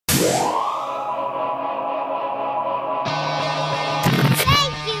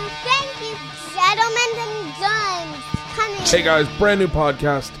Hey guys, brand new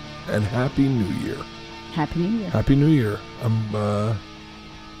podcast and Happy New Year. Happy New Year. Happy New Year. I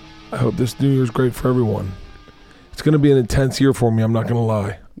hope this New Year's great for everyone. It's going to be an intense year for me, I'm not going to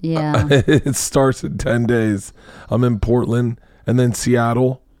lie. Yeah. It starts in 10 days. I'm in Portland and then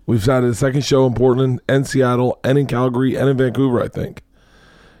Seattle. We've had a second show in Portland and Seattle and in Calgary and in Vancouver, I think.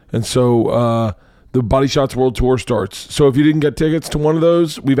 And so the Body Shots World Tour starts. So if you didn't get tickets to one of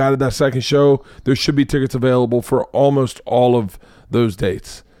those, we've added that second show. There should be tickets available for almost all of those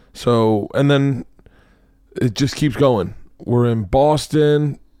dates. So, and then it just keeps going. We're in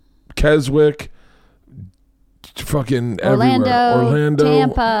Boston, Keswick, fucking everywhere. Orlando,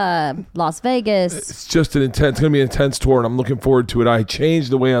 Tampa, Las Vegas. It's just it's going to be an intense tour, and I'm looking forward to it. I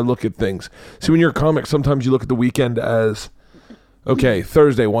changed the way I look at things. See, when you're a comic, sometimes you look at the weekend as, okay,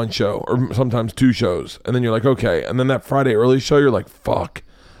 Thursday, one show, or sometimes two shows. And then you're like, okay. And then that Friday early show, you're like, fuck,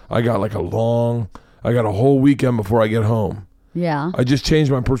 I got a whole weekend before I get home. Yeah. I just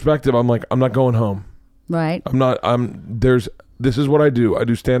changed my perspective. I'm like, I'm not going home. Right. This is what I do. I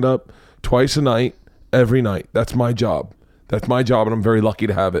do stand up twice a night, every night. That's my job. And I'm very lucky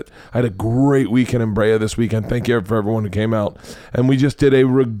to have it. I had a great weekend in Brea this weekend. Thank you for everyone who came out. And we just did a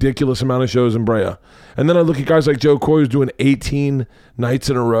ridiculous amount of shows in Brea. And then I look at guys like Joe Coy, who's doing 18 nights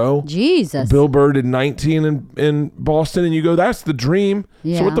in a row. Jesus. Bill Burr did 19 in Boston. And you go, that's the dream.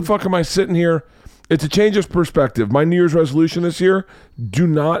 Yeah. So what the fuck am I sitting here? It's a change of perspective. My New Year's resolution this year, do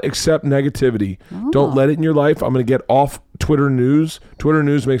not accept negativity. Oh. Don't let it in your life. I'm going to get off Twitter news. Twitter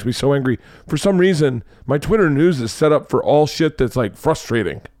news makes me so angry. For some reason, my Twitter news is set up for all shit that's like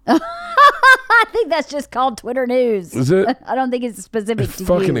frustrating. I think that's just called Twitter news. Is it? I don't think it's specific to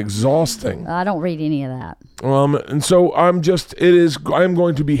fucking you. Exhausting. I don't read any of that. And so I'm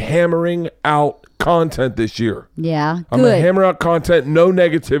going to be hammering out content this year. Yeah. I'm going to Good. hammer out content, no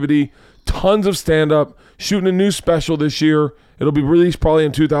negativity. Tons of stand-up, shooting a new special this year. It'll be released probably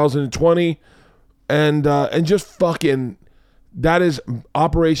in 2020. And just fucking, that is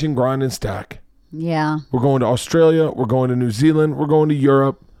Operation Grind and Stack. Yeah. We're going to Australia. We're going to New Zealand. We're going to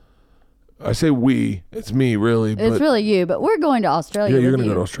Europe. I say we. It's me, really. It's really you, but we're going to Australia. Yeah, you're going to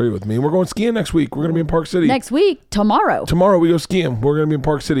go to Australia with me. We're going skiing next week. We're going to be in Park City. Next week, tomorrow. Tomorrow we go skiing. We're going to be in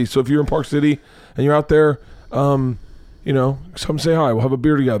Park City. So if you're in Park City and you're out there, come say hi. We'll have a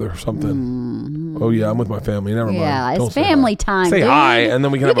beer together or something. Mm-hmm. Oh, yeah, I'm with my family. Never mind. Yeah, Don't it's family hi. time. Say dude. hi, and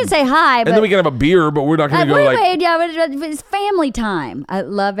then we can You can say hi, but and then we can have a beer, but we're not going to go it's family time. I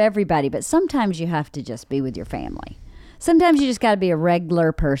love everybody, but sometimes you have to just be with your family. Sometimes you just got to be a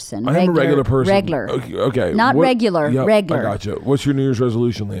regular person. I'm a regular person. Regular. Okay. Not regular, Yep, regular. I got you. What's your New Year's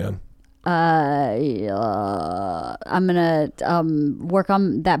resolution, Leanne? I'm going to work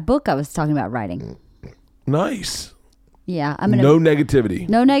on that book I was talking about writing. Nice. Yeah, I'm gonna no negativity.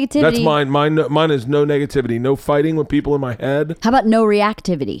 No negativity. That's mine. Mine is no negativity. No fighting with people in my head. How about no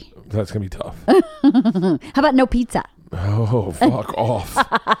reactivity? That's gonna be tough. How about no pizza? Oh, fuck off!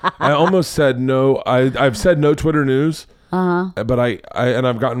 I almost said no. I've said no Twitter news. But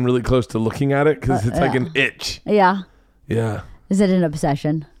I've gotten really close to looking at it because it's like an itch. Yeah. Yeah. Is it an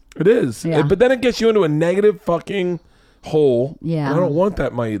obsession? It is. Yeah. But then it gets you into a negative fucking hole. Yeah. And I don't want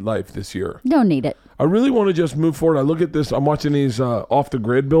that in my life this year. Don't need it. I really want to just move forward. I look at this. I'm watching these off the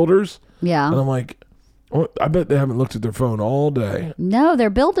grid builders. Yeah. And I'm like, oh, I bet they haven't looked at their phone all day. No, they're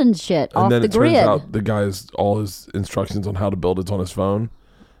building shit off the grid. And then it turns out the guy's all his instructions on how to build it's on his phone.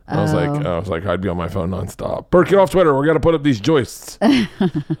 And I was like, I'd be on my phone nonstop. Bert, get off Twitter. We got to put up these joists.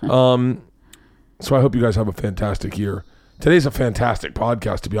 So I hope you guys have a fantastic year. Today's a fantastic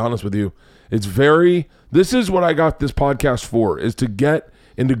podcast, to be honest with you. This is what I got this podcast for, is to get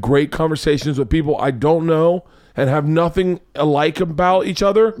into great conversations with people I don't know and have nothing alike about each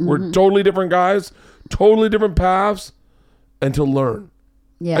other. Mm-hmm. We're totally different guys, totally different paths, and to learn.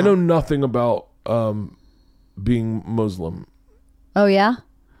 Yeah. I know nothing about being Muslim. Oh, yeah?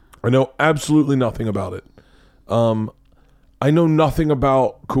 I know absolutely nothing about it. I know nothing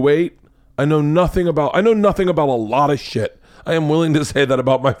about Kuwait. I know nothing about a lot of shit. I am willing to say that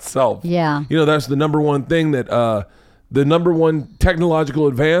about myself. Yeah. That's the number one thing that the number one technological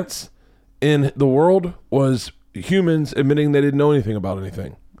advance in the world was humans admitting they didn't know anything about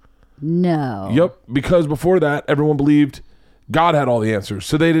anything. No. Yep. Because before that, everyone believed God had all the answers.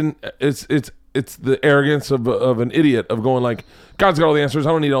 So they didn't. It's the arrogance of an idiot of going like, God's got all the answers.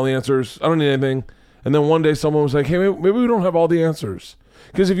 I don't need all the answers. I don't need anything. And then one day someone was like, hey, maybe we don't have all the answers.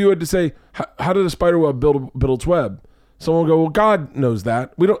 Because if you had to say, how did a spider web build its web? Someone will go, well, God knows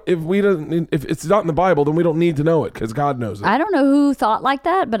that. If it's not in the Bible, then we don't need to know it because God knows it. I don't know who thought like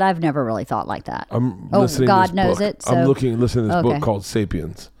that, but I've never really thought like that. I'm listening God to this knows book. it. So. I'm listening to this book called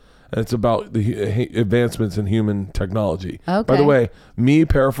Sapiens. and it's about the advancements in human technology. Okay. By the way, me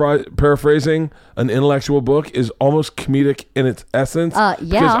paraphrasing an intellectual book is almost comedic in its essence.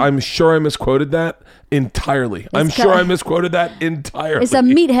 Because I'm sure I misquoted that entirely. I misquoted that entirely. It's a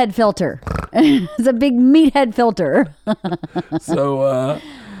meathead filter. It's a big meathead filter.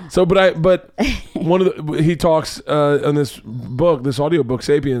 But he talks in this book, this audiobook,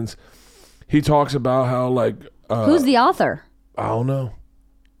 Sapiens. He talks about how who's the author? I don't know.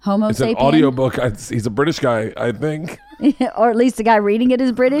 Homo it's sapien? An audiobook. He's a British guy, I think. Or at least the guy reading it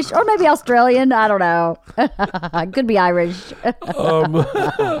is British, or maybe Australian. I don't know. Could be Irish.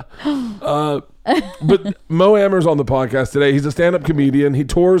 But Mo Amer's on the podcast today. He's a stand-up comedian. He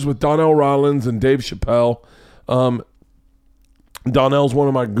tours with Donnell Rawlins and Dave Chappelle. Donnell's one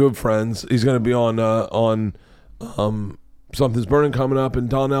of my good friends. He's going to be on Something's Burning coming up, and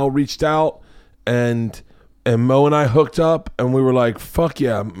Donnell reached out, and Mo and I hooked up, and we were like, fuck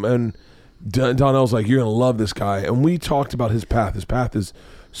yeah. And Donnell's like, you're going to love this guy. And we talked about his path. His path is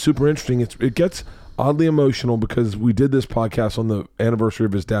super interesting. It gets oddly emotional because we did this podcast on the anniversary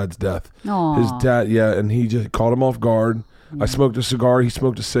of his dad's death. Aww. His dad, yeah, and he just caught him off guard. I smoked a cigar. He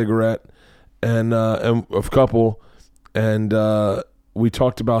smoked a cigarette, and a couple. And we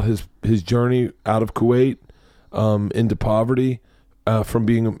talked about his journey out of Kuwait into poverty, from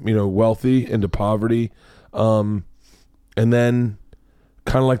being wealthy into poverty, and then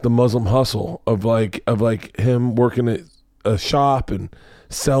kind of like the Muslim hustle of him working at a shop and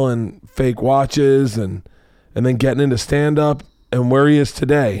selling fake watches and then getting into stand up and where he is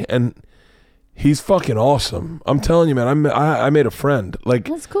today. And he's fucking awesome. I'm telling you, man. I made a friend.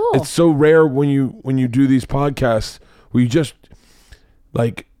 That's cool. It's so rare when you do these podcasts where you just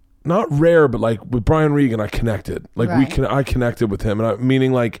not rare, but with Brian Regan, I connected. I connected with him,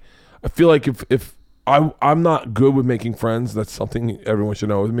 and I feel like if I'm not good with making friends. That's something everyone should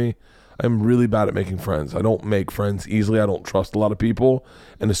know with me. I'm really bad at making friends. I don't make friends easily. I don't trust a lot of people.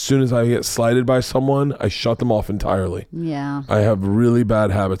 And as soon as I get slighted by someone, I shut them off entirely. Yeah. I have really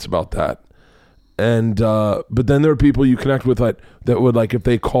bad habits about that. And but then there are people you connect with that would if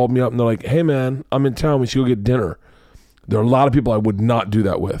they called me up and they're like, hey man, I'm in town, we should go get dinner. There are a lot of people I would not do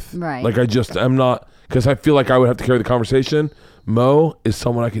that with. Right. I'm not, because I feel like I would have to carry the conversation. Mo is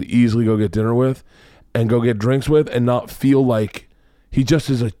someone I could easily go get dinner with and go get drinks with and not feel like he just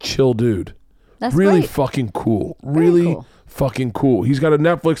is a chill dude. That's really great. Fucking cool. Very Really cool. Fucking cool. He's got a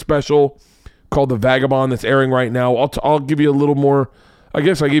Netflix special called The Vagabond that's airing right now. I'll give you a little more. I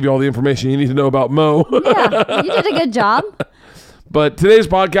guess I gave you all the information you need to know about Mo. Yeah, you did a good job. But today's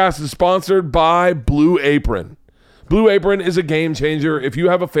podcast is sponsored by Blue Apron. Blue Apron is a game changer if you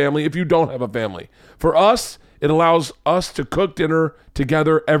have a family, if you don't have a family. For us, it allows us to cook dinner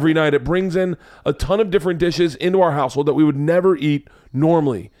together every night. It brings in a ton of different dishes into our household that we would never eat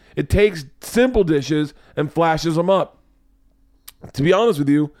normally. It takes simple dishes and flashes them up. To be honest with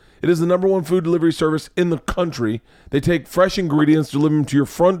you, it is the #1 food delivery service in the country. They take fresh ingredients, deliver them to your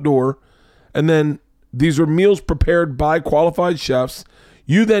front door, and then these are meals prepared by qualified chefs.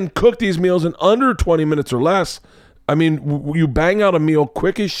 You then cook these meals in under 20 minutes or less. I mean, you bang out a meal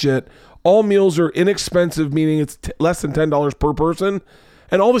quick as shit. All meals are inexpensive, meaning it's less than $10 per person,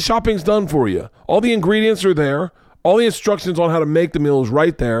 and all the shopping's done for you. All the ingredients are there. All the instructions on how to make the meal is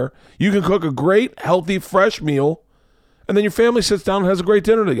right there. You can cook a great, healthy, fresh meal, and then your family sits down and has a great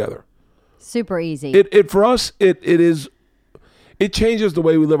dinner together. Super easy. For us, it changes the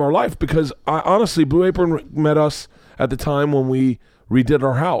way we live our life, because honestly, Blue Apron met us at the time when we redid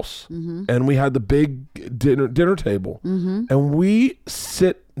our house, and we had the big dinner table, and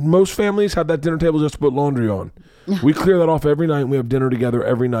most families have that dinner table just to put laundry on. We clear that off every night, and we have dinner together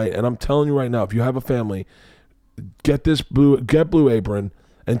every night. And I'm telling you right now, if you have a family, get Blue Apron,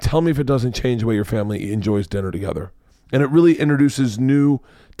 and tell me if it doesn't change the way your family enjoys dinner together. And it really introduces new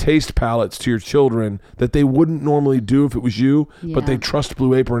taste palettes to your children that they wouldn't normally do if it was you, but they trust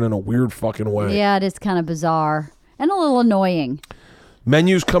Blue Apron in a weird fucking way. Yeah, it is kind of bizarre and a little annoying.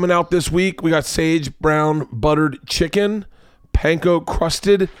 Menus coming out this week. We got sage brown buttered chicken, panko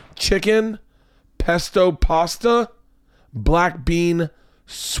crusted chicken, pesto pasta, black bean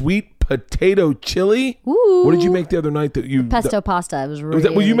sweet potato chili. Ooh. What did you make the other night? Pesto pasta. It was really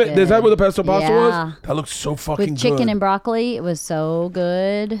good. Is that what the pesto pasta Yeah. was? That looks so fucking good. With chicken and broccoli. It was so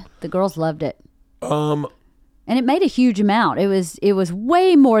good. The girls loved it. And it made a huge amount. It was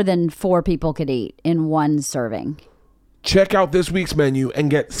way more than 4 people could eat in one serving. Check out this week's menu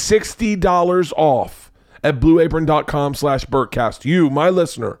and get $60 off at blueapron.com/Bertcast. You, my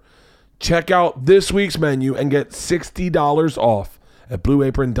listener, check out this week's menu and get $60 off at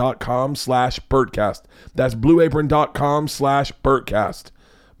blueapron.com/Bertcast. That's blueapron.com/Bertcast.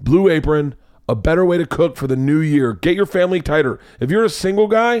 Blue Apron, a better way to cook for the new year. Get your family tighter. If you're a single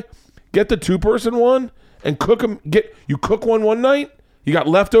guy, get the 2-person one and cook them. You cook one night. You got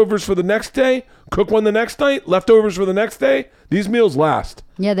leftovers for the next day. Cook one the next night. Leftovers for the next day. These meals last.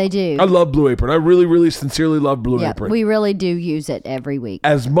 Yeah, they do. I love Blue Apron. I really, really sincerely love Blue Apron. We really do use it every week.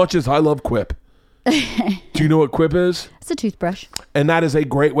 As much as I love Quip. Do you know what Quip is? It's a toothbrush. And that is a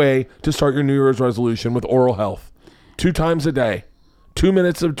great way to start your New Year's resolution with oral health. 2 times a day. 2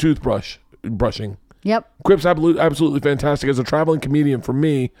 minutes of brushing. Yep. Quip's absolutely fantastic. As a traveling comedian, for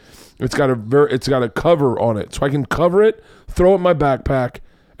me, it's got a cover on it, so I can cover it, throw it in my backpack,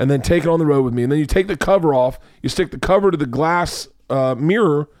 and then take it on the road with me. And then you take the cover off, you stick the cover to the glass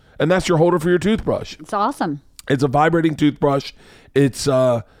mirror, and that's your holder for your toothbrush. It's awesome. It's a vibrating toothbrush. It's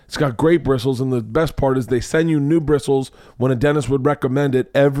got great bristles, and the best part is they send you new bristles when a dentist would recommend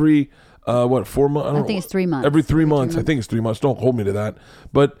it every 4 months? I think it's 3 months. Every 3 months. I think it's 3 months. Don't hold me to that.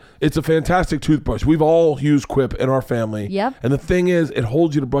 But it's a fantastic toothbrush. We've all used Quip in our family. Yep. And the thing is, it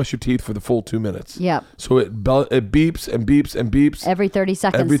holds you to brush your teeth for the full 2 minutes. Yep. So it beeps and beeps and beeps. Every 30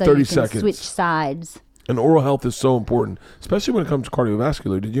 seconds. Every 30 seconds. Switch sides. And oral health is so important, especially when it comes to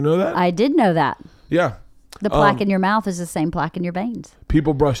cardiovascular. Did you know that? I did know that. Yeah. The plaque in your mouth is the same plaque in your veins.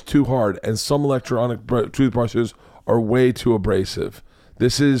 People brush too hard, and some electronic toothbrushes are way too abrasive.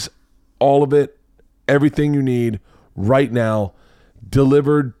 This is all of it. Everything you need right now,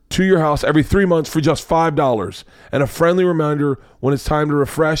 delivered to your house every 3 months for just $5, and a friendly reminder when it's time to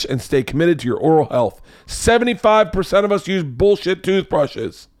refresh and stay committed to your oral health. 75% of us use bullshit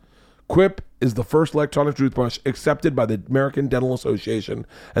toothbrushes. Quip is the first electronic toothbrush accepted by the American Dental Association,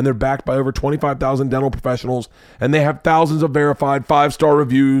 and they're backed by over 25,000 dental professionals, and they have thousands of verified 5-star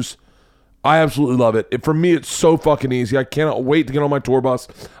reviews. I absolutely love it. For me, it's so fucking easy. I cannot wait to get on my tour bus.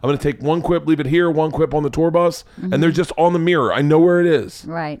 I'm going to take one Quip, leave it here, one Quip on the tour bus, and they're just on the mirror. I know where it is.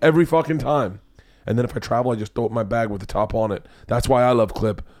 Right. Every fucking time. And then if I travel, I just throw it in my bag with the top on it. That's why I love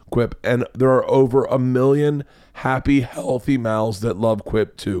Quip. And there are over 1 million happy, healthy mouths that love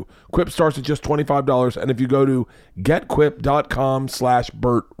Quip too. Quip starts at just $25. And if you go to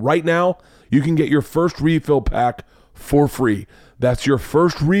getquip.com/Bert right now, you can get your first refill pack for free. That's your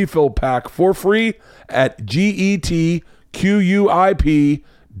first refill pack for free at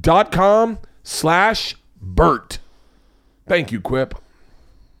getquip.com/Bert. Thank you, Quip.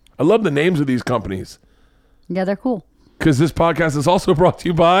 I love the names of these companies. Yeah, they're cool. Because this podcast is also brought to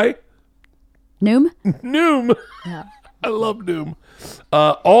you by Noom. Noom. Yeah. I love Noom.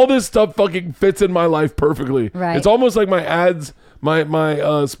 All this stuff fucking fits in my life perfectly. Right. It's almost like my ads,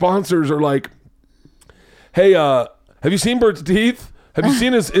 my sponsors are like, hey, have you seen Bert's teeth? Have you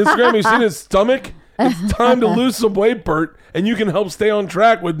seen his Instagram? Have you seen his stomach? It's time to lose some weight, Bert, and you can help stay on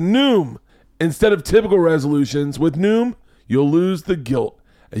track with Noom. Instead of typical resolutions, with Noom, you'll lose the guilt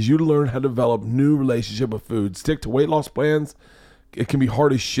as you learn how to develop new relationship with food. Stick to weight loss plans. It can be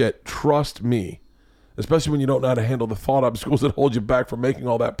hard as shit. Trust me. Especially when you don't know how to handle the thought obstacles that hold you back from making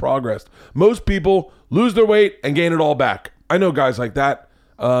all that progress. Most people lose their weight and gain it all back. I know guys like that.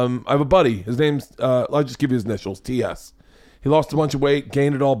 I have a buddy. His name's, I'll just give you his initials, TS. He lost a bunch of weight,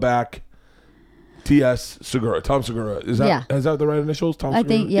 gained it all back. TS Segura, Tom Segura. Is that the right initials? Tom Segura? I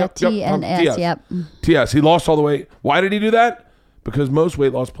think, yeah, TNS, yep. TS. He lost all the weight. Why did he do that? Because most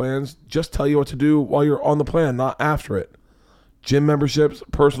weight loss plans just tell you what to do while you're on the plan, not after it. Gym memberships,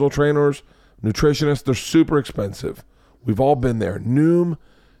 personal trainers, nutritionists, they're super expensive. We've all been there. Noom,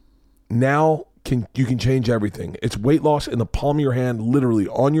 now you can change everything. It's weight loss in the palm of your hand, literally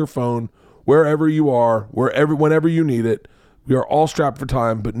on your phone, wherever you are, whenever you need it. We are all strapped for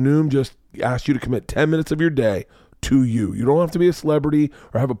time, but Noom just asks you to commit 10 minutes of your day to you. You don't have to be a celebrity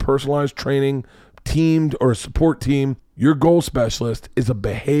or have a personalized training teamed or a support team. Your goal specialist is a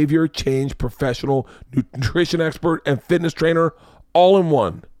behavior change professional, nutrition expert, and fitness trainer all in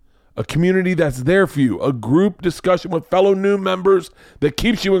one. A community that's there for you. A group discussion with fellow new members that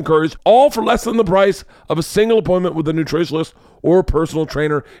keeps you encouraged, all for less than the price of a single appointment with a nutritionist or personal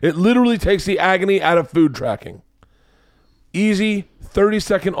trainer. It literally takes the agony out of food tracking. Easy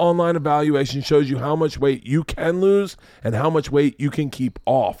 30-second online evaluation shows you how much weight you can lose and how much weight you can keep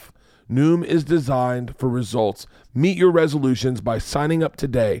off. Noom is designed for results. Meet your resolutions by signing up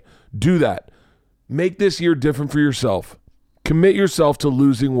today. Do that. Make this year different for yourself. Commit yourself to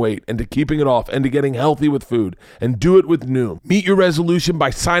losing weight and to keeping it off and to getting healthy with food. And do it with Noom. Meet your resolution by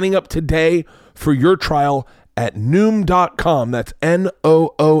signing up today for your trial at Noom.com. That's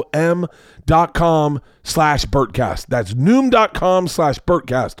NOOM.com/Bertcast. That's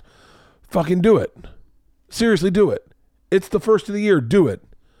Noom.com/Bertcast. Fucking do it. Seriously, do it. It's the first of the year. Do it.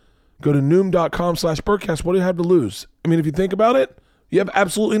 Go to Noom.com/Bertcast. What do you have to lose? I mean, if you think about it, You have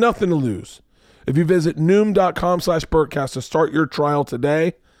absolutely nothing to lose. If you visit Noom.com/Bertcast to start your trial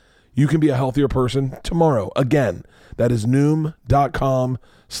today, you can be a healthier person tomorrow. Again, that is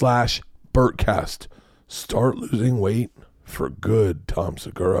Noom.com/Bertcast. Start losing weight for good, Tom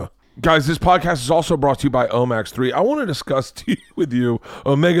Segura. Guys, this podcast is also brought to you by Omax 3. I want to discuss with you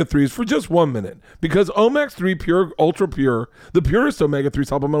omega-3s for just 1 minute because Omax 3 Pure Ultra Pure, the purest omega-3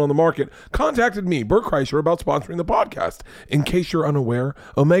 supplement on the market, contacted me, Bert Kreischer, about sponsoring the podcast. In case you're unaware,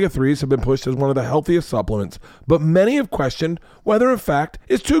 omega-3s have been pushed as one of the healthiest supplements, but many have questioned whether, in fact,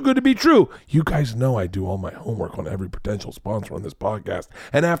 it's too good to be true. You guys know I do all my homework on every potential sponsor on this podcast,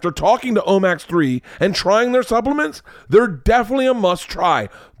 and after talking to Omax 3 and trying their supplements, they're definitely a must-try.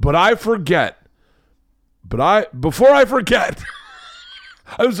 Before I forget,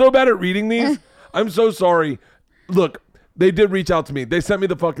 I'm so bad at reading these. I'm so sorry. Look, they did reach out to me. They sent me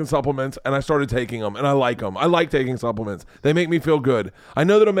the fucking supplements and I started taking them and I like them. I like taking supplements. They make me feel good. I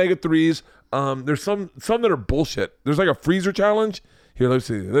know that omega-3s, there's some that are bullshit. There's like a freezer challenge. Here, let's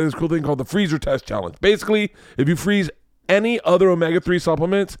see. There's a cool thing called the freezer test challenge. Basically, if you freeze any other omega-3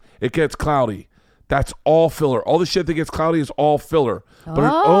 supplements, it gets cloudy. That's all filler. All the shit that gets cloudy is all filler. But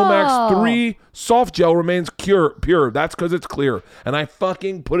an Omax 3 soft gel remains pure. That's because it's clear. And I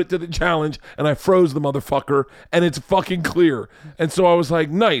fucking put it to the challenge and I froze the motherfucker and it's fucking clear. And so I was like,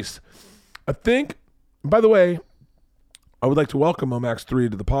 nice. I think, by the way, I would like to welcome Omax 3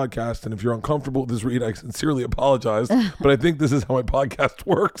 to the podcast. And if you're uncomfortable with this read, I sincerely apologize. But I think this is how my podcast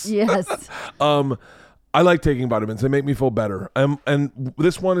works. Yes. I like taking vitamins. They make me feel better. And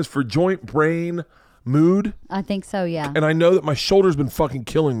this one is for joint, brain, mood. I think so, yeah. And I know that my shoulder's been fucking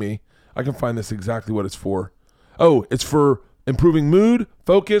killing me. I can find this exactly what it's for. Oh, it's for improving mood,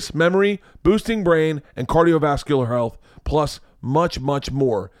 focus, memory, boosting brain, and cardiovascular health, plus much, much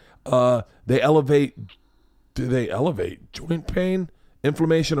more. Do they elevate joint pain,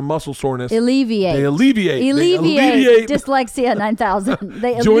 inflammation, and muscle soreness? Alleviate dyslexia 9000.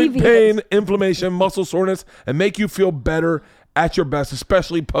 They joint alleviate pain, inflammation, muscle soreness, and make you feel better at your best,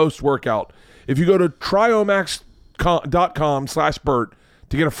 especially post-workout. If you go to tryomax.com/Bert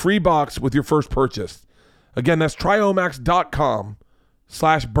to get a free box with your first purchase. Again, that's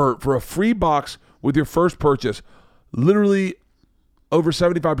tryomax.com/Bert for a free box with your first purchase. Literally, over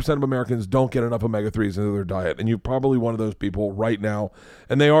 75% of Americans don't get enough omega-3s into their diet, and you're probably one of those people right now,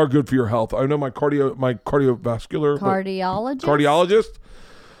 and they are good for your health. I know my cardiologist.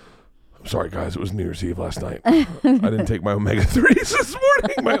 I'm sorry, guys. It was New Year's Eve last night. I didn't take my omega-3s this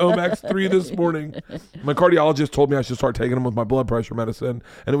morning, my Omax 3 this morning. My cardiologist told me I should start taking them with my blood pressure medicine,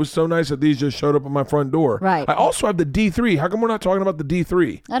 and it was so nice that these just showed up at my front door. Right. I also have the D3. How come we're not talking about the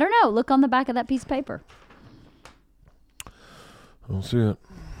D3? I don't know. Look on the back of that piece of paper. I don't see it.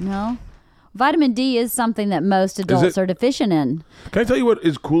 No. Vitamin D is something that most adults are deficient in. Can I tell you what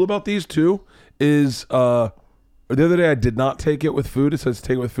is cool about these too? Is the other day I did not take it with food. It says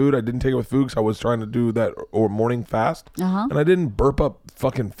take it with food. I didn't take it with food because I was trying to do that morning fast. And I didn't burp up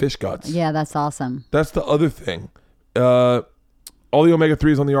fucking fish guts. Yeah, that's awesome. That's the other thing. All the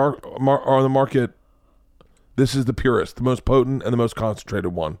omega-3s are on the market. This is the purest, the most potent, and the most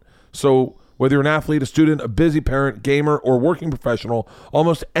concentrated one. So whether you're an athlete, a student, a busy parent, gamer, or working professional,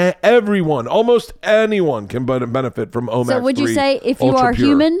 almost anyone can benefit from Omax 3. So would you say if you are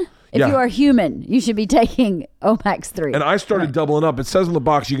human... If you are human, you should be taking Omax 3. And I started doubling up. It says on the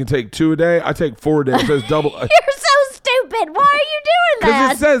box you can take 2 a day. I take 4 a day. It says double. You're so stupid. Why are you doing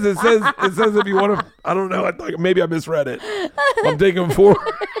that? Because it says if you want to. I don't know. Maybe I misread it. I'm taking 4.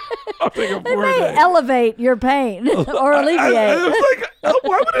 I'm taking 4 a day. Elevate your pain or alleviate. I was like,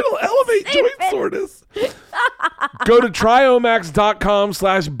 why would it elevate joint soreness? Go to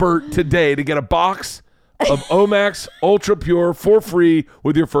tryomax.com/Bert today to get a box of Omax Ultra Pure for free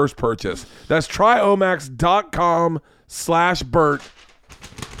with your first purchase. That's tryomax.com/Bert.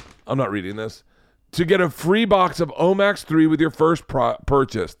 I'm not reading this. To get a free box of Omax 3 with your first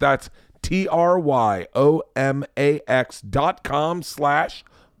purchase. That's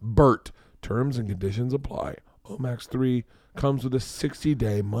tryomax.com/Bert. Terms and conditions apply. Omax 3 comes with a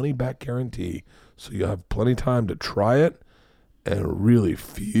 60-day money-back guarantee, so you have plenty of time to try it and really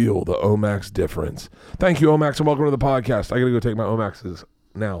feel the Omax difference. Thank you, Omax, and welcome to the podcast. I got to go take my Omaxes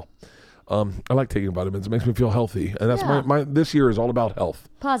now. I like taking vitamins. It makes me feel healthy. And that's my this year is all about health.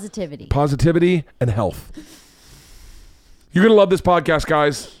 Positivity and health. You're going to love this podcast,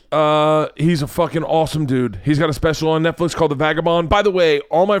 guys. He's a fucking awesome dude. He's got a special on Netflix called The Vagabond. By the way,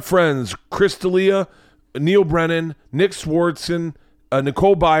 all my friends, Chris D'Elia, Neil Brennan, Nick Swartzen,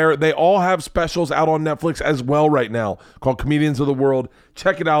 Nicole Byer, they all have specials out on Netflix as well right now called Comedians of the World.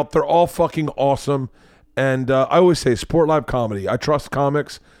 Check it out. They're all fucking awesome. And I always say support live comedy. I trust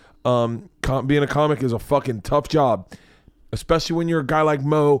comics. Being a comic is a fucking tough job, especially when you're a guy like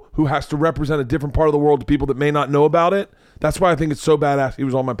Mo who has to represent a different part of the world to people that may not know about it. That's why I think it's so badass he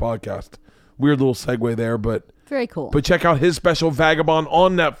was on my podcast. Weird little segue there, but very cool. But check out his special Vagabond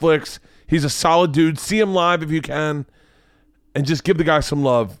on Netflix. He's a solid dude. See him live if you can, and just give the guy some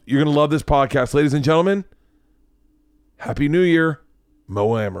love. You're gonna love this podcast, ladies and gentlemen. Happy New Year,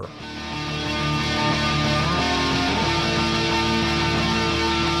 Mo Amer.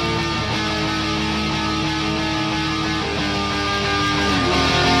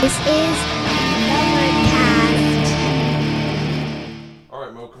 This is Overcast. All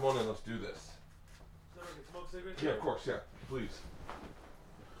right, Mo, come on in. Let's do this. Yeah, of course. Yeah, please.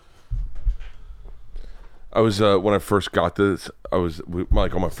 I was when I first got this. I was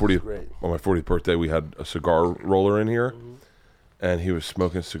like on my 40th birthday. We had a cigar roller in here, and he was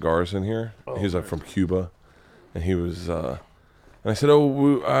smoking cigars in here. He was like from Cuba, and he was. And I said,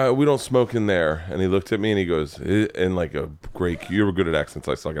 "Oh, we don't smoke in there." And he looked at me and he goes, in like a great. You were good at accents.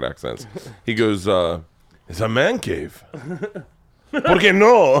 I suck at accents. He goes, "It's a man cave." ¿Por qué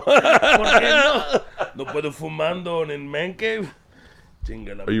no? ¿Por qué no? No puedo fumando en el man cave.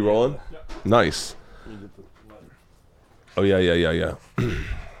 Are you rolling? Yeah. Nice. Oh yeah. That's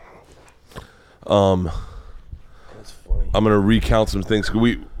funny. I'm gonna recount some things.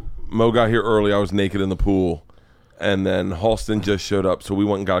 Mo got here early. I was naked in the pool, and then Halston just showed up, so we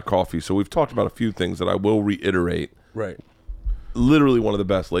went and got coffee. So we've talked about a few things that I will reiterate. Right. Literally one of the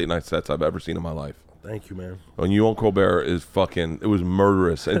best late night sets I've ever seen in my life. Thank you, man. When you on Colbert is fucking, it was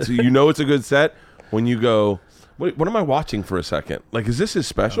murderous. And so you know it's a good set when you go, what am I watching for a second? Like, is this his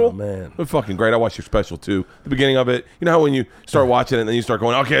special? Oh, man. It's fucking great. I watched your special too. The beginning of it. You know how when you start watching it and then you start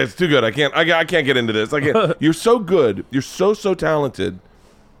going, okay, it's too good. I can't get into this. I can't. You're so good. You're so talented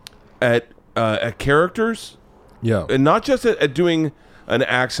at characters. Yeah. And not just at doing an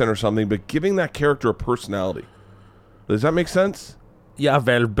accent or something, but giving that character a personality. Does that make sense? Yeah,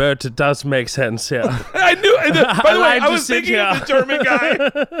 well, Bert, it does make sense, yeah. I knew it. By the way, like I was thinking of the German guy.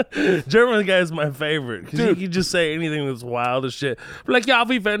 German guy is my favorite because he can just say anything that's wild as shit. But like, yeah,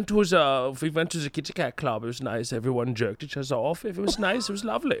 we went to the Kitty Cat Club. It was nice. Everyone jerked each other off. It was nice. It was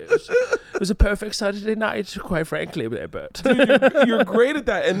lovely. It was a perfect Saturday night, quite frankly, Bert. Dude, you're great at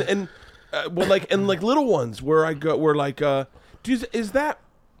that. And like little ones where I go, where like, is that?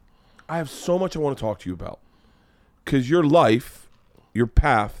 I have so much I want to talk to you about because your life. Your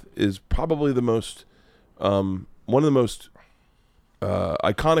path is probably the most, one of the most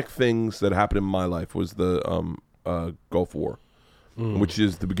iconic things that happened in my life was the Gulf War, which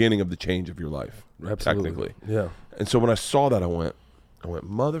is the beginning of the change of your life, Absolutely. technically. Yeah. And so when I saw that, I went,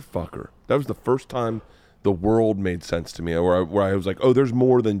 motherfucker. That was the first time the world made sense to me, where I was like, oh, there's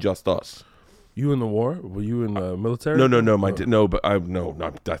more than just us. You in the war? Were you in the military? No, I'm not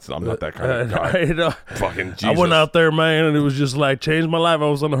that kind of guy. Fucking Jesus. I went out there, man, and it was just like changed my life. I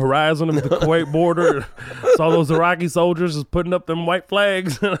was on the horizon of the Kuwait border, saw those Iraqi soldiers just putting up them white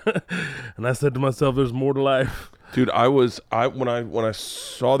flags, and I said to myself, "There's more to life." Dude, when I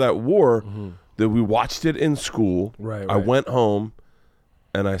saw that war, that we watched it in school. Right. I went home.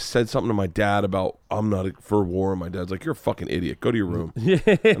 And I said something to my dad about, I'm not for war. And my dad's like, you're a fucking idiot. Go to your room. Yeah.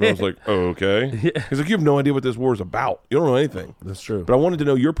 And I was like, oh, okay. Yeah. He's like, you have no idea what this war is about. You don't know anything. That's true. But I wanted to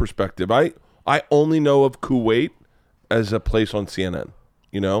know your perspective. I only know of Kuwait as a place on CNN,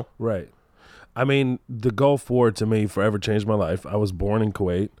 you know? Right. I mean, the Gulf War to me forever changed my life. I was born in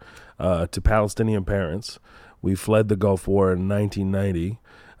Kuwait to Palestinian parents. We fled the Gulf War in 1990.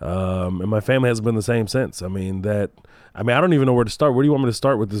 And my family hasn't been the same since. I don't even know where to start. Where do you want me to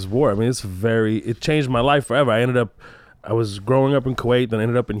start with this war? I mean, it changed my life forever. I was growing up in Kuwait, then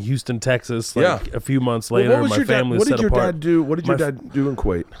ended up in Houston, Texas. A few months later, my family was set apart. What did your dad do in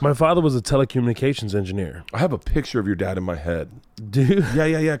Kuwait? My father was a telecommunications engineer. I have a picture of your dad in my head. Dude,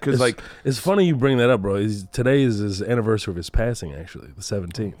 yeah. Because it's funny you bring that up, bro. Today is his anniversary of his passing. Actually, the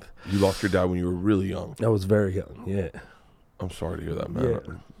 17th. You lost your dad when you were really young. I was very young. Yeah. I'm sorry to hear that, man. Yeah.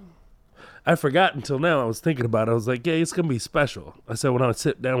 I forgot until now. I was thinking about it. I was like, yeah, it's going to be special. I said, when I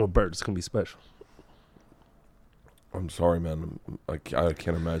sit down with Bert, it's going to be special. I'm sorry, man. I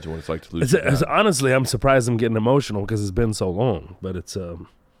can't imagine what it's like to lose. Honestly, I'm surprised I'm getting emotional because it's been so long. But it's,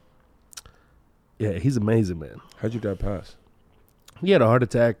 yeah, he's amazing, man. How'd your dad pass? He had a heart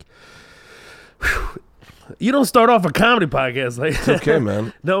attack. You don't start off a comedy podcast like It's okay,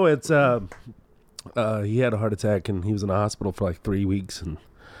 man. No, it's, he had a heart attack and he was in the hospital for like 3 weeks and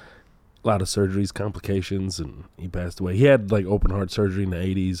a lot of surgeries, complications, and he passed away. He had like open heart surgery in the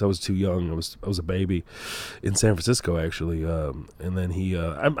 80s. I was too young. I was a baby in San Francisco, actually. And then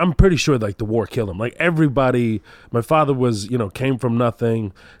I'm pretty sure like the war killed him. Like everybody, my father was, came from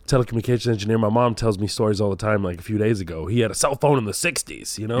nothing, telecommunications engineer. My mom tells me stories all the time. Like a few days ago, he had a cell phone in the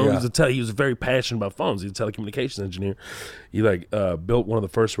 60s, Yeah. He was very passionate about phones. He's a telecommunications engineer. He built one of the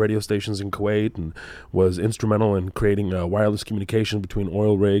first radio stations in Kuwait and was instrumental in creating wireless communication between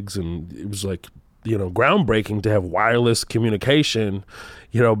oil rigs, and it was groundbreaking to have wireless communication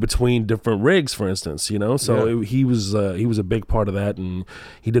between different rigs, for instance. He was a big part of that, and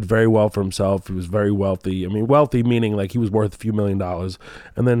he did very well for himself. He was very wealthy. I mean, wealthy meaning like he was worth a few $1 million,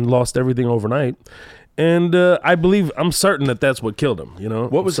 and then lost everything overnight. And I'm certain that that's what killed him.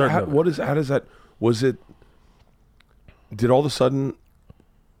 What was how does that, was it, did all of a sudden,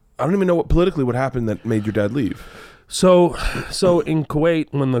 I don't even know what happened that made your dad leave. So in Kuwait,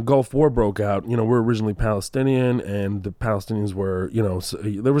 when the Gulf War broke out, we're originally Palestinian, and the Palestinians were,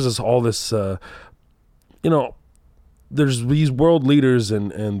 there was there's these world leaders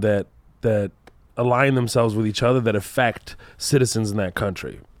and that align themselves with each other that affect citizens in that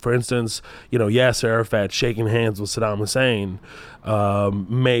country. For instance, Yasser Arafat shaking hands with Saddam Hussein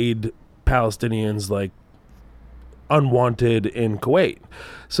made Palestinians like unwanted in Kuwait.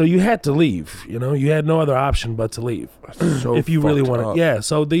 So you had to leave, you had no other option but to leave. So if you really want up. to. Yeah.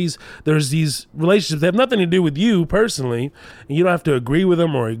 So there's these relationships that have nothing to do with you personally. And you don't have to agree with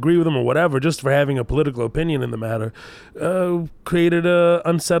them or whatever, just for having a political opinion in the matter, created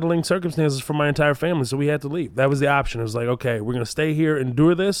unsettling circumstances for my entire family. So we had to leave. That was the option. It was like, okay, we're going to stay here,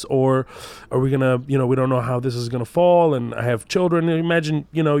 endure this, or are we going to, we don't know how this is going to fall. And I have children. Imagine,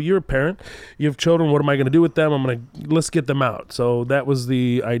 you're a parent, you have children. What am I going to do with them? Let's get them out. So that was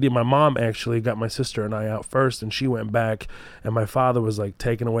the idea. My mom actually got my sister and I out first, and she went back, and my father was like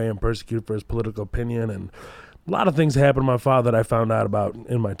taken away and persecuted for his political opinion, and a lot of things happened to my father that I found out about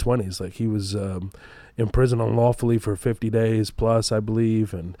in my 20s. Like he was in prison unlawfully for 50 days plus, I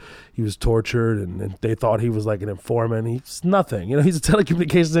believe, and he was tortured, and they thought he was like an informant. He's nothing. He's a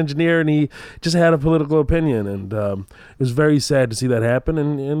telecommunications engineer, and he just had a political opinion, and it was very sad to see that happen,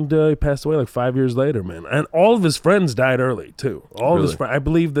 and he passed away like 5 years later, man. And all of his friends died early, too. All of his friends. I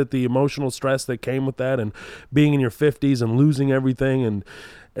believe that the emotional stress that came with that, and being in your 50s and losing everything, and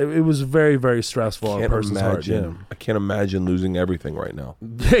it was very, very stressful on a person's heart. Yeah. I can't imagine losing everything right now.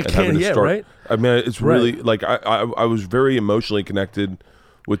 Right? I mean, it's really like I was very emotionally connected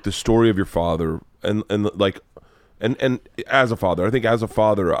with the story of your father, and as a father, I think as a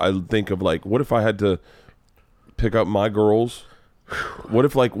father, I think of like, what if I had to pick up my girls? What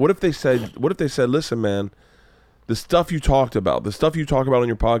if they said, listen, man, the stuff you talk about on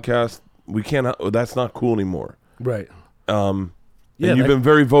your podcast, we can't. That's not cool anymore. Right. And you've been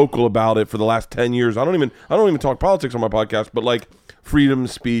very vocal about it for the last 10 years. I don't even talk politics on my podcast, but like freedom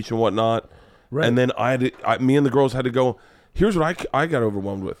of speech and whatnot. Right. And then me and the girls had to go. Here's what I got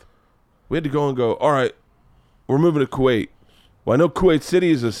overwhelmed with. We had to go and go, all right, we're moving to Kuwait. Well, I know Kuwait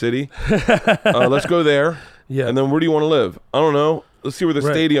City is a city. Let's go there. Yeah. And then where do you want to live? I don't know. Let's see where the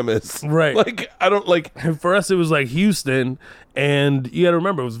stadium is. Right. Like, I don't like. And for us, it was like Houston. And you got to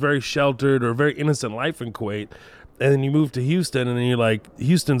remember, it was very sheltered or very innocent life in Kuwait. And then you move to Houston, and then you're like,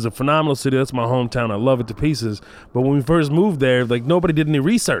 Houston's a phenomenal city. That's my hometown. I love it to pieces. But when we first moved there, like, nobody did any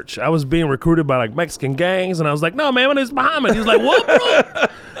research. I was being recruited by, like, Mexican gangs, and I was like, no, man, my name's Muhammad. He was like, what, bro?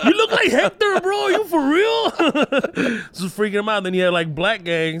 You look like Hector, bro. You for real? This was freaking him out. Then you had, like, black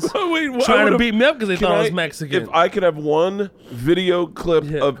gangs trying to beat me up because they thought I was Mexican. If I could have one video clip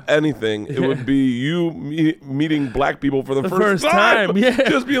of anything, it would be you meeting black people for the first time. Yeah.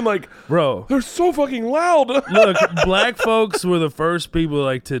 Just being like, bro, they're so fucking loud. Look, black folks were the first people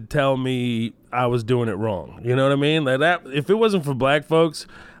like to tell me I was doing it wrong. You know what I mean? Like that. If it wasn't for black folks,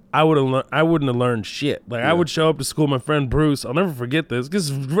 I wouldn't have learned shit. Like I would show up to school, my friend Bruce, I'll never forget this because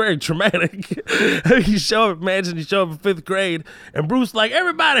it's very traumatic. Imagine you show up in 5th grade and Bruce like,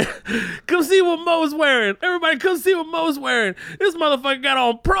 everybody come see what Mo's wearing. Everybody come see what Mo's wearing. This motherfucker got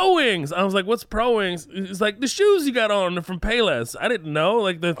on Pro Wings. I was like, what's Pro Wings? It's like the shoes you got on are from Payless. I didn't know,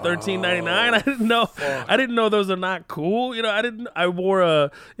 like the $13.99. I didn't know. Fuck. I didn't know those are not cool. I wore I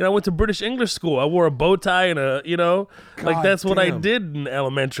went to British English school. I wore a bow tie and like that's what I did in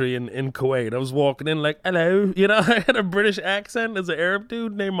elementary. In Kuwait. I was walking in like, hello, I had a British accent as an Arab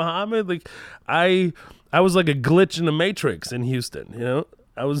dude named Muhammad. Like I was like a glitch in the Matrix in Houston,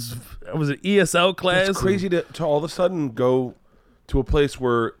 I was an ESL class. It's crazy to all of a sudden go to a place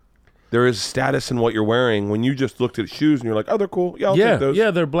where there is status in what you're wearing when you just looked at shoes and you're like, oh, they're cool. Yeah, I'll take those. Yeah,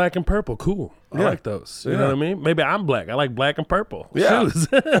 they're black and purple. Cool. I like those. You know what I mean? Maybe I'm black. I like black and purple shoes.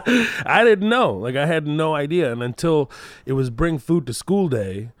 I didn't know. Like, I had no idea. And until it was bring food to school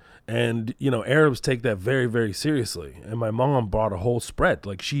day, and, you know, Arabs take that very, very seriously. And my mom brought a whole spread.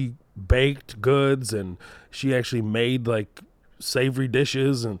 Like, she baked goods, and she actually made, like, savory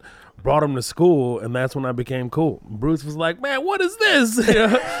dishes and brought them to school, and that's when I became cool. Bruce was like, man, what is this?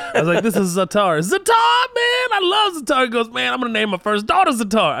 I was like, this is Zatar. Zatar, man, I love Zatar. He goes, man, I'm going to name my first daughter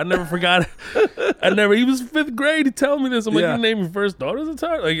Zatar. I never forgot it. He was 5th grade. He telling me this. I'm like, you named your first daughter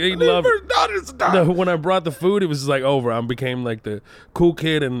Zatar? Like, he loved it. No, when I brought the food, it was just like over. I became like the cool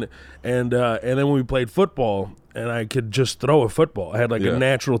kid, and then when we played football, and I could just throw a football. I had like a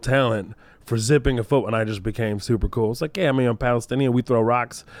natural talent for zipping a foot, and I just became super cool. It's like, yeah, I mean, I'm Palestinian. We throw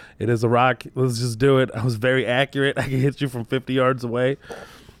rocks. It is a rock. Let's just do it. I was very accurate. I could hit you from 50 yards away.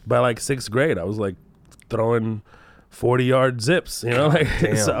 By like 6th grade, I was like throwing 40-yard zips. You know, like,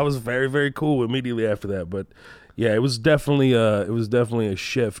 so I was very, very cool immediately after that. But yeah, it was definitely a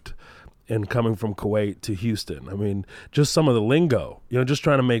shift in coming from Kuwait to Houston. I mean, just some of the lingo. You know, just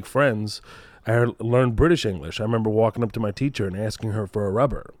trying to make friends. I learned British English. I remember walking up to my teacher and asking her for a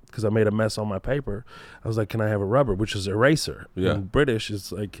rubber because I made a mess on my paper. I was like, can I have a rubber, which is eraser. Yeah. And British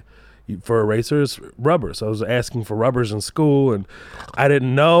is like, for erasers, rubber. So I was asking for rubbers in school, and I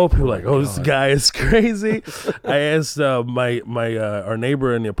didn't know. People were like, oh, this guy is crazy. I asked our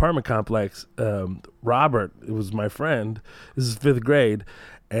neighbor in the apartment complex, Robert, it was my friend. This is 5th grade.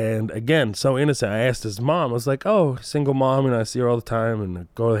 And again, so innocent. I asked his mom. I was like, oh, single mom, and I see her all the time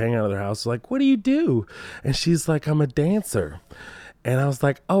and go hang out at their house. Like, what do you do? And she's like, I'm a dancer. And I was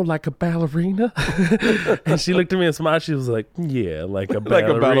like, oh, like a ballerina? And she looked at me and smiled. She was like, yeah, like a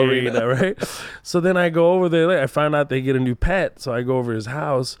ballerina, right? So then I go over there. I find out they get a new pet. So I go over his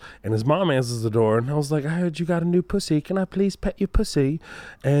house, and his mom answers the door. And I was like, I heard you got a new pussy. Can I please pet your pussy?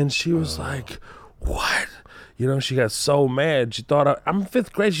 And she was like, what? You know, she got so mad. She thought, I'm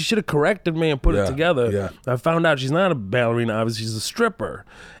 5th grade. She should have corrected me and put it together. Yeah. I found out she's not a ballerina, obviously. She's a stripper.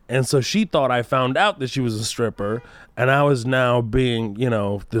 And so she thought I found out that she was a stripper. And I was now being, you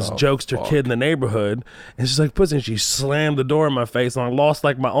know, this jokester kid in the neighborhood. And she's like, pussy. And she slammed the door in my face. And I lost,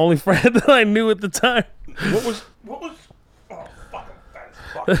 like, my only friend that I knew at the time.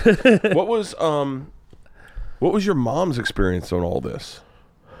 What was your mom's experience on all this?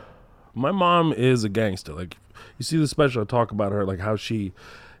 My mom is a gangster. Like, you see the special, I talk about her, like how she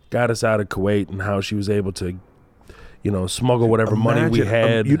got us out of Kuwait and how she was able to, you know, smuggle whatever money we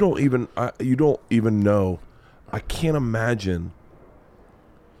had. You don't even know. I can't imagine.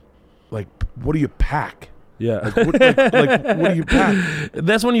 Like, what do you pack? Yeah. Like, what do you pack?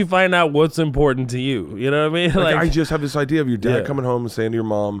 That's when you find out what's important to you. You know what I mean? Like, I just have this idea of your dad coming home and saying to your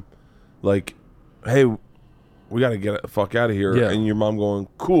mom, like, hey, we got to get the fuck out of here. Yeah. And your mom going,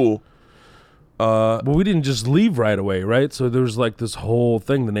 cool. But we didn't just leave right away, right? So there was like this whole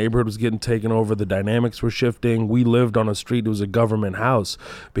thing. The neighborhood was getting taken over. The dynamics were shifting. We lived on a street. It was a government house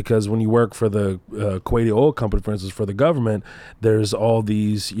because when you work for the Kuwaiti oil company, for instance, for the government, there's all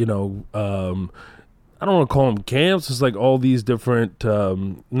these, you know, I don't want to call them camps. It's like all these different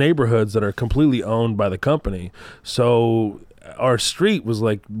neighborhoods that are completely owned by the company. So our street was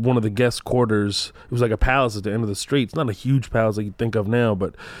like one of the guest quarters. It was like a palace at the end of the street. It's not a huge palace like you think of now,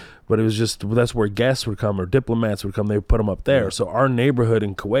 but it was just, that's where guests would come or diplomats would come. They would put them up there. So our neighborhood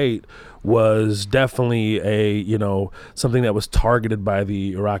in Kuwait was definitely a, you know, something that was targeted by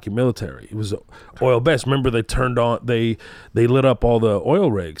the Iraqi military. It was oil based. Remember, they turned on, they lit up all the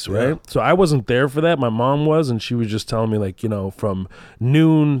oil rigs, right? Yeah. So I wasn't there for that. My mom was, and she was just telling me, like, you know, from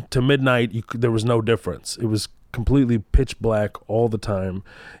noon to midnight, there was no difference. It was completely pitch black all the time,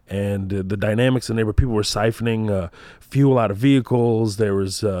 and the dynamics in the neighborhood, people were siphoning fuel out of vehicles. There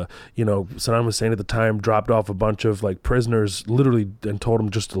was you know, Saddam Hussein at the time dropped off a bunch of like prisoners literally and told them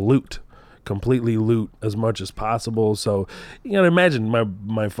just to completely loot as much as possible. So, you know, imagine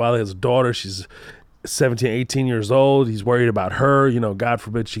my father has a daughter. She's 17, 18 years old. He's worried about her, you know, God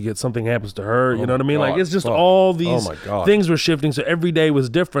forbid something happens to her. You know what I mean? Like, it's just all these things were shifting. So every day was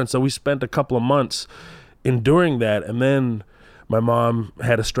different. So we spent a couple of months enduring that, and then my mom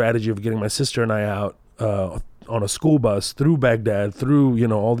had a strategy of getting my sister and I out on a school bus through Baghdad, through, you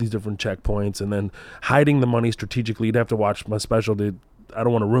know, all these different checkpoints, and then hiding the money strategically. You'd have to watch my special. I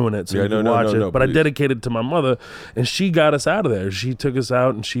don't want to ruin it, so you can watch it. But please. I dedicated it to my mother, and she got us out of there. She took us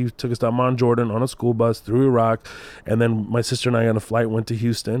out, and she took us to Amman, Jordan, on a school bus through Iraq, and then my sister and I on a flight went to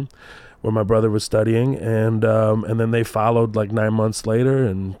Houston, where my brother was studying, and then they followed like 9 months later,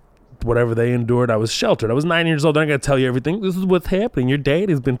 and whatever they endured, I was sheltered. I was 9 years old. They're not going to tell you everything. This is what's happening. Your dad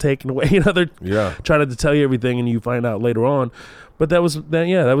has been taken away. They're trying to tell you everything, and you find out later on. But that was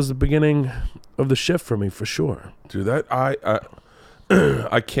the beginning of the shift for me, for sure. Dude, that I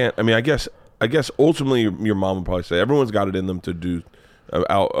can't. I mean, I guess ultimately your mom would probably say everyone's got it in them to do,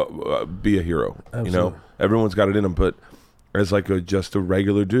 be a hero. Absolutely. You know, everyone's got it in them. But as like just a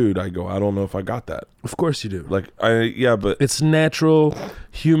regular dude, I go, I don't know if I got that. Of course you do. But it's natural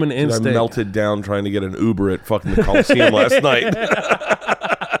human instinct. I melted down trying to get an Uber at fucking the Coliseum last night.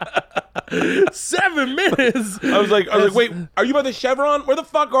 7 minutes. I was like, wait, are you by the Chevron? Where the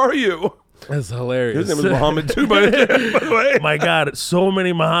fuck are you? That's hilarious. His name was Muhammad too, by the way. My God, so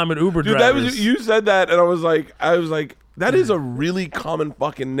many Muhammad Uber drivers. You said that, and I was like, that is a really common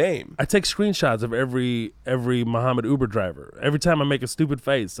fucking name. I take screenshots of every Muhammad Uber driver. Every time I make a stupid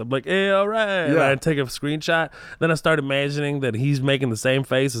face, I'm like, hey, all right. Yeah. And I take a screenshot. Then I start imagining that he's making the same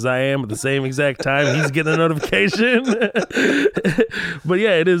face as I am at the same exact time. He's getting a notification. But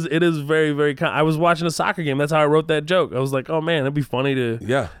yeah, it is very, very common. I was watching a soccer game. That's how I wrote that joke. I was like, oh man, it'd be funny to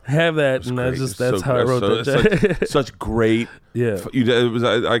have that. And that's how I wrote that joke. Such great. Yeah.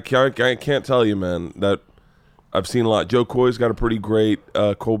 I can't tell you, man, that I've seen a lot. Joe Coy's got a pretty great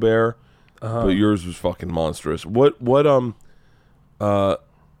Colbert, but yours was fucking monstrous. What did I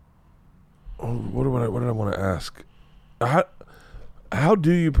want to ask? How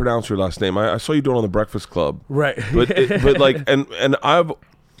do you pronounce your last name? I saw you do it on the Breakfast Club, right? But like, and I'm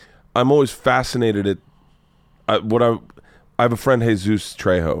always fascinated at I have a friend, Jesus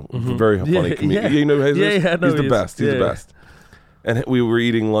Trejo, very funny comedian. You know Jesus? Yeah, I know he's the best. He's the best. And we were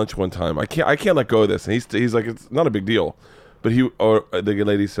eating lunch one time. I can't let go of this. And he's like, it's not a big deal. But the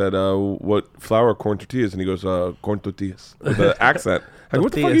lady said, what flour or corn tortillas? And he goes, corn tortillas. With an accent. I go,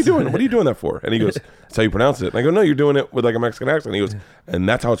 what the fuck are you doing? What are you doing that for? And he goes, that's how you pronounce it. And I go, no, you're doing it with like a Mexican accent. And he goes, and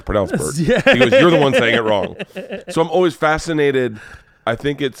that's how it's pronounced, Bert. He goes, you're the one saying it wrong. So I'm always fascinated. I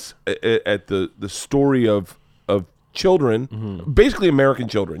think it's at the story of children, basically American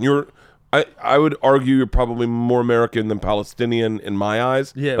children. I would argue you're probably more American than Palestinian in my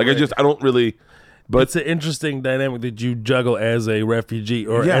eyes. Yeah, like right. I don't really. But it's an interesting dynamic that you juggle as a refugee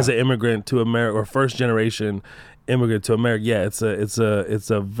or as an immigrant to America or first generation immigrant to America. Yeah, it's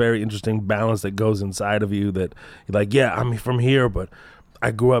a very interesting balance that goes inside of you. That you're like, yeah, I'm from here, but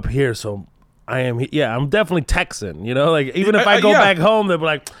I grew up here, so I am. Yeah, I'm definitely Texan. You know, like even if I go back home, they'll be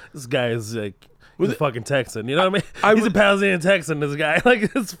like, this guy is like. He's a fucking Texan, you know what I mean? He's a Palestinian Texan, this guy. Like,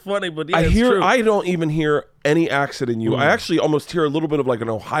 it's funny, but yeah, it's true. I don't even hear any accent in you. I actually almost hear a little bit of like an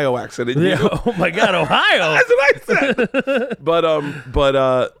Ohio accent in you. Oh my God, Ohio! That's what I said.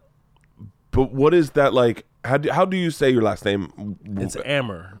 But what is that like? How do you say your last name? It's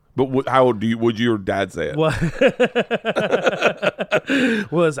Amer. But how would your dad say it? Well,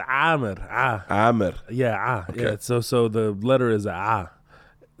 it's Amer. Amer. Yeah, Okay. Yeah. So the letter is a.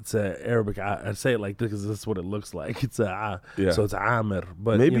 It's an Arabic. I say it like this because this is what it looks like. It's a so it's Amer.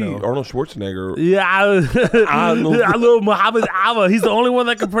 But maybe Arnold Schwarzenegger. Yeah, little Muhammad Amer. He's the only one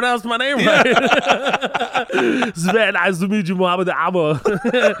that can pronounce my name right. It's very nice to meet you, Muhammad Amer.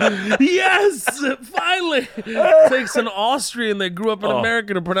 Yes, finally. It takes an Austrian that grew up in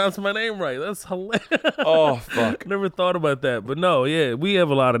America to pronounce my name right. That's hilarious. Oh fuck! Never thought about that, but no, yeah, we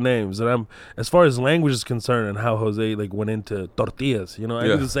have a lot of names, and I'm as far as language is concerned, and how Jose like went into tortillas. You know, I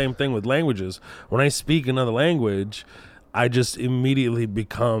do the same thing with languages. When I speak another language, I just immediately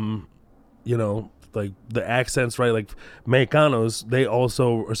become, like the accents, right? Like Mexicanos, they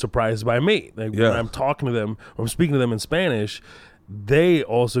also are surprised by me. Like when I'm talking to them, or I'm speaking to them in Spanish, they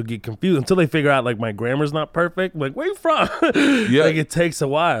also get confused until they figure out like my grammar's not perfect. Like, where you from? Like it takes a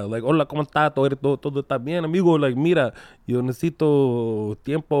while. Like, hola, ¿cómo está? Todo está bien, amigo. Like, mira, yo necesito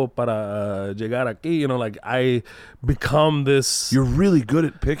tiempo para llegar aquí. You know, like I become this. You're really good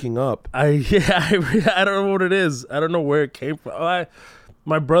at picking up. I don't know what it is. I don't know where it came from.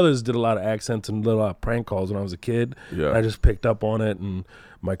 My brothers did a lot of accents and did a lot of prank calls when I was a kid. Yeah. I just picked up on it, and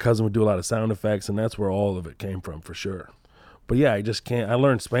my cousin would do a lot of sound effects, and that's where all of it came from for sure. But yeah, I just can't. I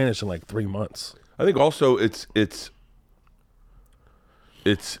learned Spanish in like 3 months. I think also it's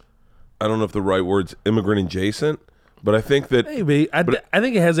I don't know if the right word's immigrant adjacent, but I think that maybe I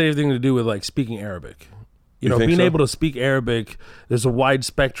think it has everything to do with like speaking Arabic. You know, being able to speak Arabic. There's a wide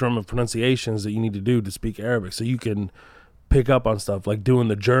spectrum of pronunciations that you need to do to speak Arabic, so you can pick up on stuff. Like doing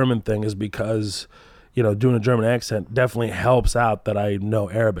the German thing is because. Doing a German accent definitely helps out that I know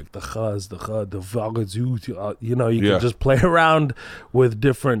Arabic. The chaz, the chad, the vagazut. You can just play around with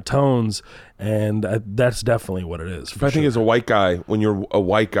different tones, and that's definitely what it is. I think as a white guy, when you're a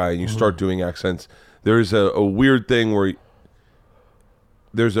white guy and you start doing accents, there is a weird thing where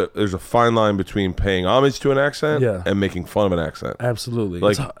there's a fine line between paying homage to an accent and making fun of an accent. Absolutely.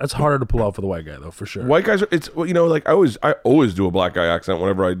 Like, it's harder to pull off with a white guy, though, for sure. White guys, like I always do a black guy accent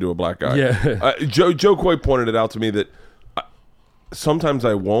whenever I do a black guy. Yeah. Joe Coy pointed it out to me that sometimes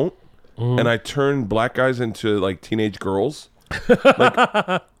I won't, and I turn black guys into like teenage girls.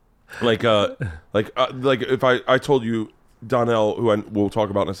 like if I told you Donnell, who we'll talk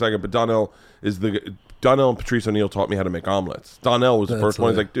about in a second, but Donnell and Patrice O'Neill taught me how to make omelets. Donnell was the first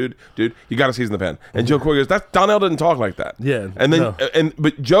one. He's like, dude, you got to season the pan. And Joe Coy goes, Donnell didn't talk like that. Yeah. And then,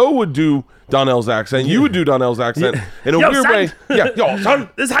 but Joe would do Donnell's accent. You would do Donnell's accent in a weird way. Yeah, yo, son.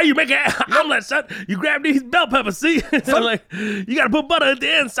 This is how you make an omelet, son. You grab these bell peppers, see? Like, you got to put butter at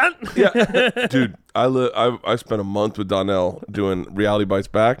the end, son. Yeah. Dude, I spent a month with Donnell doing Reality Bites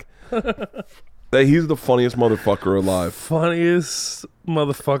Back. He's the funniest motherfucker alive. Funniest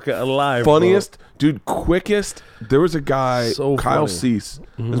motherfucker alive. Funniest, bro. Dude, quickest. There was a guy, Kyle funny. Cease.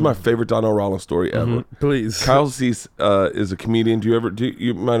 This is my favorite Donnell Rollins story ever. Please. Kyle Cease is a comedian.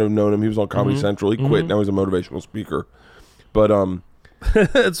 You might have known him. He was on Comedy Central. He quit. Now he's a motivational speaker. But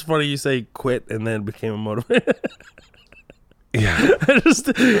it's funny you say quit and then became a motivator. Yeah,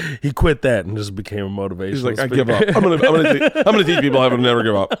 he quit that and just became a motivational. He's like, speaker. I give up. I'm gonna teach people how to never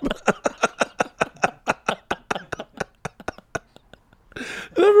give up.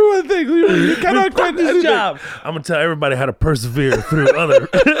 And everyone thinks you cannot quit this job. I'm gonna tell everybody how to persevere through other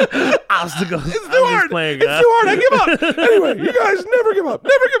obstacles. It's too hard. It's too hard. I give up. Anyway, you guys never give up.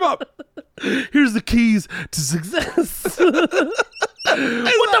 Never give up. Here's the keys to success. What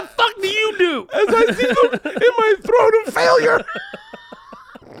the fuck do you do? As I see them in my throne of failure.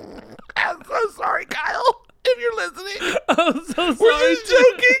 I'm so sorry, Kyle. If you're listening, I'm so sorry.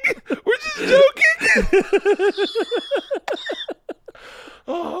 We're just joking.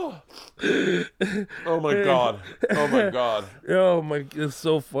 Oh my god. Oh my god. Oh my, it's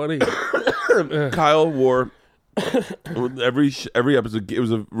so funny. Kyle wore every episode. It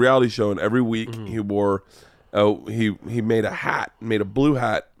was a reality show, and every week he wore. He made a blue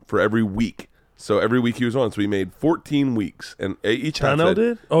hat for every week. So every week he was on. So he made 14 weeks, and each hat Donnell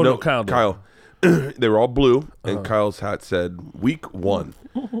did? Oh no, Kyle did. Kyle. They were all blue, and Kyle's hat said week 1.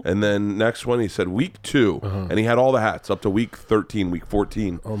 And then next one he said week 2. And he had all the hats up to week 13, week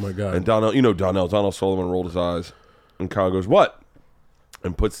 14. Oh my god. And Donnell Sullivan rolled his eyes, and Kyle goes, "What?"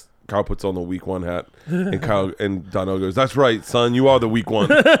 And Kyle puts on the week 1 hat, and Donnell goes, "That's right, son, you are the week 1."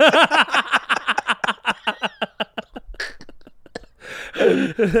 That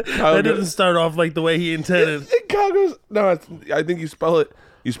didn't start off like the way he intended. And Kyle goes, "No, I think you spell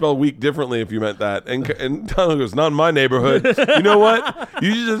week differently if you meant that." And Donald goes, "Not in my neighborhood." You know what?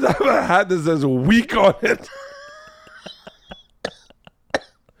 You just have a hat that says week on it.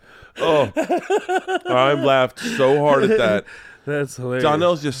 Oh, I laughed so hard at that. That's hilarious.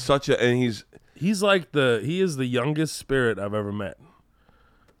 Donnell's just and he is the youngest spirit I've ever met.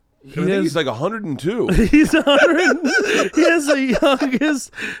 He's like 102. He's 100. He is the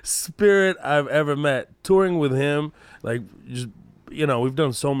youngest spirit I've ever met. Touring with him, like, just, we've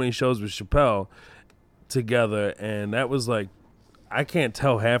done so many shows with Chappelle together, and that was like, I can't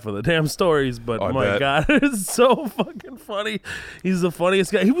tell half of the damn stories, but my God, it's so fucking funny. He's the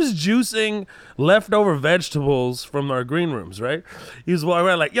funniest guy. He was juicing leftover vegetables from our green rooms, right? He was walking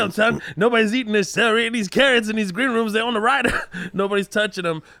around like, "Yo, son, nobody's eating this celery and these carrots in these green rooms. They're on the rider. Nobody's touching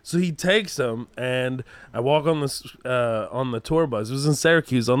them." So he takes them, and I walk on the tour bus. It was in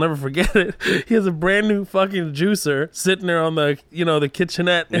Syracuse. I'll never forget it. He has a brand new fucking juicer sitting there on the the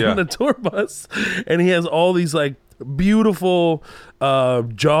kitchenette in the tour bus, and he has all these like beautiful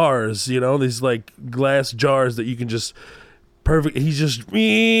jars, these like glass jars that you can just he's just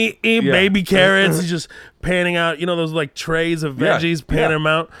baby carrots. He's just panning out those like trays of veggies, panning them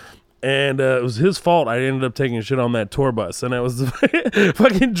out. And it was his fault I ended up taking shit on that tour bus, and I was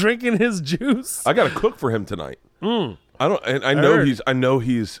fucking drinking his juice. I gotta cook for him tonight. I know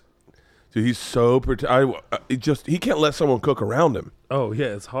he's dude, he's so he can't let someone cook around him. Oh yeah,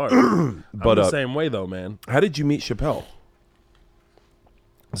 it's hard. But I'm the same way though, man. How did you meet Chappelle?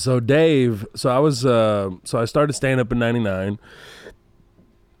 So Dave, I started stand up in '99,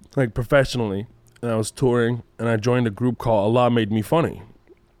 like professionally, and I was touring, and I joined a group called Allah Made Me Funny.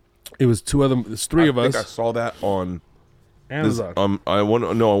 It was three of us. I think I saw that on Amazon. I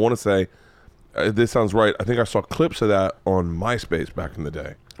want to say this sounds right. I think I saw clips of that on MySpace back in the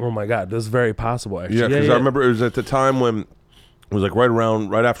day. Oh my God, that's very possible actually. Yeah, because I remember it was at the time when it was like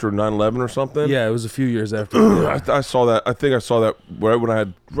right after 9/11 or something. Yeah, it was a few years after. I saw that. I think I saw that right when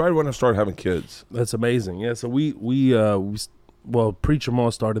I started having kids. That's amazing. Yeah, so we Preacher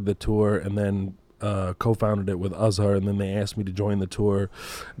Mall started the tour, and then co-founded it with Azhar, and then they asked me to join the tour.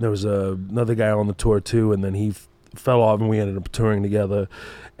 There was another guy on the tour too, and then he fell off, and we ended up touring together,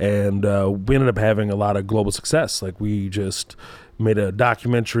 and we ended up having a lot of global success. Like, we just made a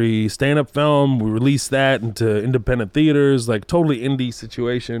documentary stand-up film. We released that into independent theaters, like totally indie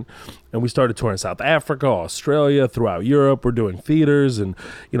situation. And we started touring South Africa, Australia, throughout Europe. We're doing theaters and,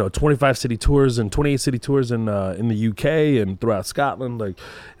 25 city tours and 28 city tours in the UK and throughout Scotland. Like,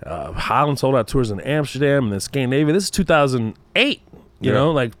 Holland sold out tours in Amsterdam and then Scandinavia. This is 2008, you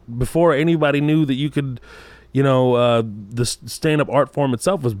know, like before anybody knew that you could, the stand-up art form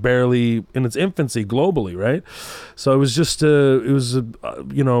itself was barely in its infancy globally, right? So it was just,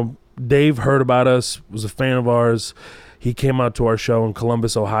 Dave heard about us, was a fan of ours. He came out to our show in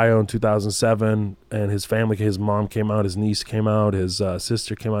Columbus, Ohio in 2007, and his family, his mom came out, his niece came out, his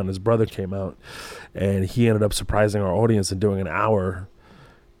sister came out, and his brother came out. And he ended up surprising our audience and doing an hour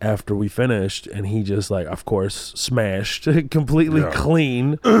after we finished, and he just, like, of course, smashed completely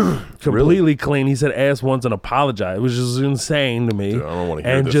clean. Completely clean. He said ass once and apologized, which is insane to me. Dude, I don't want to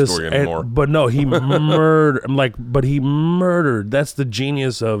hear this story anymore. But no, he murdered. He murdered. That's the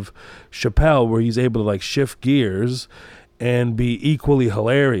genius of Chappelle, where he's able to, like, shift gears and be equally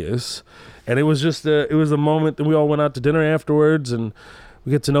hilarious. And it was just it was a moment that we all went out to dinner afterwards, and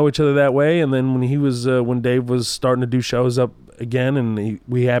we get to know each other that way. And then when Dave was starting to do shows up again, and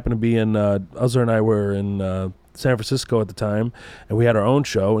we happened to be in Uzzer and I were in San Francisco at the time, and we had our own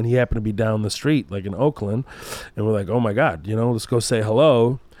show, and he happened to be down the street, like in Oakland, and we're like, oh my God, let's go say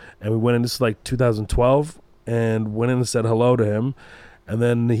hello. And we went in, this is like 2012, and went in and said hello to him, and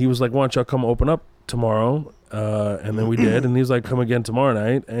then he was like, why don't y'all come open up tomorrow? And then we did, and he was like, come again tomorrow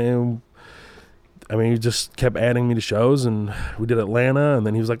night. And I mean, he just kept adding me to shows, and we did Atlanta, and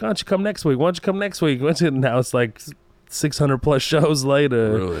then he was like, why don't you come next week? And now it's like 600 plus shows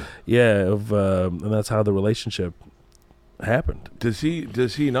later. Really? Yeah, and that's how the relationship happened. Does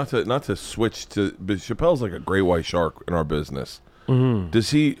he not to switch to, but Chappelle's like a great white shark in our business. Mm-hmm.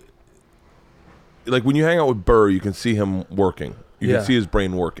 Does he, like, when you hang out with Burr, you can see him working. You can see his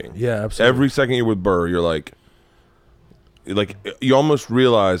brain working. Yeah, absolutely. Every second you're with Burr, you're like you almost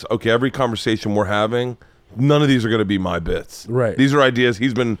realize, okay, every conversation we're having, none of these are going to be my bits. Right. These are ideas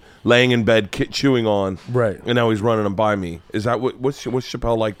he's been laying in bed chewing on. Right. And now he's running them by me. Is that what's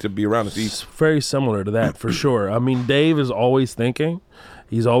Chappelle like to be around? It's very similar to that, for sure. I mean, Dave is always thinking.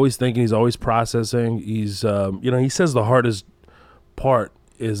 He's always thinking. He's always processing. He's, he says the hardest part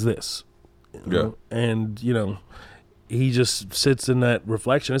is this. You know? And, he just sits in that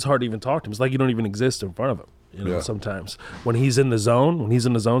reflection. It's hard to even talk to him. It's like you don't even exist in front of him. Sometimes when he's in the zone,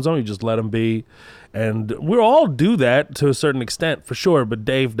 you just let him be. And we all do that to a certain extent, for sure. But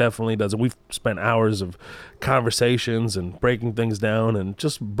Dave definitely does it. We've spent hours of conversations and breaking things down, and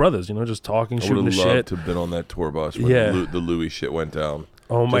just brothers, just talking, shooting the shit. I would have loved to have been on that tour bus when the Louis shit went down.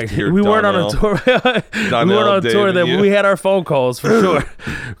 Oh my! We weren't on a tour. We weren't on a tour. Then we had our phone calls for sure.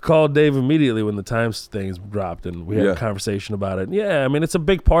 Called Dave immediately when the Times things dropped, and we had a conversation about it. Yeah, I mean, it's a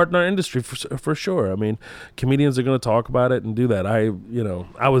big part in our industry for sure. I mean, comedians are going to talk about it and do that.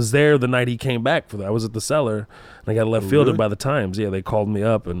 I was there the night he came back for that. I was at the Cellar, and I got left fielded by the Times. Yeah, they called me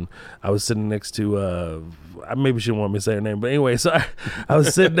up, and I was sitting next to. Maybe she didn't want me to say her name, but anyway, so I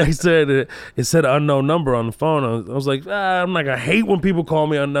was sitting next to it. It said unknown number on the phone. I was like, I'm not gonna hate when people call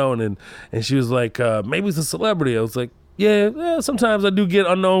me unknown, and she was like, maybe it's a celebrity. I was like, yeah, sometimes I do get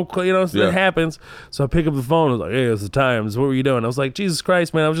unknown, it happens. So I pick up the phone. I was like, hey, it's the Times. What were you doing? I was like, Jesus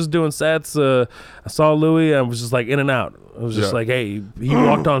Christ, man, I was just doing sets. I saw Louis. I was just like in and out. I was just like, hey, he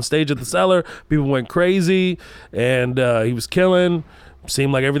walked on stage at the Cellar. People went crazy, and he was killing.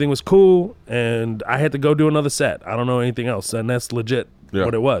 Seemed like everything was cool, and I had to go do another set. I don't know anything else, and that's legit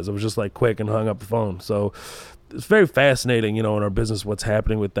what it was. It was just like quick and hung up the phone. So it's very fascinating, in our business, what's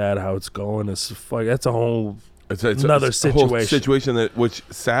happening with that, how it's going. It's like that's a whole another situation. A whole situation that, which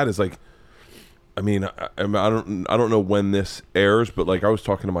sad is like, I mean, I don't know when this airs, but like I was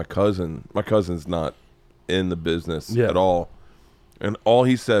talking to my cousin. My cousin's not in the business at all, and all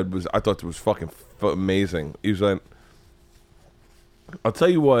he said was, I thought it was fucking amazing. He was like, I'll tell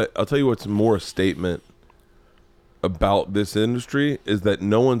you what's more a statement about this industry is that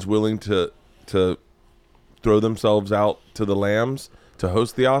no one's willing to throw themselves out to the lambs to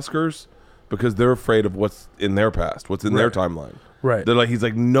host the Oscars because they're afraid of what's in their past, what's in their timeline. Right. They're like, he's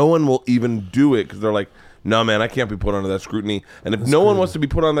like, no one will even do it because they're like, no, man, I can't be put under that scrutiny. And if no one wants to be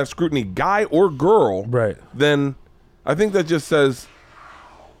put on that scrutiny, guy or girl, then I think that just says...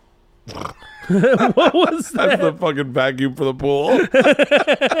 What was that? That's the fucking vacuum for the pool.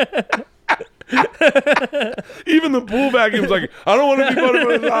 Even the pool vacuum's like, I don't want to be voted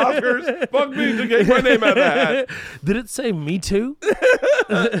for the Oscars. Fuck me to get my name out of that hat. Did it say me too?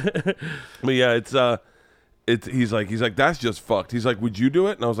 But yeah, he's like, that's just fucked. He's like, would you do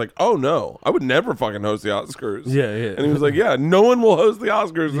it? And I was like, oh no, I would never fucking host the Oscars. Yeah. And he was like, yeah, no one will host the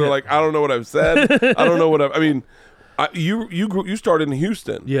Oscars. And they're like, I don't know what I've said. I don't know what I mean. You started in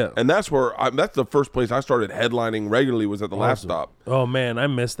Houston, and that's that's the first place I started headlining regularly was at the Laugh Stop. Oh man, I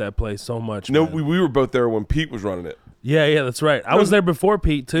missed that place so much. No, man. we were both there when Pete was running it. Yeah, that's right. I was there before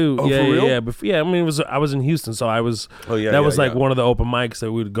Pete too. Oh, yeah, for real? Yeah. I mean, I was in Houston, so I was. Oh yeah, that was like one of the open mics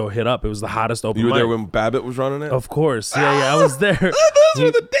that we would go hit up. It was the hottest open. You were mic. there when Babbitt was running it. Of course, yeah, I was there. Those were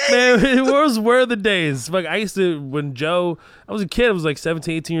the days. Man, those were the days. Like I used to when Joe. I was a kid. I was like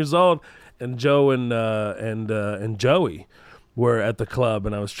 17, 18 years old, and Joe and Joey were at the club,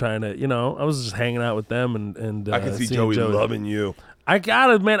 and I was trying to, I was just hanging out with them, and I can see Joey loving you. I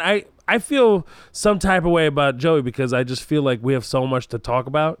got it, man. I feel some type of way about Joey because I just feel like we have so much to talk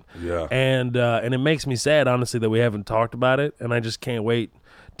about. Yeah. And it makes me sad, honestly, that we haven't talked about it, and I just can't wait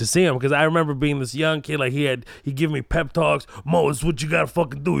to see him because I remember being this young kid, like he'd give me pep talks. Mo, it's what you gotta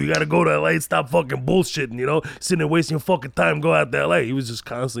fucking do. You gotta go to LA, stop fucking bullshitting, sitting there wasting your fucking time, go out to LA. He was just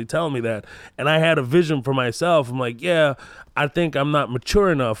constantly telling me that. And I had a vision for myself. I'm like, yeah, I think I'm not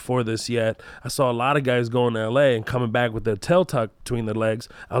mature enough for this yet. I saw a lot of guys going to LA and coming back with their tail tucked between their legs.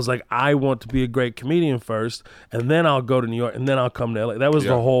 I was like, I want to be a great comedian first, and then I'll go to New York, and then I'll come to LA. That was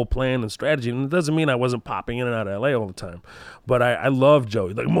the whole plan and strategy. And it doesn't mean I wasn't popping in and out of LA all the time. But I love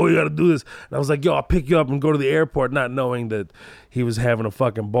Joey. Like, Mo, you got to do this. And I was like, yo, I'll pick you up and go to the airport, not knowing that he was having a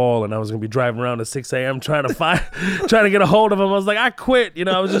fucking ball and I was going to be driving around at 6 a.m. trying to get a hold of him. I was like, I quit.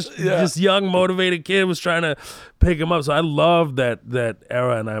 I was just young, motivated kid, was trying to pick him up. So I love that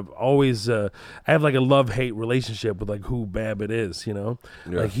era, and I've always I have like a love-hate relationship with like who Babbitt is,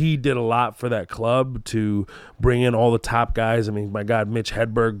 Like he did a lot for that club to bring in all the top guys. I mean, my God, Mitch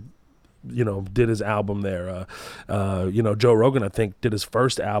Hedberg, did his album there. Joe Rogan, I think, did his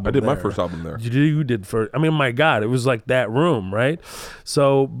first album. I did my first album there. You did first. I mean, my God, it was like that room, right?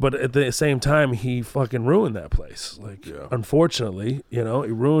 So, but at the same time, he fucking ruined that place. Like, unfortunately, he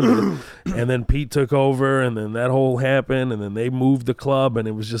ruined it. And then Pete took over, and then that whole happened, and then they moved the club, and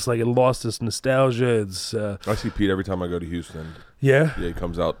it was just like it lost its nostalgia. It's. I see Pete every time I go to Houston. Yeah. Yeah, he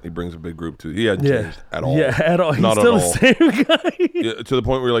comes out. He brings a big group too. He hadn't changed at all. Yeah, at all. He's Not still at the all. same guy. Yeah, to the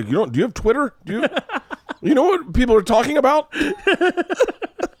point where you're like, do you have Twitter? Do you know what people are talking about?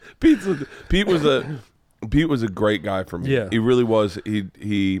 Pete was a great guy for me. Yeah. He really was.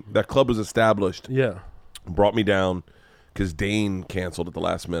 He that club was established. Yeah. Brought me down because Dane canceled at the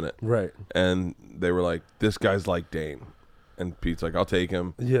last minute. Right. And they were like, this guy's like Dane. And Pete's like, I'll take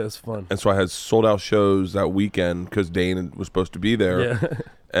him. Yeah, it's fun. And so I had sold out shows that weekend because Dane was supposed to be there. Yeah.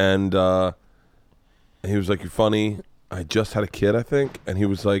 And he was like, you're funny. I just had a kid, I think. And he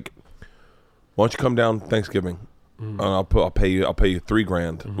was like, why don't you come down Thanksgiving? And I'll pay you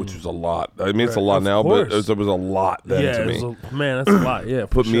 $3,000, which was a lot. I mean, it's a lot now, but it was a lot then to me. Man, that's a lot. Yeah.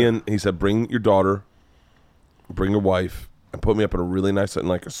 Put me in. He said, bring your daughter, bring your wife, and put me up in a really nice, in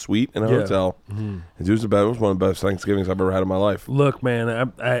like a suite in a hotel. And it was one of the best Thanksgivings I've ever had in my life. Look,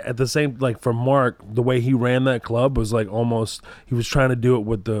 man, I at the same, like for Mark, the way he ran that club was like almost, he was trying to do it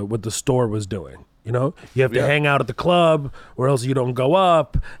with what the store was doing. You have to hang out at the club or else you don't go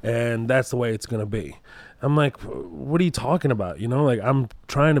up, and that's the way it's going to be. I'm like, what are you talking about? Like I'm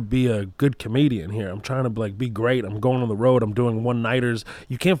trying to be a good comedian here. I'm trying to like be great. I'm going on the road. I'm doing one-nighters.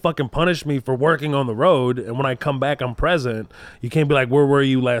 You can't fucking punish me for working on the road. And when I come back, I'm present. You can't be like, where were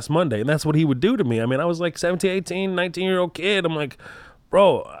you last Monday? And that's what he would do to me. I mean, I was like 17, 18, 19-year-old kid. I'm like,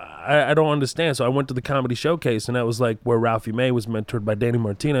 bro, I don't understand. So I went to the Comedy Showcase, and that was like where Ralphie May was mentored by Danny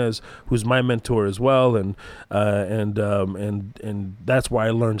Martinez, who's my mentor as well, and that's why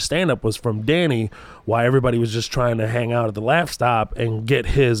I learned stand-up was from Danny. Why everybody was just trying to hang out at the Laugh Stop and get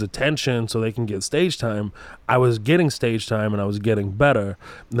his attention so they can get stage time. I was getting stage time, and I was getting better.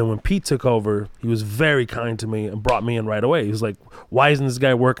 And then when Pete took over, he was very kind to me and brought me in right away. He was like, why isn't this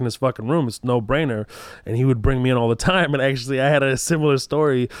guy working his fucking room? It's no brainer. And he would bring me in all the time. And actually, I had a similar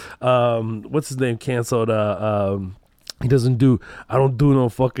story. What's his name canceled? I don't do no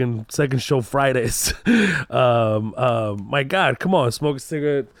fucking second show Fridays. My God, come on, smoke a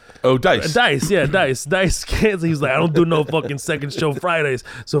cigarette. Oh, Dice. Dice canceled. He's like, I don't do no fucking second show Fridays.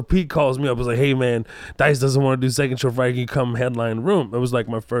 So Pete calls me up. I was like, hey man, Dice doesn't want to do second show Friday. Can you come headline the room? It was like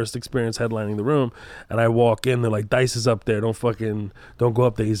my first experience headlining the room. And I walk in, they're like, Dice is up there. Don't go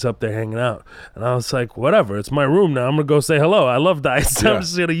up there. He's up there hanging out. And I was like, whatever, it's my room now. I'm gonna go say hello. I love Dice. I'm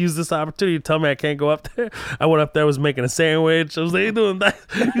just gonna use this opportunity to tell me I can't go up there. I went up there, was making a sandwich. I was like, "Hey, doing that?"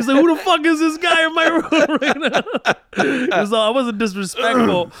 He's like, "Who the fuck is this guy in my room right now?" So I wasn't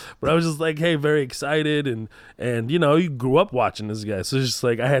disrespectful, but I was just like, "Hey, very excited," and you grew up watching this guy, so it's just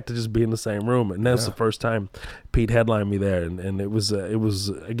like I had to just be in the same room, and that's the first time Pete headlined me there, and it was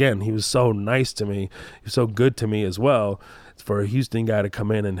again, he was so nice to me, he was so good to me as well. For a Houston guy to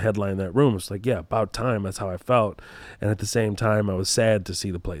come in and headline that room, it's like, yeah, about time. That's how I felt, and at the same time, I was sad to see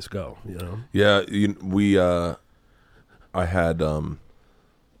the place go. Yeah, I had when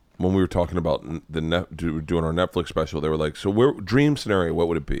we were talking about doing our Netflix special, they were like, "So, dream scenario? What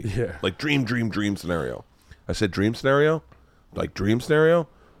would it be?" Yeah, like dream scenario. I said, "Dream scenario, like dream scenario."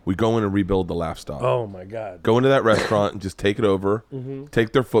 We go in and rebuild the Laugh Stop. Oh my God! Go into that restaurant and just take it over,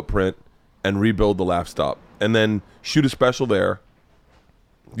 take their footprint, and rebuild the Laugh Stop, and then shoot a special there.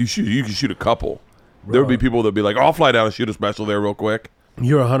 You can shoot a couple. Bro. There would be people that'd be like, "I'll fly down and shoot a special there real quick."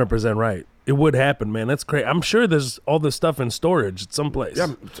 You're 100% right. It would happen, man. That's crazy. I'm sure there's all this stuff in storage at some place.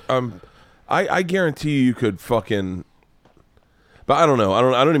 Yeah, I guarantee you could fucking. But I don't know. I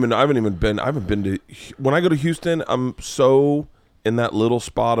haven't been to. When I go to Houston, I'm so in that little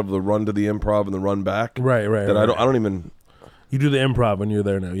spot of the run to the Improv and the run back. Right. That I don't even. You do the Improv when you're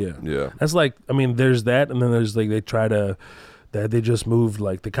there now, yeah. Yeah. That's like, I mean, there's that, and then there's like they just moved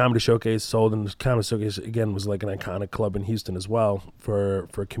like the Comedy Showcase sold, and the Comedy Showcase again was like an iconic club in Houston as well for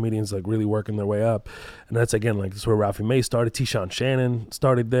comedians like really working their way up, and that's again like this is where Ralphie May started, T-Sean Shannon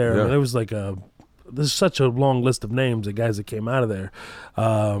started there. Yeah. I mean, there was like there's such a long list of names of guys that came out of there.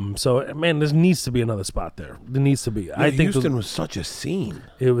 So man, there needs to be another spot there. There needs to be. Yeah, I think Houston was such a scene.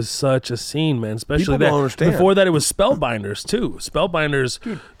 It was such a scene, man. Especially People don't understand. Before that, it was Spellbinders too. Spellbinders.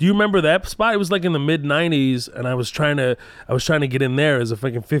 Dude. Do you remember that spot? It was like in the mid '90s, and I was trying to get in there as a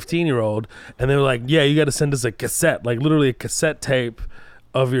fucking 15-year-old, and they were like, "Yeah, you got to send us a cassette, like literally a cassette tape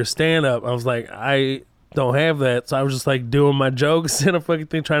of your stand-up." I was like, I don't have that, so I was just like doing my jokes and a fucking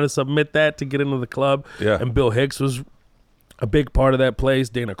thing, trying to submit that to get into the club. Yeah. And Bill Hicks was a big part of that place.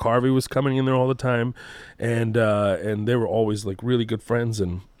 Dana Carvey was coming in there all the time, and they were always like really good friends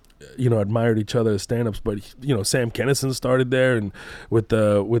and admired each other as stand-ups. But Sam Kinison started there, and with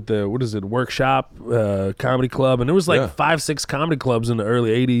the what is it, Workshop Comedy Club, and there was like 5-6 comedy clubs in the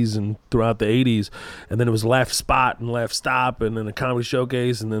early 80s and throughout the 80s, and then it was Laugh Spot and Laugh Stop, and then the Comedy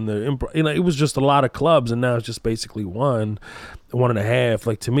Showcase, and then the Improv. It was just a lot of clubs, and now it's just basically one and a half.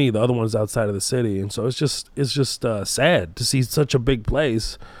 Like, to me, the other one's outside of the city, and so it's just sad to see such a big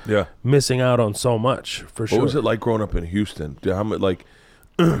place missing out on so much. For sure. What was it like growing up in Houston? How much like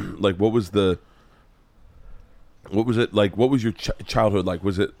what was it like? What was your childhood like?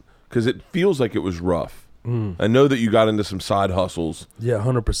 Was it, because it feels like it was rough. I know that you got into some side hustles. Yeah,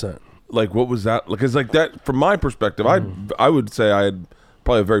 100%. Like, what was that? Because like that, from my perspective, I would say I had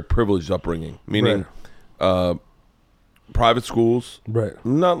probably a very privileged upbringing, meaning private schools, right?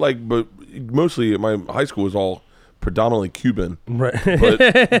 Not like, but mostly my high school was all predominantly Cuban, right?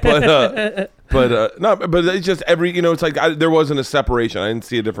 But it's just it's like there wasn't a separation. I didn't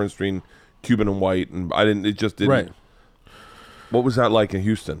see a difference between Cuban and white, and it just didn't. Right. What was that like in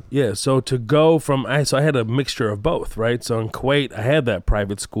Houston? Yeah, so to go from, I had a mixture of both, right? So in Kuwait, I had that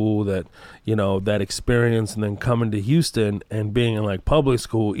private school, that experience, and then coming to Houston and being in like public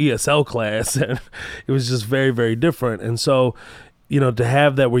school, ESL class, and it was just very, very different. And so, to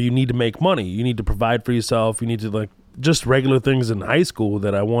have that where you need to make money, you need to provide for yourself, you need to like just regular things in high school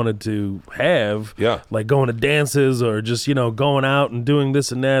that I wanted to have, like going to dances or just going out and doing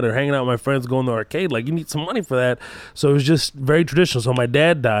this and that, or hanging out with my friends, going to the arcade. Like, you need some money for that. So it was just very traditional. So my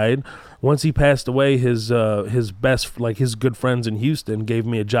dad died. Once he passed away, his good friends in Houston gave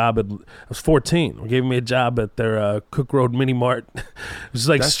me a job I was 14. Gave me a job at their Cook Road Mini Mart. It was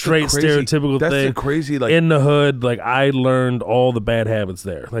like straight stereotypical thing. That's the crazy, like, in the hood. Like, I learned all the bad habits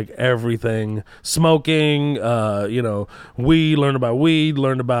there, like everything, smoking. We learned about weed.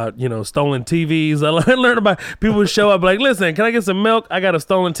 Learned about stolen TVs. I learned about people would show up like, listen, can I get some milk? I got a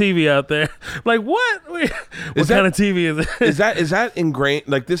stolen TV out there. Like, what? What kind of TV is it? Is that ingrained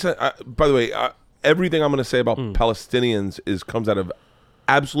like this? By the way, everything I'm going to say about Palestinians comes out of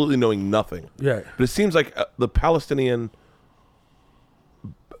absolutely knowing nothing. Yeah. But it seems like the Palestinian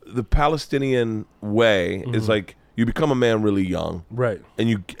way is like you become a man really young, right? And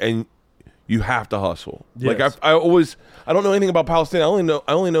you have to hustle. Yes. Like I don't know anything about Palestine. I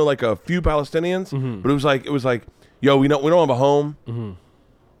only know like a few Palestinians, but it was like, yo, we don't have a home.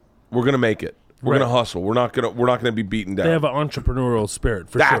 We're gonna make it. We're gonna hustle. We're not gonna be beaten down. They have an entrepreneurial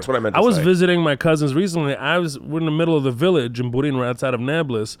spirit. That's sure. what I meant to say. I was say. visiting my cousins recently. We're in the middle of the village in Burin, right outside of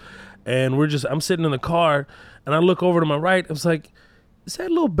Nablus, and I'm sitting in the car, and I look over to my right. I was like, is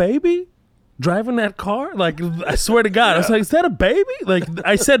that little baby? driving that car? Like, I swear to God. I was like, is that a baby? Like,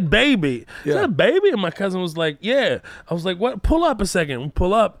 I said baby. Is that a baby? And my cousin was like, yeah. I was like, what? Pull up a second. We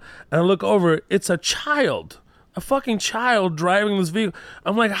pull up, and I look over. It's a child. A fucking child driving this vehicle.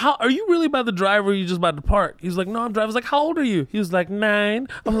 I'm like, how are you really about to drive or are you just about to park? He's like, no, I'm driving. I was like, how old are you? He was like, 9.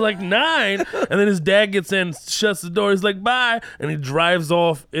 I was like, 9? And then his dad gets in, shuts the door. He's like, bye. And he drives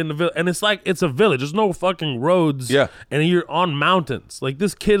off in the village. And it's like, it's a village. There's no fucking roads. Yeah. And you're on mountains. Like,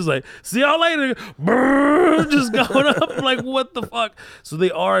 this kid's like, see y'all later. Brrr, just going up. I'm like, what the fuck? So they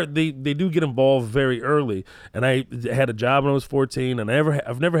do get involved very early. And I had a job when I was 14. And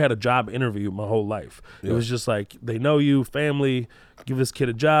I've never had a job interview my whole life. It was just like, they know you, family, give this kid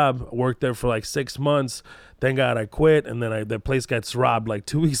a job. I worked there for like 6 months. Thank God I quit, and then that place got robbed like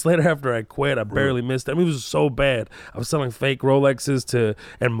 2 weeks later after I quit. I barely missed it. I mean, it was so bad. I was selling fake Rolexes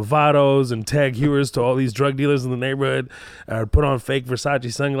and Movados and Tag Heuers to all these drug dealers in the neighborhood. I'd put on fake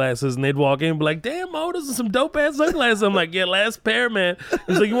Versace sunglasses, and they'd walk in and be like, damn, Mo, those are some dope-ass sunglasses. I'm like, yeah, last pair, man.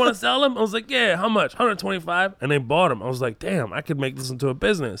 He's like, you want to sell them? I was like, yeah, how much? $125. And they bought them. I was like, damn, I could make this into a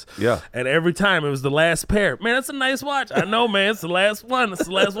business. Yeah. And every time it was the last pair. Man, that's a nice watch. I know, man. It's the last one. It's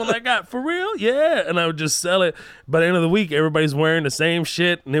the last one I got. For real? Yeah. And I would just sell it. By the end of the week, everybody's wearing the same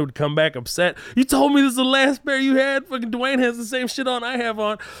shit, and they would come back upset. You told me this is the last pair you had. Fucking Dwayne has the same shit on I have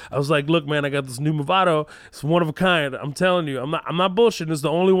on. I was like, look, man, I got this new Movado. It's one of a kind. I'm telling you, I'm not bullshitting. It's the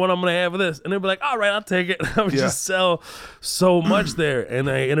only one I'm gonna have of this. And they'd be like, all right, I'll take it. And I would just sell so much there, and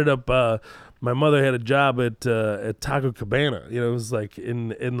I ended up. My mother had a job at Taco Cabana. You know, it was like in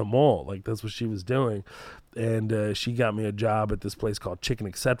the mall. Like, that's what she was doing. And she got me a job at this place called Chicken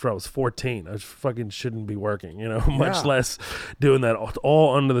Etc. I was 14. I fucking shouldn't be working, you know, much less doing that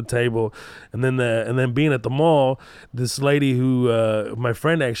all under the table. And then being at the mall, this lady who my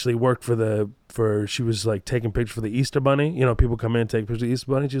friend actually worked for she was like taking pictures for the Easter Bunny. You know, people come in and take pictures of the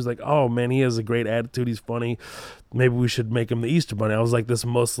Easter Bunny. She was like, oh man, he has a great attitude. He's funny. Maybe we should make him the Easter Bunny. I was like this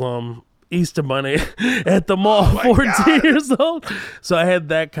Muslim Easter Bunny at the mall, 14 years old. So I had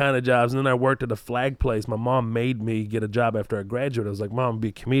that kind of jobs. And then I worked at a flag place. My mom made me get a job after I graduated. I was like, Mom, be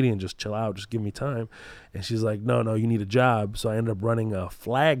a comedian, just chill out, just give me time. And she's like, no, you need a job. So I ended up running a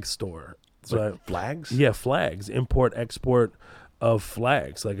flag store. So flags? Yeah, flags. Import, export of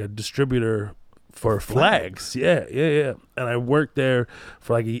flags, like a distributor for flags. Yeah. And I worked there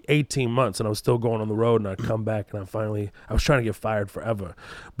for like 18 months, and I was still going on the road, and I'd come back, and I was trying to get fired forever.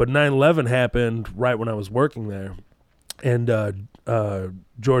 But 9/11 happened right when I was working there, and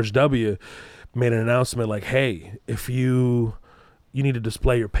George W. made an announcement like, hey, if you need to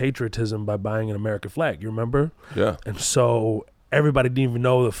display your patriotism by buying an American flag. You remember? Yeah. And so everybody didn't even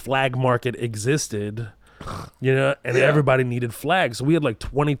know the flag market existed, you know, and everybody needed flags. So we had like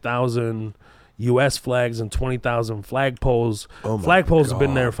 20,000 U.S. flags and 20,000 flagpoles. Flagpoles have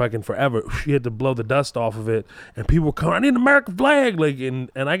been there fucking forever. You had to blow the dust off of it, and people were coming, I need an American flag, like, and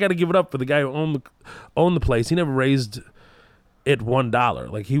I got to give it up for the guy who owned the place. He never raised it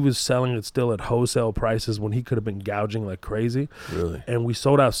 $1. Like, he was selling it still at wholesale prices when he could have been gouging like crazy. Really? And we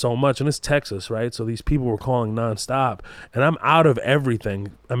sold out so much, and it's Texas, right? So these people were calling nonstop, and I'm out of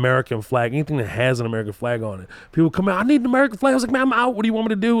everything American flag, anything that has an American flag on it. People come out, I need an American flag. I was like, man, I'm out. What do you want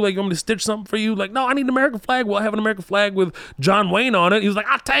me to do? Like, you want me to stitch something for you? Like, no, I need an American flag. Well, I have an American flag with John Wayne on it. He was like,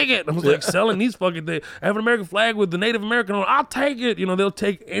 I'll take it. I was like, selling these fucking things. I have an American flag with the Native American on it. I'll take it. You know, they'll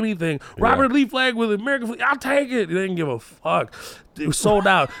take anything. Robert Lee flag with American flag. I'll take it. They didn't give a fuck. It was sold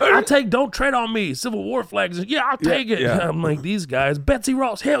out. I'll take, don't tread on me. Civil War flags. Yeah, I'll take it. Yeah. I'm like, these guys, Betsy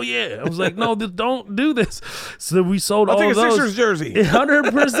Ross, hell yeah. I was like, no, don't do this. So we sold all I'll those. take a Sixers jersey.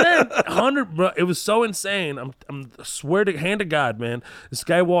 100%. 100, bro. It was so insane. I swear to hand to God, man. This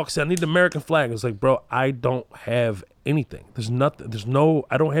guy walks in, I need the American flag. I was like, bro, I don't have anything. There's nothing.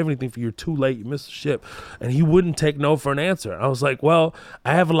 I don't have anything for you. You're too late. You missed the ship. And he wouldn't take no for an answer. I was like, well,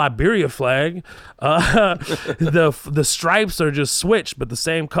 I have a Liberia flag. The stripes are just switched, but the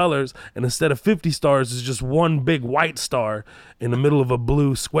same colors. And instead of 50 stars, it's just one big white star in the middle of a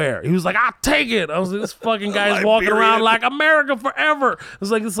blue square. He was like, I'll take it. I was like, this fucking guy's walking around like America forever. I was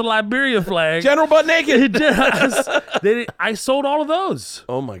like, it's a Liberia flag. General butt naked. I sold all of those.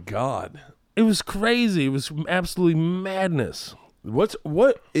 Oh my God. It was crazy. It was absolutely madness. What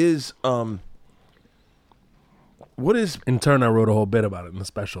is in turn, I wrote a whole bit about it in the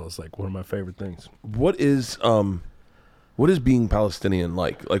special. It's like one of my favorite things. What is being Palestinian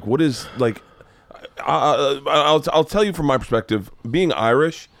like? Like, what is, like, I'll tell you from my perspective, being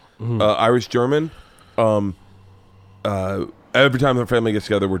Irish, Irish German, every time our family gets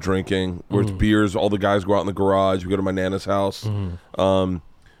together, we're drinking, where it's beers, all the guys go out in the garage, we go to my Nana's house,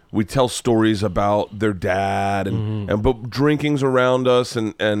 we tell stories about their dad, and but drinking's around us,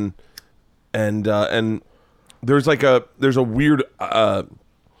 and and there's a weird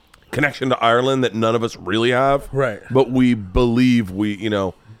connection to Ireland that none of us really have, right? But we believe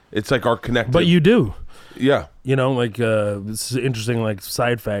it's like our connective. But you do. Yeah. This is an interesting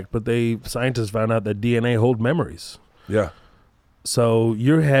side fact, but scientists found out that DNA hold memories. Yeah. So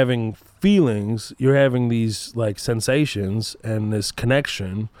you're having feelings, you're having these sensations and this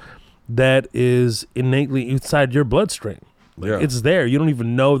connection that is innately inside your bloodstream. It's there. You don't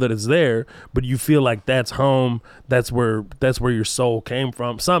even know that it's there, but you feel like that's home. That's where your soul came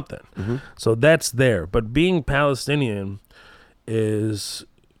from. Something. Mm-hmm. So that's there. But being Palestinian is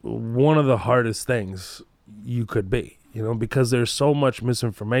one of the hardest things you could be. Because there's so much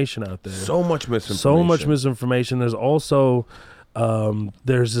misinformation out there. So much misinformation. There's also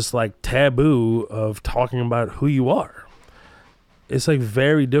there's this taboo of talking about who you are. It's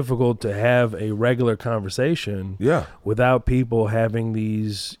very difficult to have a regular conversation without people having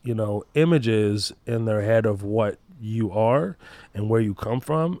these, images in their head of what you are and where you come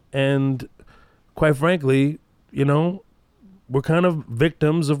from. And quite frankly, we're kind of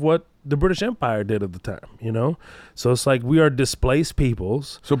victims of what the British Empire did at the time, So it's we are displaced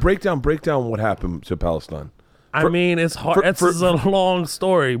peoples. So break down what happened to Palestine. It's hard. It's a long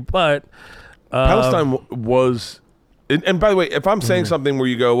story, but Palestine was... And by the way, if I'm saying something where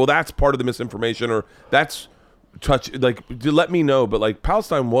you go, well, that's part of the misinformation, or that's let me know. But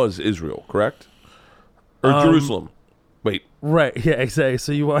Palestine was Israel, correct? Or Jerusalem? Wait, right? Yeah, exactly.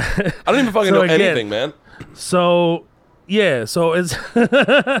 So you want? I don't even fucking know anything, man. So yeah, so it's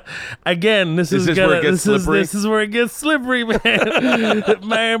again. This is where it gets slippery, man.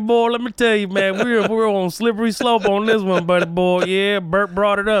 Man, boy, let me tell you, man, we're on slippery slope on this one, buddy boy. Yeah, Bert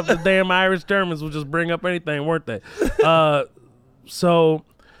brought it up. The damn Irish Germans will just bring up anything, weren't they? So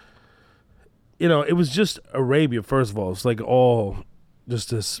it was just Arabia. First of all, it's all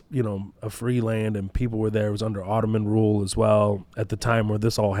just this, a free land, and people were there. It was under Ottoman rule as well at the time where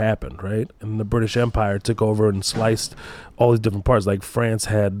this all happened, right? And the British Empire took over and sliced all these different parts. France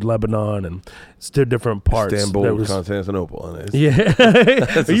had Lebanon, and it's still different parts. Istanbul, Constantinople. Yeah.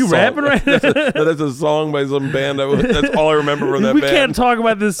 Are you rapping right now? That's a song by some band. That's all I remember from that we band. We can't talk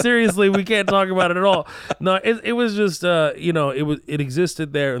about this seriously. We can't talk about it at all. No, it was just, it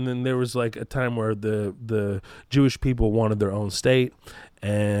existed there, and then there was a time where the Jewish people wanted their own state,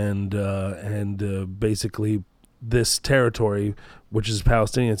 and basically this territory, which is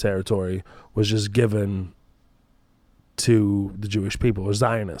Palestinian territory, was just given to the Jewish people, or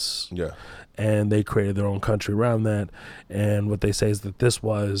Zionists. Yeah. And they created their own country around that. And what they say is that this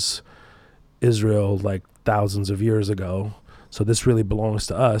was Israel thousands of years ago. So this really belongs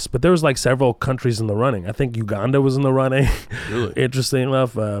to us. But there was several countries in the running. I think Uganda was in the running. Really? Interesting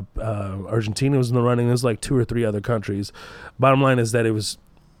enough. Argentina was in the running. There's 2 or 3 other countries. Bottom line is that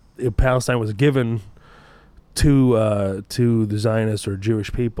Palestine was given to the Zionists or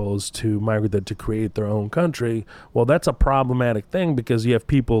Jewish peoples to migrate there to create their own country. Well, that's a problematic thing because you have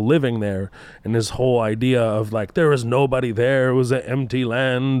people living there, and this whole idea of there was nobody there, it was an empty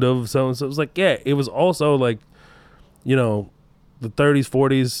land of so and so. It was it was also the 30s,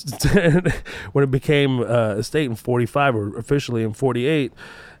 40s when it became a state in 45 or officially in 48.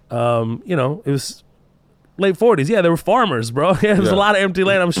 It was late 40s. Yeah, there were farmers, bro. Yeah, there was a lot of empty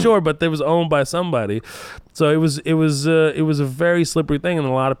land, I'm sure, but it was owned by somebody. So it was a very slippery thing, and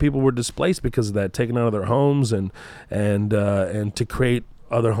a lot of people were displaced because of that, taken out of their homes and to create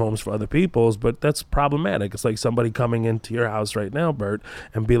other homes for other peoples. But that's problematic. It's like somebody coming into your house right now, Bert,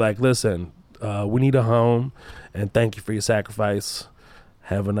 and be like, listen, we need a home, and thank you for your sacrifice.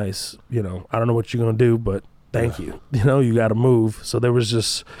 Have a nice, I don't know what you're gonna do, but thank you. You got to move. So there was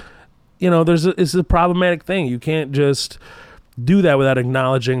just. It's a problematic thing. You can't just do that without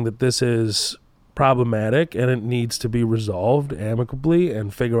acknowledging that this is problematic and it needs to be resolved amicably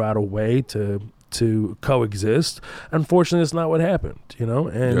and figure out a way to coexist. Unfortunately, it's not what happened,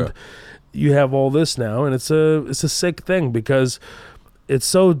 and you have all this now, and it's a sick thing because it's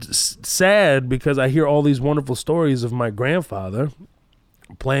so sad because I hear all these wonderful stories of my grandfather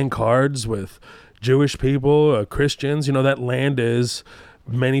playing cards with Jewish people, Christians. That land is...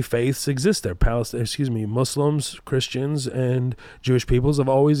 Many faiths exist there. Muslims, Christians, and Jewish peoples have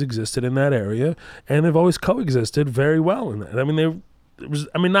always existed in that area, and they've always coexisted very well in that.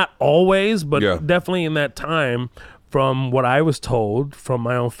 Not always, but definitely in that time, from what I was told from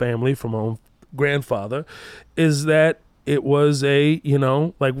my own family, from my own grandfather, is that it was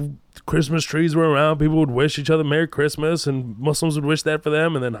Christmas trees were around, people would wish each other Merry Christmas, and Muslims would wish that for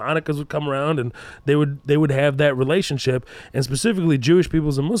them, and then Hanukkahs would come around, and they would have that relationship. And specifically, Jewish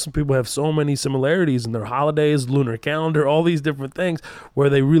peoples and Muslim people have so many similarities in their holidays, lunar calendar, all these different things where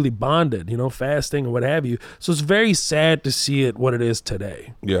they really bonded, fasting and what have you. So it's very sad to see it what it is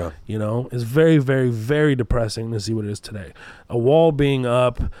today. Yeah. It's very, very, very depressing to see what it is today. A wall being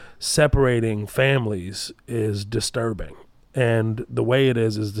up, separating families is disturbing. And the way it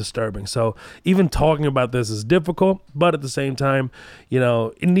is disturbing. So even talking about this is difficult, but at the same time,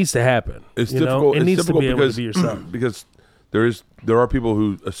 it needs to happen. It's difficult. It needs to be able because, to be yourself. Because there are people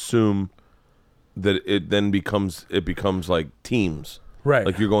who assume that it then becomes like teams. Right.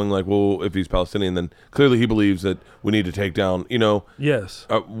 Like you're going like, well, if he's Palestinian, then clearly he believes that we need to take down, Yes.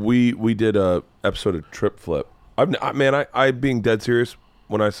 We did a episode of Trip Flip. I'm being dead serious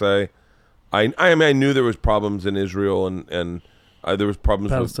when I say I knew there was problems in Israel and there was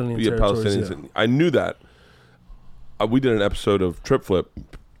problems with Palestinians. Yeah. I knew that. We did an episode of Trip Flip.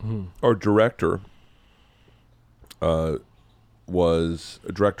 Mm-hmm. Our director was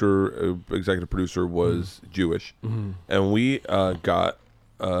a director, executive producer was Jewish, and we got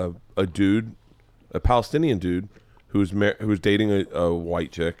a Palestinian dude who was dating a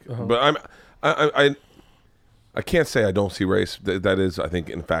white chick. But I can't say I don't see race. That is, I think,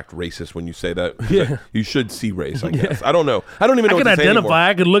 in fact, racist when you say that. Yeah. You should see race, I guess. I don't know. I don't even know I what can to say identify. anymore.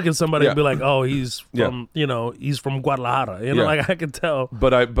 I could look at somebody and be like, oh, he's from, he's from Guadalajara. Yeah. I could tell.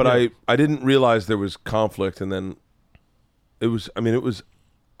 But I didn't realize there was conflict. And then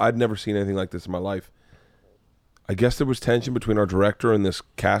I'd never seen anything like this in my life. I guess there was tension between our director and this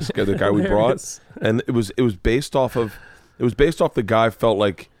cast guy, the guy we brought. And it was based off the guy felt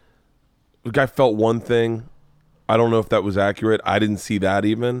one thing. I don't know if that was accurate. I didn't see that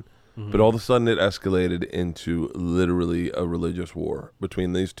even. But all of a sudden it escalated into literally a religious war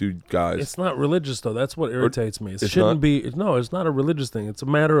between these two guys. It's not religious, though. That's what irritates me. It it's shouldn't not? be. No, it's not a religious thing. It's a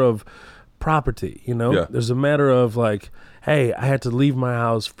matter of property, Yeah. There's a matter of like, hey, I had to leave my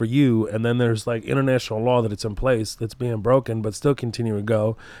house for you, and then there's like international law that it's in place that's being broken but still continue to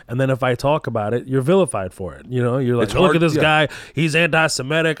go. And then if I talk about it, you're vilified for it. You're like, look at this guy, he's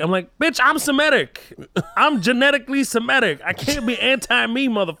anti-Semitic. I'm like, bitch, I'm Semitic. I'm genetically Semitic. I can't be anti-me,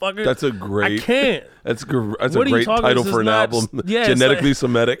 motherfucker. I can't. That's a great title for an album. Yeah, Genetically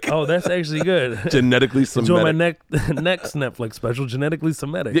Semitic. Oh, that's actually good. Genetically Semitic. Enjoy my next Netflix special, Genetically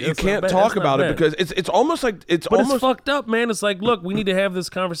Semitic. Yeah, you can't talk about it because it's almost like it's fucked up, man. It's like, look, we need to have this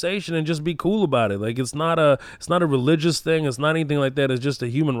conversation and just be cool about it. Like it's not a religious thing. It's not anything like that. It's just a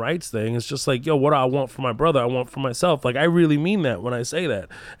human rights thing. It's just like, yo, what do I want for my brother? I want for myself. Like I really mean that when I say that.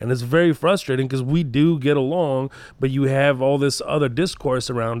 And it's very frustrating because we do get along, but you have all this other discourse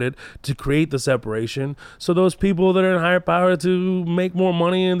around it to create the separation. So those people that are in higher power to make more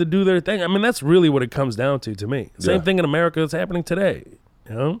money and to do their thing. I mean, that's really what it comes down to me. Same thing in America that's happening today.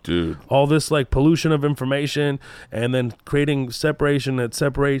 Dude, all this like pollution of information and then creating separation. That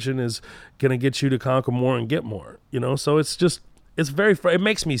separation is going to get you to conquer more and get more, So it's it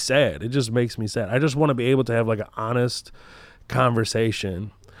makes me sad. It just makes me sad. I just want to be able to have like an honest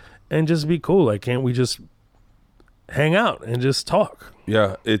conversation and just be cool. Like, can't we just hang out and just talk?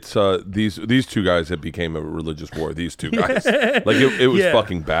 Yeah, it's these two guys that became a religious war. These two guys, like it was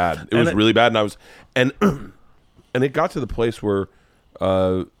fucking bad. It was really bad, and and it got to the place where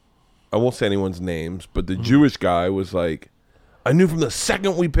I won't say anyone's names, but the Jewish guy was like, I knew from the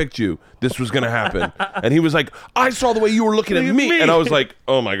second we picked you this was gonna happen, and he was like, I saw the way you were looking at me, and I was like,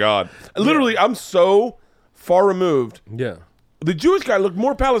 oh my god, literally, I'm so far removed. Yeah. The Jewish guy looked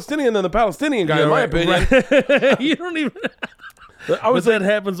more Palestinian than the Palestinian guy, in my opinion. Right. You don't even. That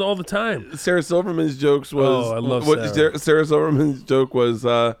happens all the time. Sarah Silverman's jokes was. Oh, I love Sarah. Sarah Silverman's joke was.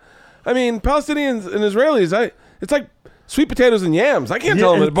 I mean, Palestinians and Israelis. It's like sweet potatoes and yams. I can't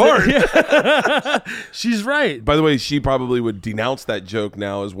tell them apart. Yeah. She's right. By the way, she probably would denounce that joke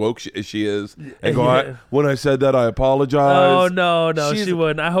now, as woke as she is, and go, when I said that, I apologize. Oh no, she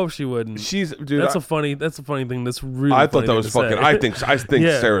wouldn't. I hope she wouldn't. Dude. That's a funny thing. That's really. I thought that was fucking. I think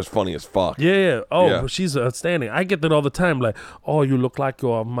Sarah's funny as fuck. Yeah. Oh, she's outstanding. I get that all the time. Like, oh, you look like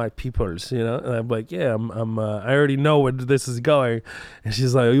you're my peoples. And I'm like, yeah, I'm. I already know where this is going. And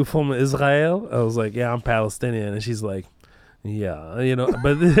she's like, are you from Israel? I was like, yeah, I'm Palestinian. And she's like, yeah,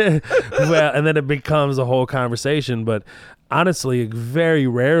 but well, and then it becomes a whole conversation. But honestly, very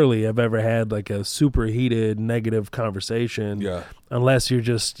rarely I've ever had like a super heated negative conversation. Yeah. Unless you're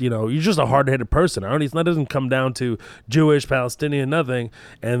just, you're just a hard-headed person. That doesn't come down to Jewish, Palestinian, nothing.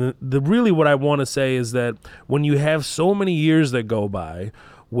 And really what I want to say is that when you have so many years that go by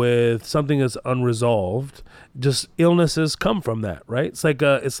with something that's unresolved just illnesses come from that, right?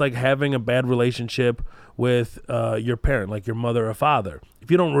 It's like having a bad relationship with your parent, like your mother or father. If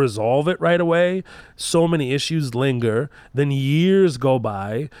you don't resolve it right away, so many issues linger. Then years go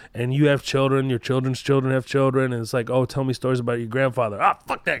by, and you have children. Your children's children have children, and it's like, oh, tell me stories about your grandfather. Ah,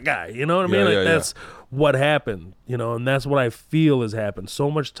 fuck that guy. You know what I mean? That's what happened. And that's what I feel has happened.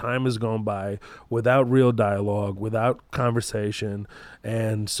 So much time has gone by without real dialogue, without conversation,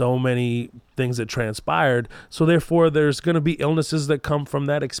 and so many things that transpired. So therefore, there's going to be illnesses that come from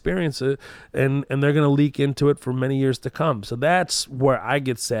that experience, and they're going to leak into it for many years to come. So that's where I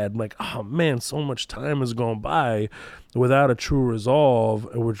get sad. I'm like, oh man, so much time has gone by without a true resolve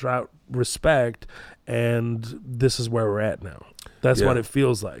and without respect, and this is where we're at now. That's what it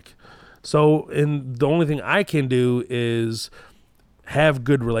feels like. So, and the only thing I can do is have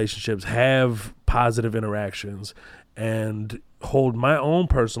good relationships, have positive interactions, and hold my own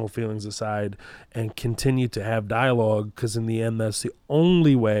personal feelings aside and continue to have dialogue, because in the end, that's the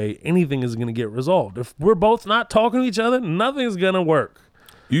only way anything is going to get resolved. If we're both not talking to each other, nothing's going to work.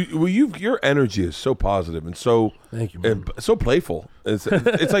 Your energy is so positive and so thank you, man. And so playful. It's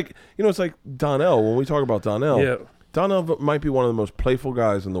like it's like Donnell. When we talk about Donnell, Donnell might be one of the most playful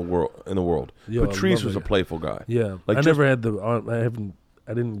guys in the world. Yo, Patrice was a playful guy. Yeah, like I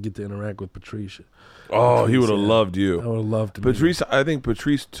didn't get to interact with Patrice. Oh, he would have loved you. I would have loved to. Patrice, I think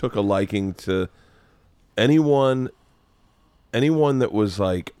Patrice took a liking to anyone that was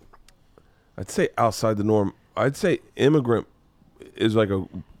like, I'd say outside the norm. I'd say immigrant is like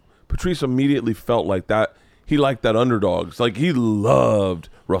Patrice immediately felt like that. He liked that underdogs. Like he loved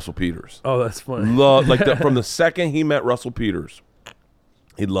Russell Peters. Oh, that's funny. From the second he met Russell Peters,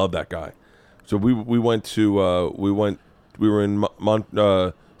 he loved that guy. So we went to we were in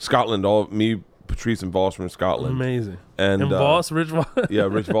Scotland. Me, Patrice, and Voss were in Scotland. Amazing. And Voss, Rich Voss. Yeah,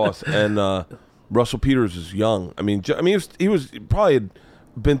 Rich Voss. And Russell Peters is young. I mean, he was probably had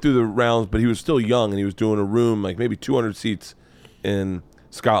been through the rounds, but he was still young, and he was doing a room like maybe 200 seats in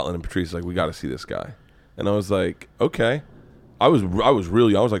Scotland. And Patrice was like, we got to see this guy. And I was like, okay. I was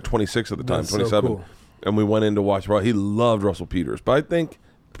really young. I was like 26 at the time, That's 27. so cool. And we went in to watch. He loved Russell Peters, but I think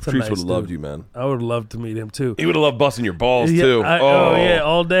Patrice would have loved you, man. I would love to meet him too. He would have loved busting your balls too. Oh yeah,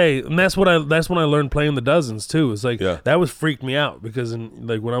 all day. And that's when I learned playing the dozens too. It's like that was freaked me out, because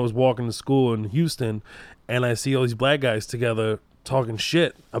like when I was walking to school in Houston, and I see all these black guys together talking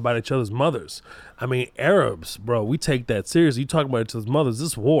shit about each other's mothers. I mean, Arabs, bro, we take that seriously. You talk about each other's mothers,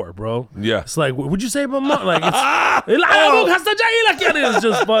 this is war, bro. Yeah. It's like, what'd you say about mom? Like, it's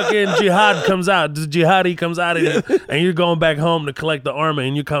just fucking jihad comes out. The jihadi comes out of you, and you're going back home to collect the armor,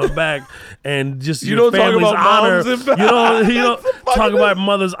 and you're coming back, and just you your don't family's talk about honor. Moms You don't talk about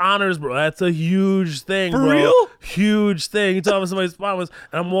mother's honors, bro. That's a huge thing, For bro. real? Huge thing. You talking about somebody's mamas,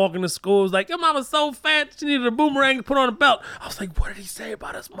 and I'm walking to school. It's like, your mama's so fat, she needed a boomerang to put on a belt. I was like, what did he say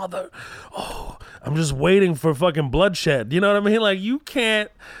about his mother? Oh, I'm just waiting for fucking bloodshed. You know what I mean? Like, you can't,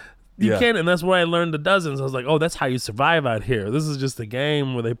 and that's where I learned the dozens. I was like, oh, that's how you survive out here. This is just a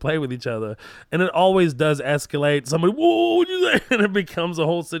game where they play with each other. And it always does escalate. Somebody, whoa, what'd you say? And it becomes a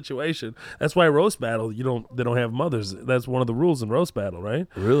whole situation. That's why roast battle, they don't have mothers. That's one of the rules in roast battle, right?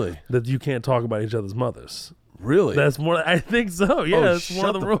 Really? That you can't talk about each other's mothers. Really? That's more. I think so. Yeah, that's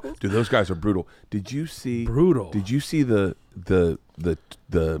one of the rules. Dude, those guys are brutal. Did you see Did you see the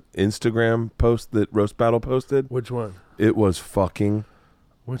Instagram post that Roast Battle posted? Which one? It was fucking.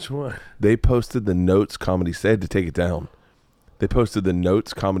 Which one? They posted the Notes Comedy. They had to take it down. They posted the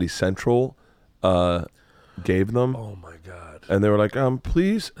Notes Comedy Central gave them. Oh my god! And they were like,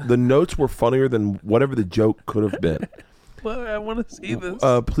 please. The notes were funnier than whatever the joke could have been. Well, I want to see this.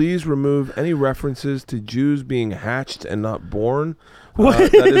 Please remove any references to Jews being hatched and not born.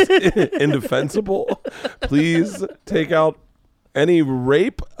 That is indefensible. Please take out any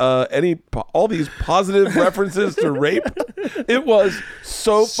rape, all these positive references to rape. It was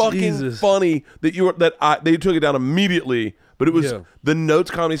so fucking funny that they took it down immediately. But it was the notes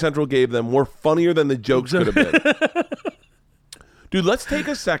Comedy Central gave them were funnier than the jokes could have been. Dude, let's take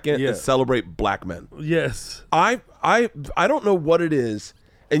a second and celebrate black men. Yes. I don't know what it is,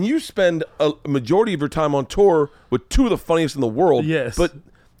 and you spend a majority of your time on tour with two of the funniest in the world. Yes. But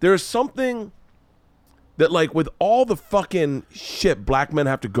there's something that, like, with all the fucking shit black men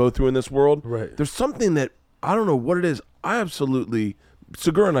have to go through in this world, right, there's something that, I don't know what it is. I absolutely,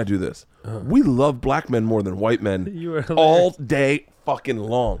 Segura and I do this. We love black men more than white men all day fucking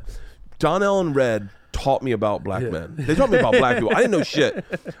long. Donnell and Red taught me about black men. They taught me about black people. I didn't know shit.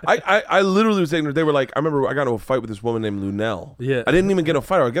 I literally was ignorant. They were like, I remember I got into a fight with this woman named Lunell. Yeah. I didn't even get in a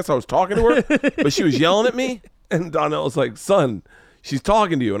fight. I guess I was talking to her, but she was yelling at me. And Donnell was like, son, she's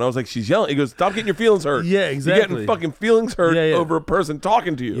talking to you. And I was like, she's yelling. He goes, stop getting your feelings hurt. Yeah, exactly. You're getting fucking feelings hurt over a person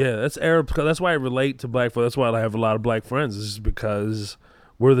talking to you. Yeah, that's Arab. That's why I relate to black folks. That's why I have a lot of black friends. It's just because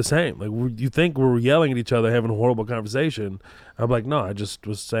we're the same. Like, you think we're yelling at each other, having a horrible conversation. I'm like, no, I just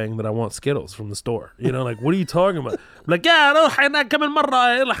was saying that I want Skittles from the store. You know, like, what are you talking about? I'm like, yeah, no, كمان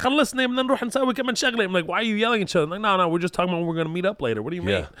مرة خلصني بدنا نروح نسوي كمان شغلة. I'm like, why are you yelling at each other? I'm like, no, we're just talking about when we're going to meet up later. What do you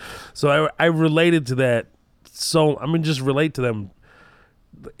mean? So I related to that. So, I mean, just relate to them.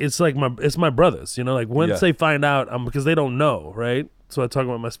 It's like it's my brothers, you know, like once they find out, because they don't know, right? So I talk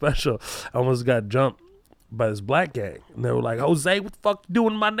about my special. I almost got jumped by this black gang, and they were like, Jose, what the fuck you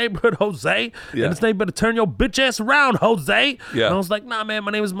doing in my neighborhood, Jose? And this name better turn your bitch ass around, Jose. And I was like, nah, man,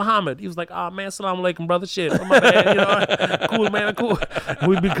 my name is Muhammad. He was like, man, assalamu alaikum, brother. Shit, oh, my man, you know, cool, man, cool.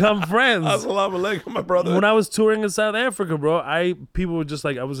 We become friends. Assalamu alaikum, my brother. When I was touring in South Africa, bro, people were just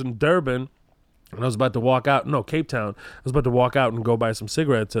like, I was in Durban, and I was about to walk out. No, Cape Town. I was about to walk out and go buy some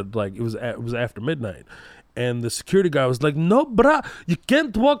cigarettes. At like it was after midnight. And the security guy was like, no, bruh, you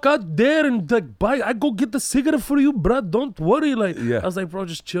can't walk out there and like buy. I go get the cigarette for you, bruh. Don't worry. Like, I was like, bro,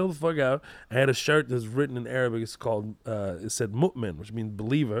 just chill the fuck out. I had a shirt that's written in Arabic. It's called, it said mu'min, which means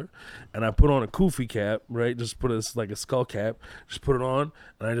believer. And I put on a kufi cap, right? Just put it like a skull cap. Just put it on.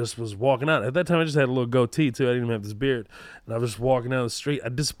 And I just was walking out. At that time, I just had a little goatee too. I didn't even have this beard. And I was just walking down the street. I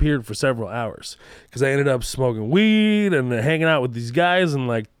disappeared for several hours because I ended up smoking weed and hanging out with these guys in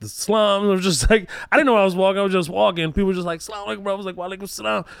like the slums. I was just like, I didn't know I was walking. I was just walking. People were just like, "Salaam alaikum, bro." I was like, "Wa alaikum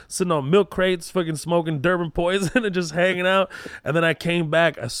salam." Sitting on milk crates, fucking smoking Durban poison and just hanging out. And then I came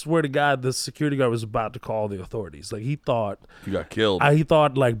back. I swear to God, the security guard was about to call the authorities. Like, he thought you got killed. He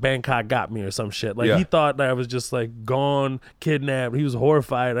thought like Bangkok got me or some shit. Like, he thought that I was just like gone, kidnapped. He was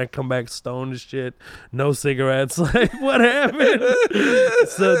horrified. I come back stoned as shit, no cigarettes. Like, what happened?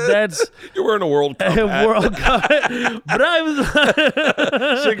 So that's you're wearing a World Cup hat. World Cup. But I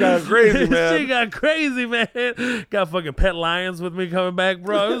was shit got crazy, man. Shit got crazy, man. Got fucking pet lions with me coming back,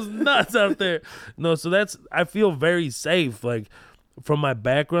 bro. It was nuts out there. No, so I feel very safe. Like, from my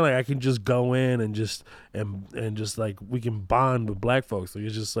background, like I can just go in and just like we can bond with black folks. Like,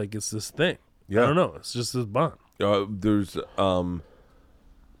 it's just like it's this thing. I don't know. It's just this bond. There's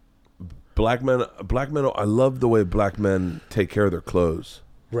black men. I love the way black men take care of their clothes.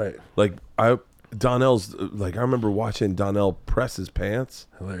 Right. Like Donnell's. Like, I remember watching Donnell press his pants.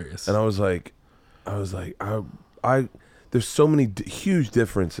 Hilarious. And I was like, there's so many huge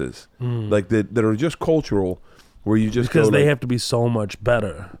differences, like that are just cultural, where you just because they have to be so much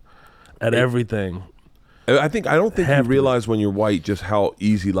better at everything. I don't think you realize when you're white just how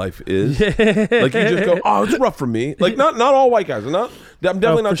easy life is. Like, you just go, oh, it's rough for me. Like, not all white guys. I'm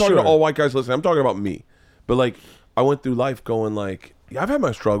definitely not talking to all white guys listening. I'm talking about me. But like, I went through life going like, I've had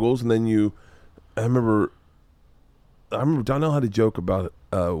my struggles, and then I remember Donnell had a joke about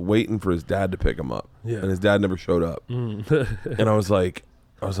waiting for his dad to pick him up, and his dad never showed up. And I was like,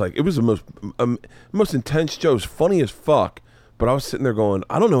 it was the most intense joke. It was funny as fuck, but I was sitting there going,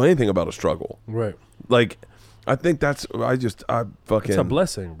 I don't know anything about a struggle. Right. Like, I think I fucking. It's a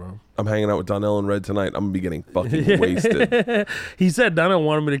blessing, bro. I'm hanging out with Donnell and Red tonight. I'm gonna be getting fucking wasted. He said Donnell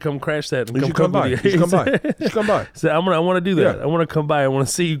wanted me to come crash that and come by. You should come by. You should come by. Said, I want to do that. I want to come by. I want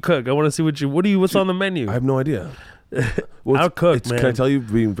to see you cook. I want to see what's on the menu. I have no idea. I'll cook, man. Can I tell you,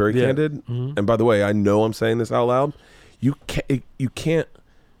 being very candid? Mm-hmm. And by the way, I know I'm saying this out loud. You can't.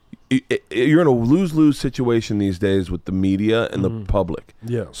 You're in a lose-lose situation these days with the media and the public.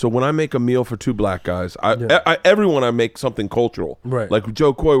 Yeah. So when I make a meal for two black guys, everyone I make something cultural. Right. Like with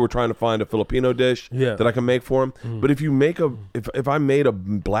Joe Coy, we're trying to find a Filipino dish that I can make for him. But if you make if I made a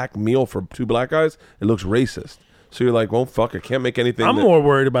black meal for two black guys, it looks racist. So you're like, well, fuck, I can't make anything. I'm more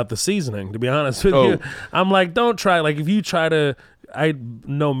worried about the seasoning, to be honest with you. I'm like, don't try. Like, if you try to, I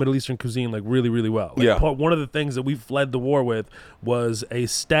know Middle Eastern cuisine like really, really well. Like, one of the things that we fled the war with was a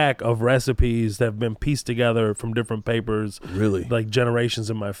stack of recipes that have been pieced together from different papers. Really? Like generations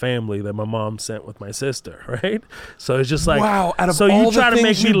in my family that my mom sent with my sister, right? So it's just like, wow, out of so all you try to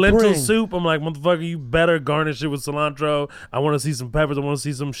make me lentil soup, I'm like, motherfucker, you better garnish it with cilantro. I want to see some peppers. I want to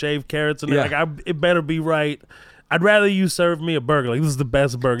see some shaved carrots. And it better be right. I'd rather you serve me a burger. Like, this is the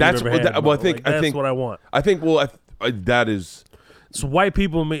best burger you've ever had. I think that's what I want. I think, that is. So white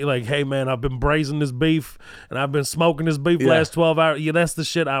people me like, hey man, I've been braising this beef and I've been smoking this beef last 12 hours. Yeah, that's the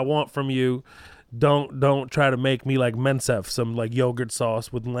shit I want from you. don't try to make me like mensef, some like yogurt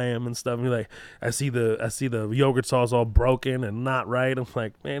sauce with lamb and stuff. And you're like, I see the yogurt sauce all broken and not right. I'm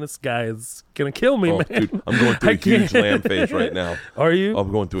like, man, this guy is gonna kill me, man. Dude, I'm going through a huge lamb phase right now. Are you?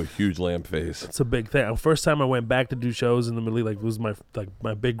 I'm going through a huge lamb phase. It's a big thing. First time I went back to do shows in the Middle East, like, it was my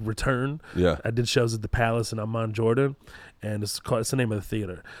big return. Yeah. I did shows at the Palace in Amman, Jordan, and it's the name of the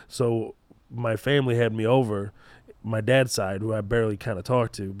theater. So my family had me over, my dad's side, who I barely kind of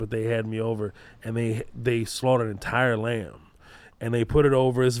talked to, but they had me over, and they slaughtered an entire lamb, and they put it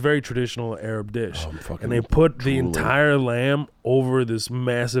over. It's a very traditional Arab dish, and they put the entire lamb over this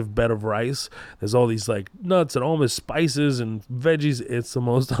massive bed of rice. There's all these like nuts and almost spices and veggies. It's the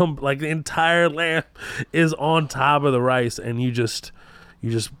most like the entire lamb is on top of the rice, and you just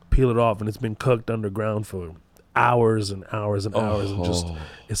peel it off, and it's been cooked underground for hours and hours and hours, and just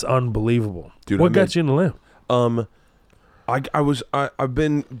it's unbelievable. Dude, what got you in the lamb? I've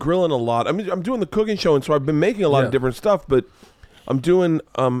been grilling a lot. I mean, I'm doing the cooking show, and so I've been making a lot of different stuff. But I've been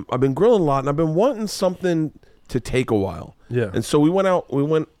grilling a lot, and I've been wanting something to take a while. Yeah. And so we went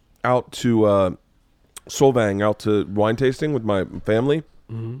out to Solvang, out to wine tasting with my family,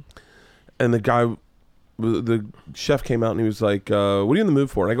 and the chef came out and he was like, "What are you in the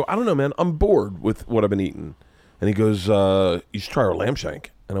mood for?" And I go, "I don't know, man. I'm bored with what I've been eating." And he goes, "You should try our lamb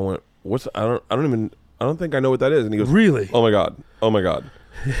shank." And I went, "What's? I don't think I know what that is." And he goes, "Really? Oh my god!"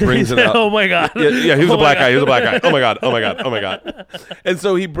 Brings it out. Oh my god! Yeah, he was a black guy. He was a black guy. Oh my god! Oh my god! Oh my god! And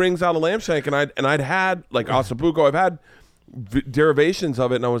so he brings out a lamb shank, and I'd had like ossobuco. I've had derivations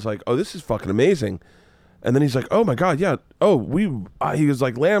of it, and I was like, "Oh, this is fucking amazing." And then he's like, "Oh my god, yeah. Oh, he was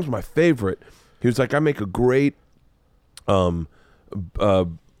like, lamb's my favorite." He was like, "I make a great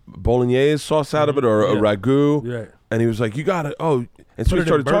bolognese sauce out of it, or a ragu." Right. And he was like, "You got it." Oh, and so he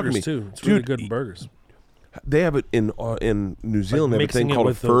started talking to me. Too. It's really good in burgers. They have it in New Zealand. They have a thing called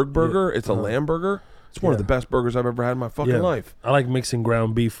a Ferg burger. It's a lamb burger. It's one of the best burgers I've ever had in my fucking life. I like mixing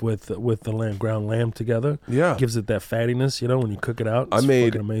ground beef with the ground lamb together. Yeah, gives it that fattiness. You know, when you cook it out. It's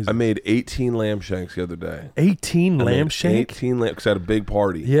fucking amazing. I made 18 lamb shanks the other day. 18 lamb shanks. 18 lamb, because I had a big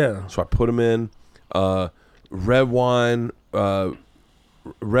party. Yeah. So I put them in red wine,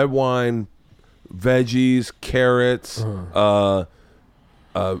 veggies, carrots.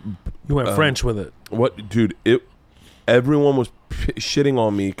 You went French with it. What, dude? Everyone was shitting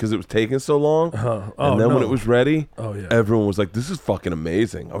on me because it was taking so long. And then when it was ready, everyone was like, "This is fucking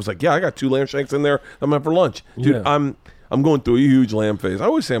amazing." I was like, "Yeah, I got 2 lamb shanks in there. I'm having for lunch, dude." Yeah. I'm going through a huge lamb phase. I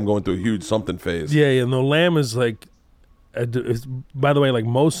always say I'm going through a huge something phase. Yeah. And the lamb is like, by the way, like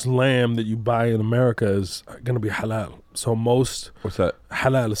most lamb that you buy in America is going to be halal. So most what's that?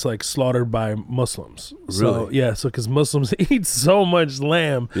 Halal. It's like slaughtered by Muslims. Really? So yeah. So because Muslims eat so much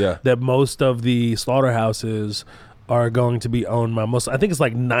lamb that most of the slaughterhouses are going to be owned by Muslims. I think it's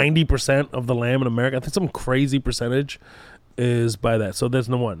like 90% of the lamb in America. I think some crazy percentage is by that. So that's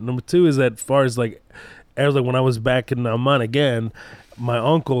number one. Number two is that as far as like when I was back in Amman again, my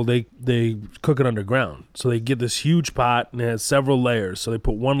uncle, they cook it underground. So they get this huge pot and it has several layers. So they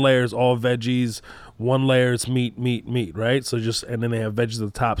put one layer is all veggies, one layer is meat, right? So and then they have veggies at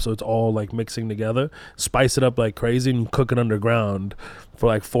the top. So it's all like mixing together. Spice it up like crazy and you cook it underground for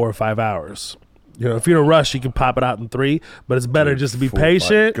like 4 or 5 hours. You know, if you're in a rush, you can pop it out in 3, but it's better just to be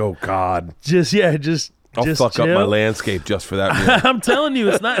patient. Oh God. I'll fuck chill. up my landscape just for that meal. I'm telling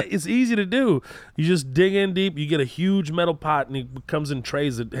you, it's easy to do. You just dig in deep. You get a huge metal pot, and it comes in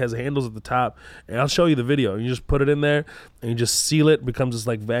trays that has handles at the top. And I'll show you the video. You just put it in there, and you just seal it. It becomes this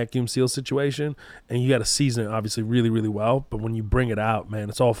like vacuum seal situation. And you got to season it, obviously, really, really well. But when you bring it out, man,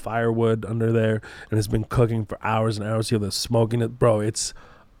 it's all firewood under there, and it's been cooking for hours and hours. You have the smoke in it. Bro, it's...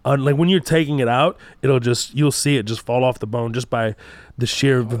 like when you're taking it out, you'll see it just fall off the bone just by the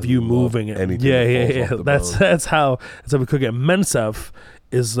sheer of you moving it. Yeah. That's how we cook it. Mensef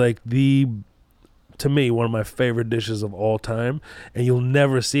is like to me, one of my favorite dishes of all time, and you'll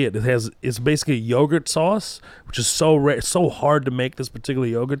never see it. It's basically yogurt sauce, which is so rare, so hard to make this particular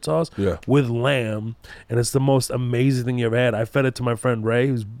yogurt sauce with lamb, and it's the most amazing thing you ever had. I fed it to my friend Ray,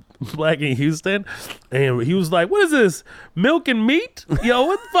 who's black in Houston, and he was like, "What is this, milk and meat? Yo,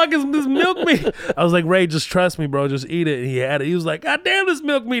 what the fuck is this milk meat?" I was like, "Ray, just trust me, bro, just eat it." And he had it. He was like, "God damn, this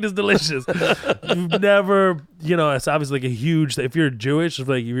milk meat is delicious." You've never, it's obviously like a huge, if you're Jewish,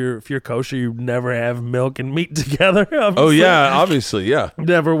 like if you're kosher, you never have milk and meat together. Obviously. Oh yeah, obviously, yeah.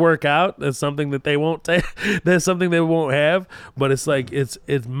 Never work out. That's something that they won't take. That's something they won't have. But it's like it's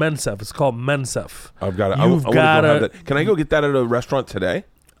mensef. It's called mensef. I've got it. I want to go have that. Can I go get that at a restaurant today?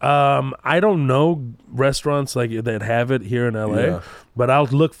 I don't know restaurants like that have it here in LA, but I'll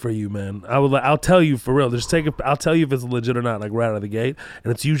look for you, man. I'll tell you for real. I'll tell you if it's legit or not, like right out of the gate.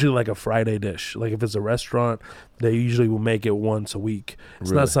 And it's usually like a Friday dish. Like if it's a restaurant, they usually will make it once a week.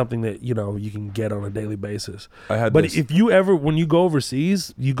 It's not something that you can get on a daily basis. If you ever, when you go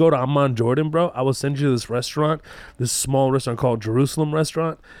overseas, you go to Amman, Jordan, bro. I will send you to this restaurant, this small restaurant called Jerusalem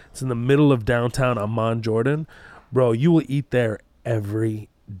Restaurant. It's in the middle of downtown Amman, Jordan, bro. You will eat there every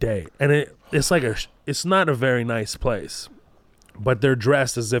day, and it's not a very nice place, but they're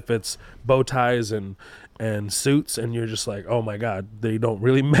dressed as if it's bow ties and suits, and you're just like, oh my god, they don't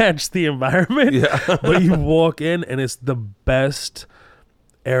really match the environment. But you walk in and it's the best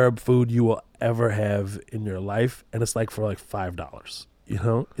Arab food you will ever have in your life, and it's like for like $5.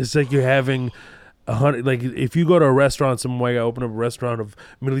 It's like you're having 100. Like if you go to a restaurant, some way open up a restaurant of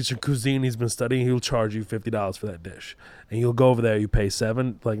Middle Eastern cuisine he's been studying, he'll charge you $50 for that dish, and you'll go over there, you pay not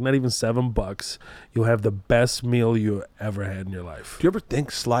even $7. You'll have the best meal you ever had in your life. Do you ever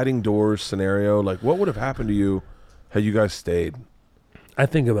think sliding doors scenario, like what would have happened to you had you guys stayed? I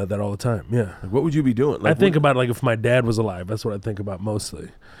think about that all the time. Yeah. Like, what would you be doing? Like, I think about like if my dad was alive. That's what I think about mostly.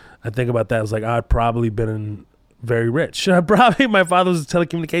 I think about that as like I'd probably been very rich. My father was a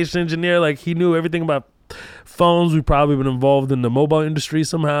telecommunication engineer. Like he knew everything about phones. We'd probably been involved in the mobile industry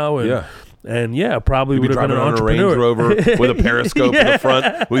somehow. And probably would have been an entrepreneur. Range Rover with a periscope in the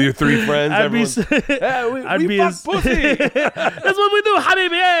front with your 3 friends. I'd be fuck pussy. That's what we do,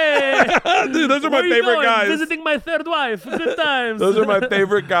 habibi. Dude, those are my favorite guys. Visiting my third wife. Good times. Those are my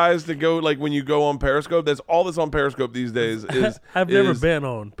favorite guys to go. Like when you go on Periscope. That's all that's on Periscope these days. I've never been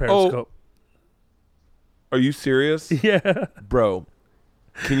on Periscope. Are you serious? Yeah. Bro,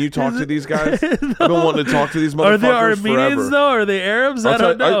 can you talk to these guys? I've been wanting to talk to these motherfuckers Are they Armenians though? Are they Arabs? I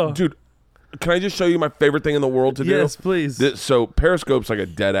don't know. Dude, can I just show you my favorite thing in the world to do? Yes, please. So Periscope's like a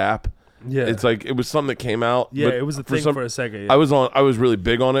dead app. Yeah. It's like, it was something that came out. Yeah, it was a thing for a second. Yeah. I was really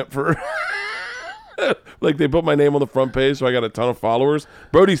big on it for... like they put my name on the front page, so I got a ton of followers.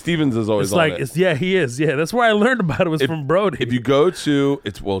 Brody Stevens is always on it. Yeah, he is. Yeah, that's where I learned about it was from Brody. If you go to,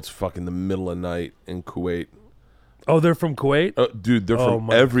 it's fucking the middle of night in Kuwait. Oh, they're from Kuwait? Dude, they're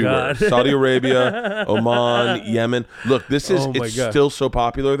from everywhere. Saudi Arabia, Oman, Yemen. Look, it's still so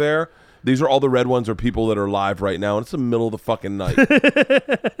popular there. These are all the red ones are people that are live right now, and it's the middle of the fucking night.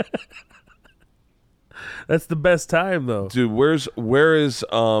 That's the best time, though. Dude, where is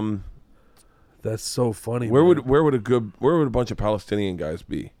That's so funny. Where would a bunch of Palestinian guys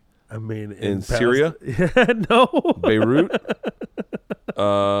be? I mean, in Syria? No. Beirut?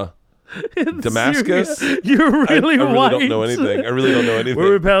 Damascus? Syria. You're really I white. don't know anything. I really don't know anything.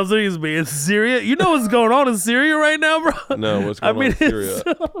 Where would Palestinians be? In Syria? You know what's going on in Syria right now, bro? No, what's going on in Syria?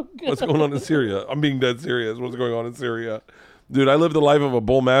 What's going on in Syria? I'm being dead serious. What's going on in Syria? Dude, I live the life of a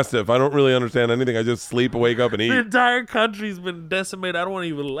bull mastiff. I don't really understand anything. I just sleep, wake up, and eat. The entire country's been decimated. I don't want to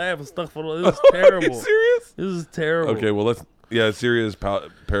even laugh. This is terrible. Are you serious? This is terrible. Okay, well, Syria's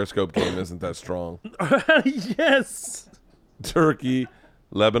Periscope game isn't that strong. Yes. Turkey,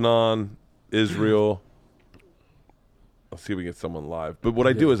 Lebanon, Israel. Let's see if we get someone live. But what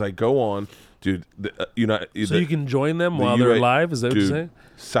I do is I go on, dude. So you can join them while they're live? Is that what you're saying?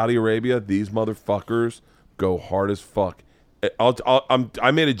 Saudi Arabia, these motherfuckers go hard as fuck.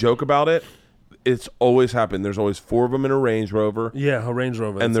 I made a joke about it. It's always happened. There's always 4 of them in a Range Rover. Yeah, a Range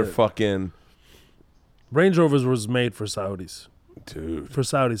Rover. And they're fucking... Range Rovers was made for Saudis. Dude. For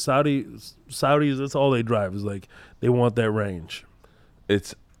Saudis. Saudis, that's all they drive. Is like, they want that range.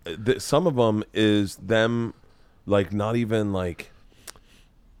 It's... some of them is them, like, not even, like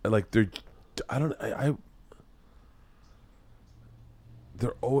they're... I don't...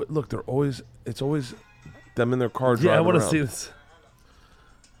 they're always... Look, they're always... It's always... them in their car driving I want to around. see this.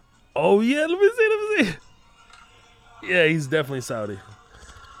 Oh, yeah, let me see. Yeah, he's definitely Saudi.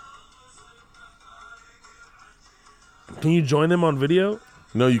 Can you join them on video?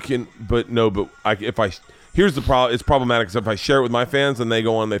 No, you can, but here's the problem. It's problematic because if I share it with my fans and they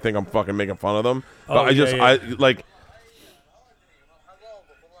go on, they think I'm fucking making fun of them. But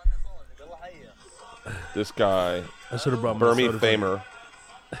this guy, I should have brought my Burmese soda famer.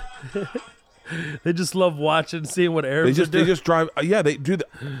 They just love watching, seeing what Arabs are doing. They just drive. Yeah, they do that,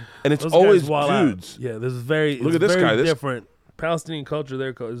 and it's always dudes. Yeah, this is very. Look at this guy. Different Palestinian culture.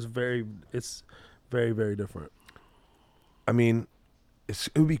 Their culture is very. It's very, very different. I mean, it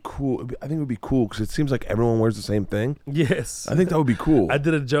would be cool. I think it would be cool because it seems like everyone wears the same thing. Yes, I think that would be cool. I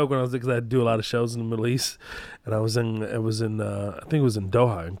did a joke when I was because I do a lot of shows in the Middle East, and I think it was in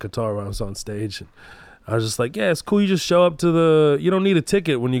Doha in Qatar when I was on stage, and I was just like, yeah, it's cool. You just show up to you don't need a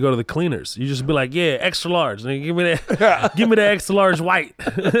ticket when you go to the cleaners. You just be like, yeah, extra large. And give me that, give me the extra large white.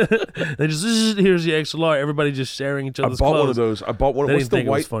 They just, here's your extra large. Everybody just sharing each other's clothes. I bought one of those. I bought one. They What's didn't the think it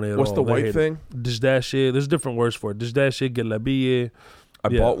was white? funny at What's all. the They white hated thing? Dish that shit. There's different words for it. Dish that shit, get la bille. I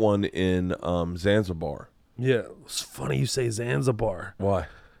bought one in Zanzibar. Yeah, it's funny you say Zanzibar. Why?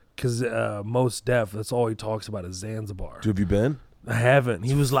 Because Most Def, that's all he talks about is Zanzibar. Have you been? I haven't.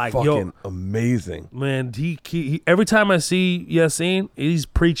 He was like, fucking yo, amazing. man, he every time I see Yassine, he's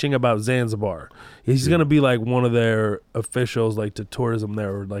preaching about Zanzibar. He's going to be like one of their officials, like to tourism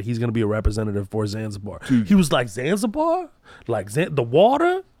there. Or like he's going to be a representative for Zanzibar. Dude. He was like, Zanzibar? Like the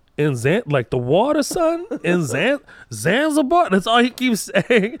water? Like the water, son? In Zanzibar? That's all he keeps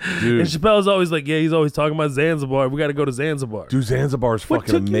saying. Dude. And Chappelle's always like, yeah, he's always talking about Zanzibar. We got to go to Zanzibar. Dude, Zanzibar is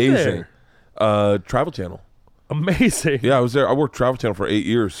fucking amazing. Travel Channel. Amazing. Yeah, I was there. I worked Travel Channel for 8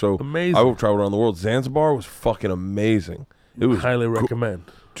 years, so amazing. I traveled around the world. Zanzibar was fucking amazing. It was highly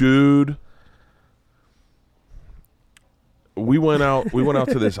recommend. Dude. We went out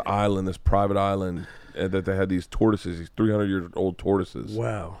to this island, this private island, that they had these tortoises, these 300-year-old tortoises.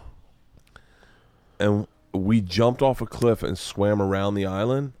 Wow. And we jumped off a cliff and swam around the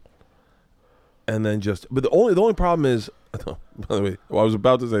island, and then but the only problem is, by the way, I was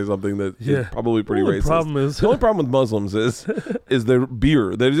about to say something that is probably pretty racist. The only problem with Muslims is their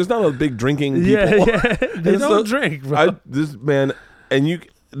beer. They're just not a big drinking people. Yeah. They don't drink, bro.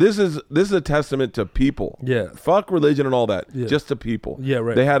 This is a testament to people. Yeah. Fuck religion and all that. Yeah. Just to people. Yeah,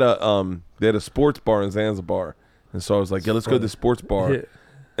 right. They had a sports bar in Zanzibar, and so I was like, yeah, let's go to the sports bar. Yeah.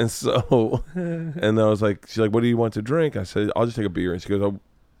 And so, and then I was like, she's like, what do you want to drink? I said, I'll just take a beer. And she goes, oh,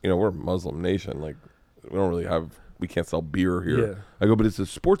 we're a Muslim nation. Like, we can't sell beer here. Yeah. I go, but it's a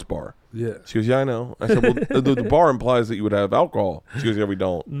sports bar. Yeah. She goes, yeah, I know. I said, well, the bar implies that you would have alcohol. She goes, yeah, we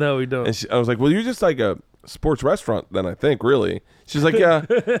don't. No, we don't. And I was like, well, you're just like a sports restaurant then, I think, really. She's like, yeah.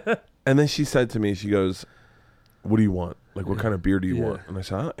 And then she said to me, she goes, what do you want? Like, what kind of beer do you want? And I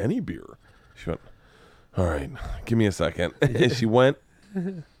said, any beer. She went, all right, give me a second. And she went,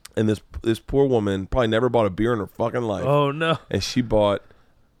 and this poor woman probably never bought a beer in her fucking life. Oh, no. And she bought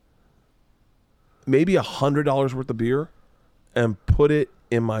maybe $100 worth of beer and put it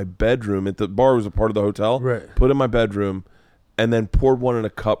in my bedroom. The bar was a part of the hotel. Right. Put it in my bedroom and then poured one in a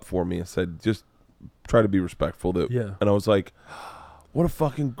cup for me and said, just try to be respectful. And I was like, what a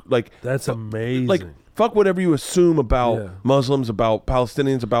fucking, like. That's amazing. Like, fuck whatever you assume about Muslims, about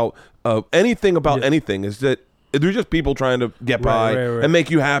Palestinians, about anything about anything, is that they're just people trying to get by and make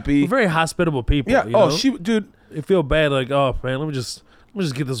you happy. We're very hospitable people. Yeah. You know? Dude. You feel bad, like, oh, man, let me just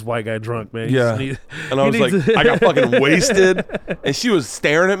get this white guy drunk, man. Yeah. And I was like, I got fucking wasted. And she was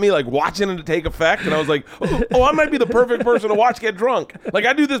staring at me, like, watching it take effect. And I was like, oh, I might be the perfect person to watch get drunk. Like,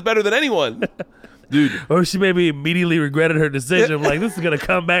 I do this better than anyone. Dude. Or she maybe immediately regretted her decision. I'm like, this is going to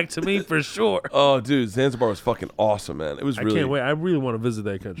come back to me for sure. Oh, dude, Zanzibar was fucking awesome, man. It was really. I can't wait. I really want to visit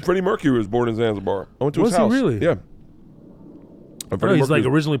that country. Freddie Mercury was born in Zanzibar. I went to his house. Was he really? Yeah. He's like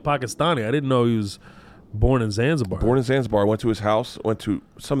originally Pakistani. I didn't know he was born in Zanzibar. Born in Zanzibar. I went to his house. Went to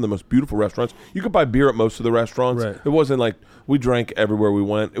some of the most beautiful restaurants. You could buy beer at most of the restaurants. Right. It wasn't like we drank everywhere we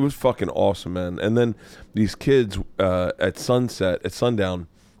went. It was fucking awesome, man. And then these kids at sundown,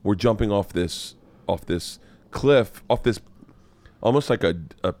 were jumping off this cliff, off this almost like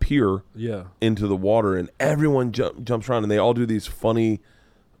a pier, into the water, and everyone jumps around, and they all do these funny,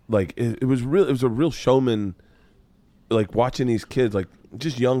 like it was a real showman. Like watching these kids, like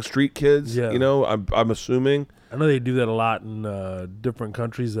just young street kids, I'm assuming. I know they do that a lot in different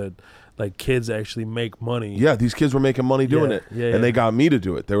countries, that like kids actually make money. Yeah, these kids were making money doing it, and they got me to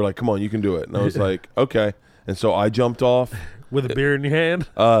do it. They were like, "Come on, you can do it," and I was like, "Okay." And so I jumped off with a beer in your hand.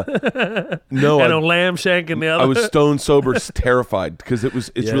 No, and a lamb shank in the other. I was stone sober, terrified because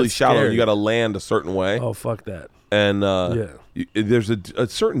it's really shallow. Scary. You got to land a certain way. Oh, fuck that. And there's a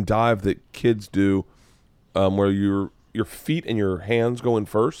certain dive that kids do, where your feet and your hands go in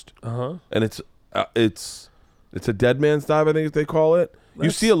first, and it's a dead man's dive, I think they call it. You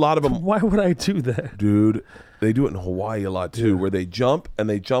see a lot of them. Why would I do that, dude? They do it in Hawaii a lot too, where they jump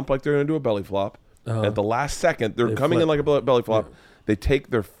like they're gonna do a belly flop. At the last second, they're coming in like a belly flop. Yeah. They take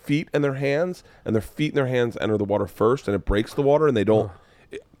their feet and their hands, and their feet and their hands enter the water first, and it breaks the water, and they don't.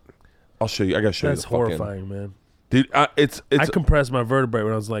 I'll show you. I gotta show you. That's horrifying, man. Dude, it's. I compressed my vertebrae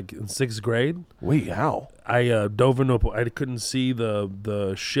when I was like in 6th grade. Wait, how? I dove into I couldn't see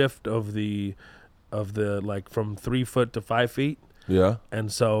the shift of the like from 3 foot to 5 feet. Yeah.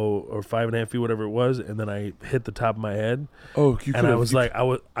 And so, or 5.5 feet, whatever it was, and then I hit the top of my head. Oh, I was like,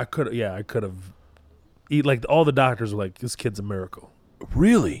 I could have. Like all the doctors were like, this kid's a miracle.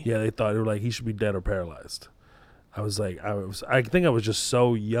 Really? Yeah, they thought, they were like, he should be dead or paralyzed. I think I was just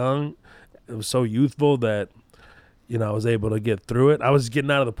so young. It was so youthful that, I was able to get through it. I was getting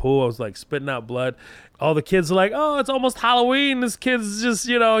out of the pool. I was like spitting out blood. All the kids are like, oh, it's almost Halloween. This kid's just,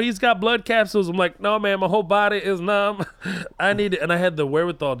 he's got blood capsules. I'm like, no, man, my whole body is numb. I need it. And I had the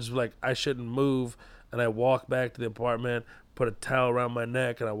wherewithal just like, I shouldn't move. And I walked back to the apartment, put a towel around my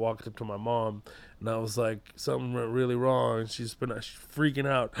neck, and I walked up to my mom. And I was like, something went really wrong. She's freaking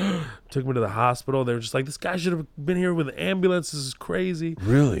out. Took me to the hospital. They were just like, this guy should have been here with an ambulance. This is crazy.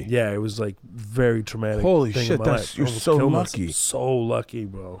 Really? Yeah, it was like very traumatic. Holy thing shit, in my life. you're so lucky. So lucky,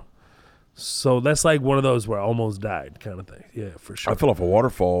 bro. So that's like one of those where I almost died kind of thing. Yeah, for sure. I fell off a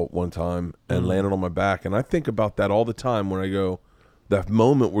waterfall one time and landed on my back. And I think about that all the time when I go, that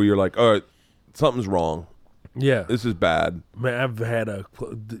moment where you're like, all right, something's wrong. Yeah, this is bad. Man, I've had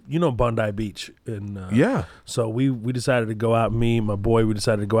Bondi Beach, and yeah. So we decided to go out. Me and my boy, we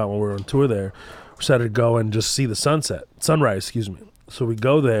decided to go out when we were on tour there. We decided to go and just see the sunrise. Excuse me. So we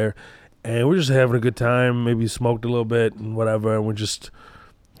go there, and we're just having a good time. Maybe smoked a little bit and whatever, and we're just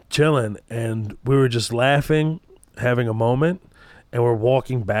chilling. And we were just laughing, having a moment, and we're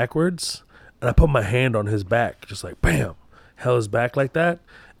walking backwards. And I put my hand on his back, just like bam, held his back like that.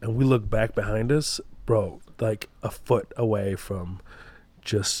 And we look back behind us, bro. Like a foot away from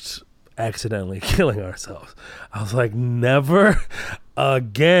just accidentally killing ourselves. I was like, never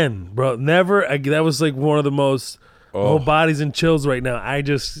again, bro. Never again. That was like one of the most whole body's in chills right now. I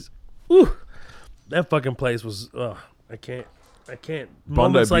just, that fucking place was, I can't.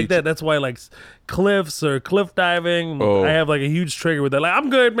 Moments like that. That's why like cliffs or cliff diving, I have like a huge trigger with that. Like, I'm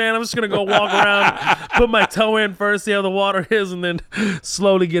good, man. I'm just going to go walk around, put my toe in first, see how the water is, and then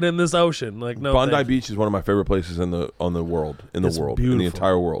slowly get in this ocean. Like, no. Bondi Beach is one of my favorite places in the world, in the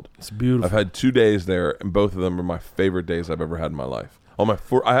entire world. It's beautiful. I've had 2 days there, and both of them are my favorite days I've ever had in my life.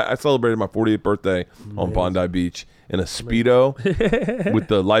 I celebrated my 48th birthday on Bondi Beach in a Speedo with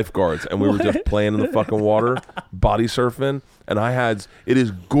the lifeguards, and we were just playing in the fucking water, body surfing, and it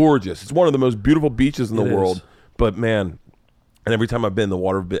is gorgeous. It's one of the most beautiful beaches in the world, but man, and every time I've been, the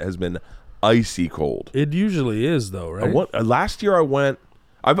water has been icy cold. It usually is, though, right? Last year I went,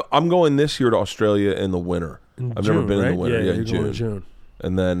 I'm going this year to Australia in the winter. I've never been in the winter. Yeah, you're going in June.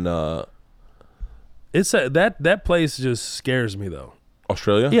 And then that place just scares me, though.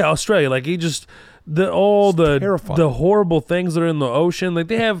 Australia? Yeah, Australia. Like the horrible things that are in the ocean. Like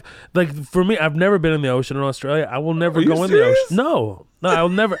they have, like for me, I've never been in the ocean in Australia. I will never go in the ocean. No, I'll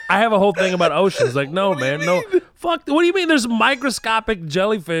never. I have a whole thing about oceans. Like, no, man, no. Fuck. What do you mean? There's microscopic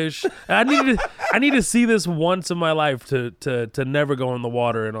jellyfish. I need to see this once in my life to never go in the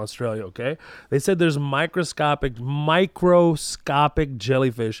water in Australia. Okay? They said there's microscopic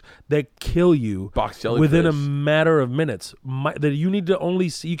jellyfish that kill you box jellyfish within a matter of minutes. That you need to only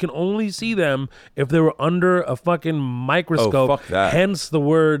see. You can only see them if they were under a fucking microscope. Oh, fuck that. Hence the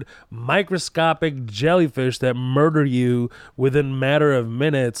word microscopic jellyfish that murder you within a matter of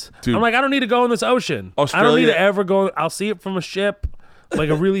minutes. Dude, I'm like, I don't need to go in this ocean. Australia, I don't need to ever go. I'll see it from a ship, like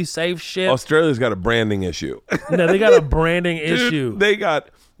a really safe ship. Australia's got a branding issue. No, they got a branding issue.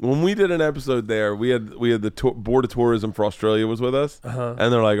 When we did an episode there, we had the board of tourism for Australia was with us,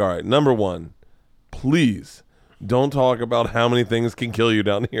 and they're like, all right, number one, please don't talk about how many things can kill you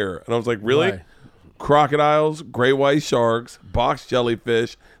down here. And I was like, really? Why? Crocodiles, great white sharks, box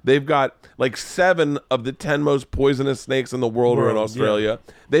jellyfish. They've got like 7 of the 10 most poisonous snakes in the world are in Australia.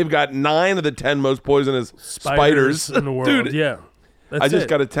 Yeah. They've got 9 of the 10 most poisonous spiders in the world. Dude, yeah. I just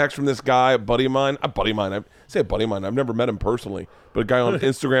got a text from this guy, a buddy of mine. I say a buddy of mine. I've never met him personally, but a guy on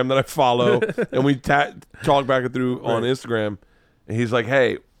Instagram that I follow, and we talk back and through on Instagram. And he's like,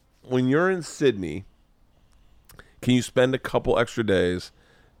 hey, when you're in Sydney, can you spend a couple extra days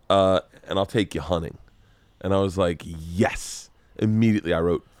and I'll take you hunting? And I was like, yes. Immediately I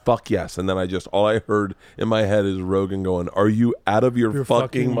wrote, fuck yes. And then all I heard in my head is Rogan going, are you out of your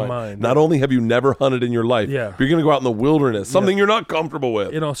fucking mind? Not only have you never hunted in your life, you're going to go out in the wilderness, something you're not comfortable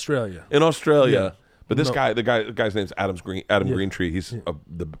with. In Australia. Yeah. But this guy, the guy's name's Adam Greentree. He's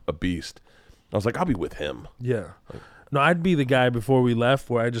a beast. I was like, I'll be with him. Yeah. No, I'd be the guy before we left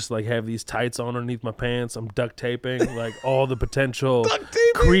where I just like have these tights on underneath my pants. I'm duct taping like all the potential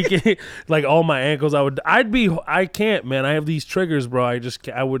creaking, like all my ankles. I can't, man. I have these triggers, bro.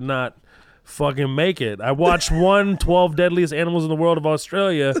 I would not fucking make it. I watched 12 Deadliest Animals in the World of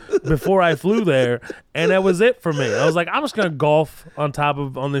Australia before I flew there, and that was it for me. I was like, I'm just gonna golf on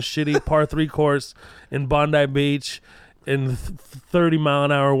this shitty par 3 course in Bondi Beach. in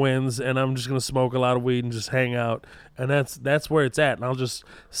 30-mile-an-hour winds, and I'm just gonna smoke a lot of weed and just hang out, and that's where it's at. And I'll just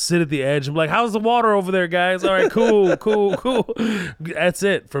sit at the edge and be like, "How's the water over there, guys? All right, cool." That's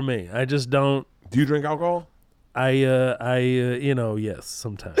it for me. I just don't. Do you drink alcohol? Yes,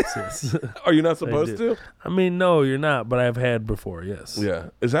 sometimes. Yes. Are you not supposed to? I mean, no, you're not. But I've had before. Yes. Yeah.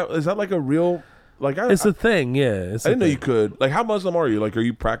 Is that like a real it's a thing. Yeah. I didn't know you could. Like, how Muslim are you? Like, are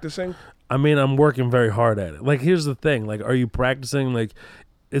you practicing? I mean, I'm working very hard at it. Like, here's the thing. Like, are you practicing? Like,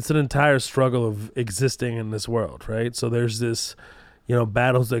 it's an entire struggle of existing in this world, right? So there's this,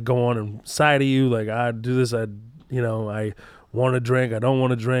 battles that go on inside of you. Like, I do this. I want to drink. I don't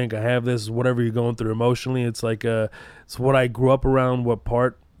want to drink. I have this. Whatever you're going through emotionally, it's like it's what I grew up around. What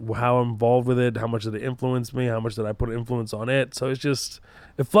part? How I'm involved with it. How much did it influence me? How much did I put influence on it? So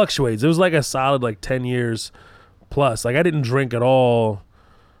it fluctuates. It was like a solid 10 years plus. Like, I didn't drink at all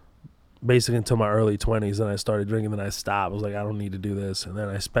basically until my early 20s, and I started drinking, then I stopped. I was like, I don't need to do this. And then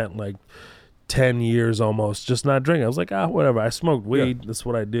I spent 10 years almost just not drinking. I was like, whatever. I smoked weed. Yeah. That's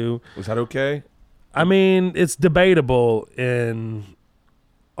what I do. Was that okay? I mean, it's debatable, it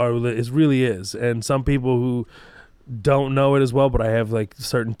really is. And some people who don't know it as well, but I have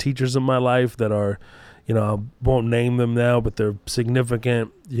certain teachers in my life that are, I won't name them now, but they're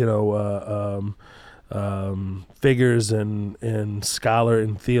significant, figures and scholar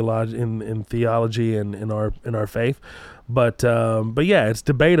in theology and in our faith. But yeah, it's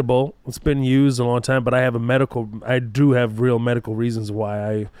debatable. It's been used a long time, but I do have real medical reasons why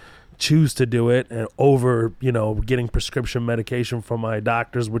I choose to do it, and over getting prescription medication from my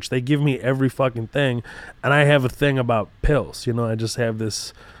doctors, which they give me every fucking thing. And I have a thing about pills. I just have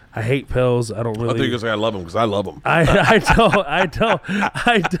this. I hate pills. I don't really. I think because I love them, because I love them. I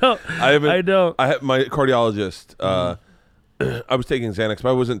don't. I have my cardiologist. I was taking Xanax, but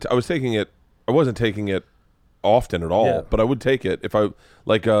I wasn't taking it often at all. Yeah. But I would take it if I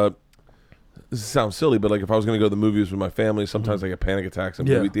this sounds silly, but if I was going to go to the movies with my family, sometimes I get panic attacks in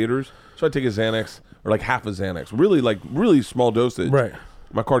movie theaters. So I'd take a Xanax, or half a Xanax, really small dosage. Right.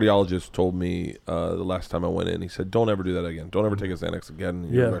 My cardiologist told me the last time I went in, he said, don't ever do that again. Don't ever take a Xanax again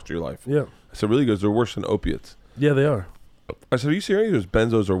in the rest of your life. Yeah. I said, really? He goes, they're worse than opiates. Yeah, they are. I said, are you serious?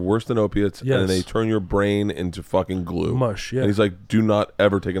 Benzos are worse than opiates, yes. and they turn your brain into fucking glue. Mush, yeah. And he's like, do not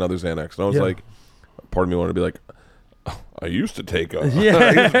ever take another Xanax. And I was like, part of me wanted to be like, I used to take I used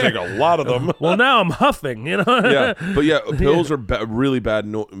to take a lot of them. Well, now I'm huffing, Yeah, but yeah, pills are really bad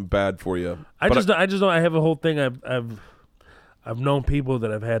for you. I just don't. I have a whole thing. I've known people that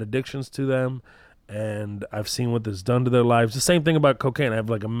have had addictions to them, and I've seen what this done to their lives. The same thing about cocaine. I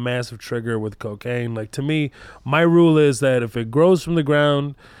have a massive trigger with cocaine. To me, my rule is that if it grows from the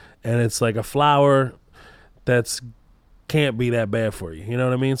ground and it's like a flower, that's can't be that bad for you. You know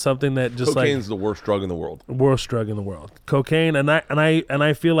what I mean? Something that just cocaine's the worst drug in the world. Worst drug in the world. Cocaine, and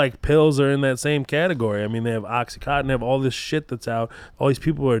I feel like pills are in that same category. I mean, they have Oxycontin, they have all this shit that's out, all these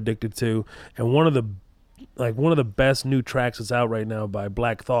people are addicted to, and one of the best new tracks that's out right now by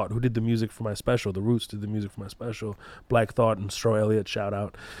Black Thought, who did the music for my special. The Roots did the music for my special. Black Thought and Stro Elliott, shout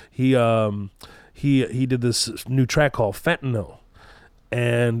out. He did this new track called Fentanyl,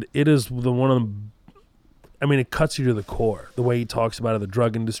 and it is one of the. I mean, it cuts you to the core, the way he talks about it, the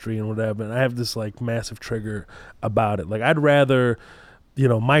drug industry and whatever. And I have this massive trigger about it. I'd rather,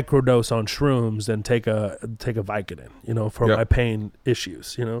 microdose on shrooms than take a Vicodin, for my pain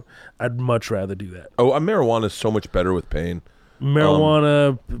issues. I'd much rather do that. Oh, marijuana is so much better with pain.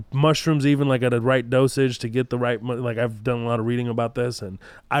 Marijuana, mushrooms, even at a right dosage to get the right. I've done a lot of reading about this, and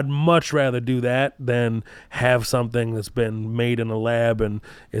I'd much rather do that than have something that's been made in a lab, and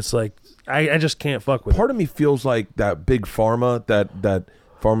it's I just can't fuck with. Part of me feels like that big pharma, that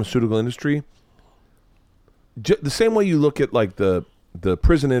pharmaceutical industry. The same way you look at the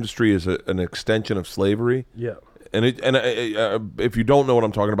prison industry as an extension of slavery. Yeah. And if you don't know what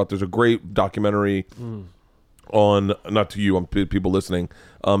I'm talking about, there's a great documentary. On, not to you, people listening.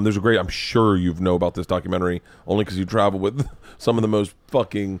 There's a great, I'm sure you know about this documentary only because you travel with some of the most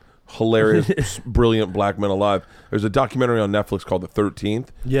fucking hilarious, brilliant black men alive. There's a documentary on Netflix called The 13th.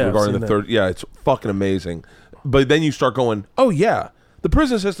 Yeah, regarding the third. Yeah, it's fucking amazing. But then you start going, oh yeah, the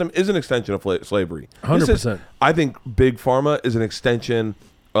prison system is an extension of slavery. 100%. I think Big Pharma is an extension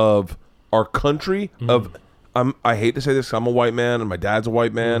of our country. I hate to say this, I'm a white man and my dad's a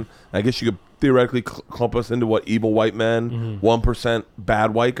white man. I guess you could theoretically clump us into what evil white men, 1%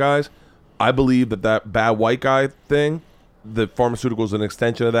 bad white guys. I believe that bad white guy thing the pharmaceutical is an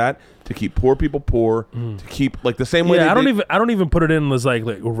extension of that to keep poor people poor, to keep like the same way. Yeah, I don't even put it in as like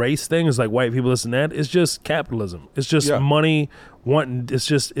race thing. It's like white people this and that. It's just capitalism. It's just money wanting.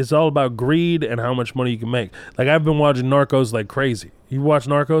 It's all about greed and how much money you can make. Like I've been watching Narcos like crazy. You watch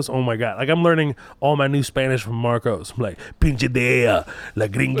Narcos? Oh my God. Like I'm learning all my new Spanish from Narcos. I'm like, pinche de ella, la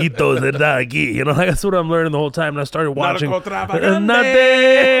gringuitos de aquí. You know, like that's what I'm learning the whole time. And I started watching.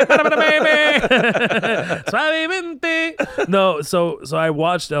 Suavemente. No, so I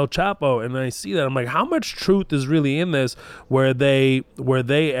watched El Chapo and I see that. I'm like, how much truth is really in this where they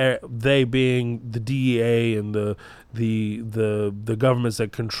being the DEA and the governments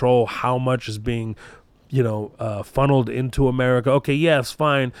that control how much is being funneled into America. Okay, yes,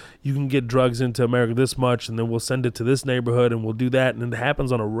 fine. You can get drugs into America this much, and then we'll send it to this neighborhood, and we'll do that. And it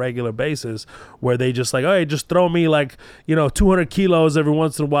happens on a regular basis where they just like, hey, just throw me like 200 kilos every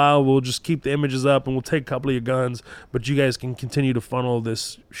once in a while. We'll just keep the images up, and we'll take a couple of your guns, but you guys can continue to funnel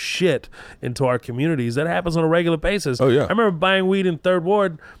this shit into our communities. That happens on a regular basis. Oh yeah. I remember buying weed in 3rd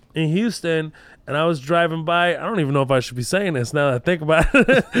Ward in Houston. And I was driving by. I don't even know if I should be saying this now that I think about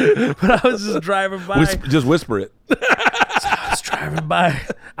it. But I was just driving by. Just whisper it. So I was driving by.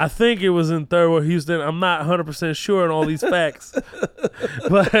 I think it was in 3rd Ward, Houston. I'm not 100% sure on all these facts.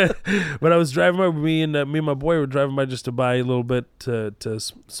 But I was driving by. Me and my boy were driving by just to buy a little bit to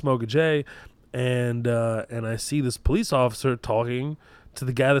smoke a J. And I see this police officer talking to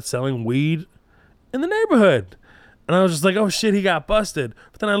the guy that's selling weed in the neighborhood. And I was just like, oh, shit, he got busted.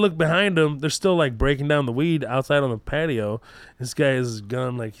 But then I look behind him. They're still, like, breaking down the weed outside on the patio. This guy has his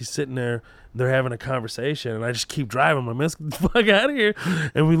gun. Like, he's sitting there. They're having a conversation. And I just keep driving. I'm like, man, let's get the fuck out of here.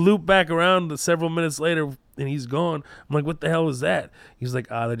 And we loop back around several minutes later, and he's gone. I'm like, what the hell is that? He's like,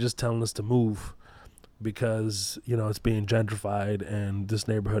 they're just telling us to move because, it's being gentrified. And this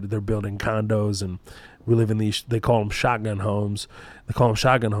neighborhood, they're building condos. And we live in these, they call them shotgun homes. They call them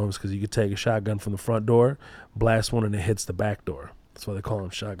shotgun homes because you could take a shotgun from the front door, blast one, and it hits the back door. That's why they call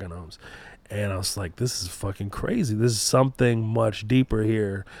them shotgun homes. And I was like, this is fucking crazy. This is something much deeper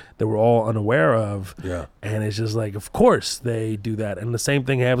here that we're all unaware of. Yeah. And it's just like, of course they do that. And the same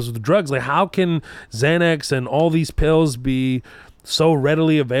thing happens with the drugs. Like, how can Xanax and all these pills be so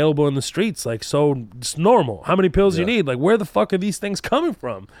readily available in the streets? Like, so it's normal. How many pills do you need? Like, where the fuck are these things coming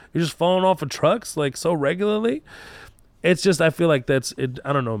from? You're just falling off of trucks, like, so regularly? It's just, I feel like that's it.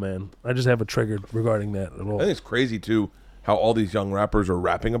 I don't know, man. I just have a trigger regarding that at all. I think it's crazy, too, how all these young rappers are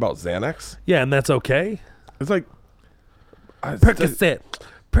rapping about Xanax. Yeah, and that's okay. It's like... Percocet.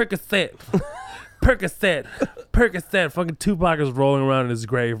 Fucking Tupac is rolling around in his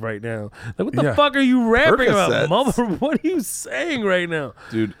grave right now. Like, what the fuck are you rapping about, mother? What are you saying right now?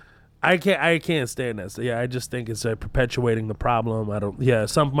 Dude... I can't stand that. So, yeah, I just think it's perpetuating the problem.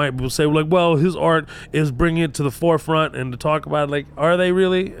 Some might say, like, well, his art is bringing it to the forefront and to talk about it. Like, are they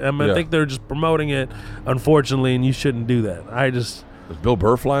really? I think they're just promoting it, unfortunately, and you shouldn't do that. Is Bill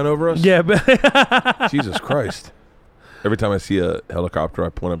Burr flying over us? Yeah. Jesus Christ. Every time I see a helicopter, I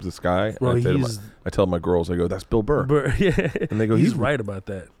point up to the sky. Well, and I tell my girls, I go, that's Bill Burr. Yeah. And they go, he's right about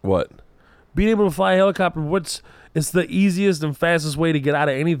that. What? Being able to fly a helicopter, it's the easiest and fastest way to get out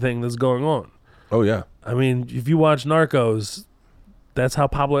of anything that's going on. Oh, yeah. I mean, if you watch Narcos, that's how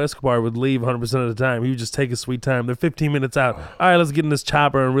Pablo Escobar would leave 100% of the time. He would just take his sweet time. They're 15 minutes out. All right, let's get in this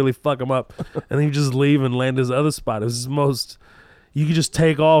chopper and really fuck him up. And then he'd just leave and land his other spot. It was you could just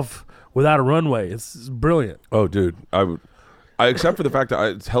take off without a runway. It's brilliant. Oh, dude. Except for the fact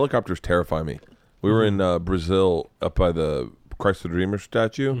that helicopters terrify me. We were in Brazil up by the Christ the Dreamer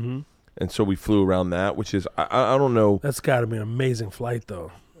statue. Mm-hmm. And so we flew around that, which is, I don't know. That's got to be an amazing flight,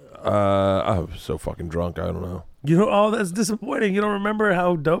 though. I was so fucking drunk. I don't know. That's disappointing. You don't remember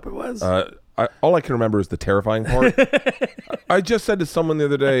how dope it was? All I can remember is the terrifying part. I just said to someone the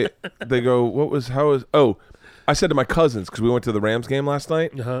other day, they go, I said to my cousins, because we went to the Rams game last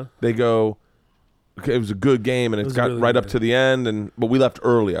night. Uh-huh. They go, okay, it was a good game, and it got really right up to the end, but we left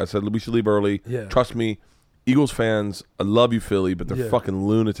early. I said, we should leave early. Yeah. Trust me. Eagles fans, I love you, Philly, but they're fucking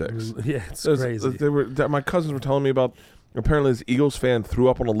lunatics. Yeah, it's crazy. My cousins were telling me about. Apparently, this Eagles fan threw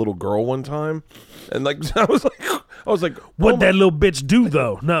up on a little girl one time, and like I was like, what that little bitch do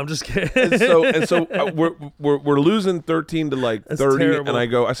though? No, I'm just kidding. and so we're losing 13 to like 30, terrible.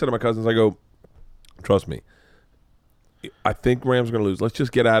 And I said to my cousins, trust me, I think Rams are gonna lose. Let's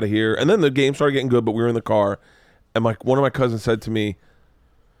just get out of here. And then the game started getting good, but we were in the car, and one of my cousins said to me,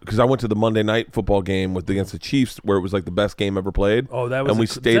 because I went to the Monday night football game against the Chiefs, where it was like the best game ever played. Oh, that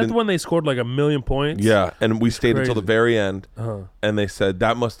was. Is that the one they scored like 1,000,000 points? Yeah, and we stayed until the very end. Uh-huh. And they said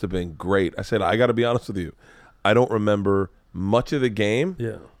that must have been great. I said, I got to be honest with you, I don't remember much of the game.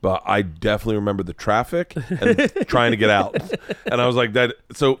 Yeah. But I definitely remember the traffic and trying to get out. And I was like, that.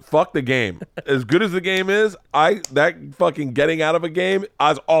 So fuck the game. As good as the game is, that fucking getting out of a game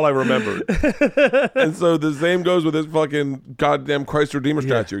is all I remembered. And so the same goes with this fucking goddamn Christ Redeemer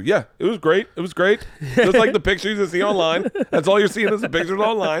statue. Yeah, it was great. It was great. Just like the pictures you see online. That's all you're seeing is the pictures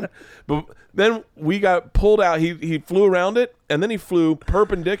online. But then we got pulled out. He flew around it, and then he flew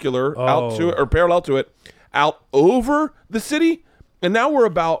perpendicular out to it, or parallel to it, out over the city. And now we're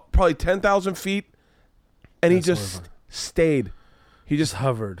about probably 10,000 feet, and he just stayed. He just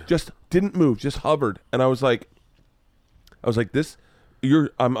hovered, just didn't move, just hovered. And I was like, this,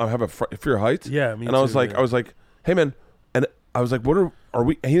 I have a fear of heights. Yeah, me and I was too, like, hey man, and I was like, what are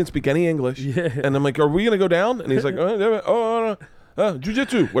we? He didn't speak any English. Yeah. And I'm like, are we gonna go down? And he's like,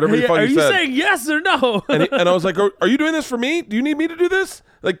 jiu-jitsu, whatever the fuck he said. Are you saying yes or no? and I was like, are you doing this for me? Do you need me to do this?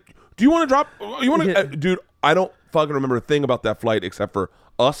 Like, do you want to drop? You want to, dude? I don't fucking remember a thing about that flight except for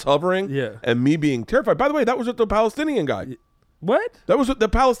us hovering and me being terrified. By the way, that was with the Palestinian guy. What? That was what the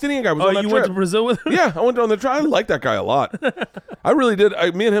Palestinian guy was on that trip. Went to Brazil with him? Yeah, I went on the trip. I like that guy a lot. I really did.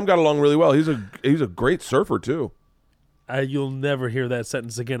 Me and him got along really well. He's a great surfer too. You'll never hear that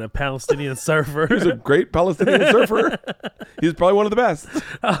sentence again. A Palestinian surfer. He's a great Palestinian surfer. He's probably one of the best.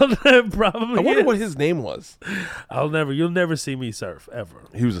 Probably. I wonder what his name was. You'll never see me surf ever.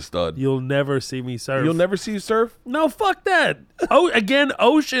 He was a stud. You'll never see me surf. You'll never see you surf? No, fuck that. Oh, again,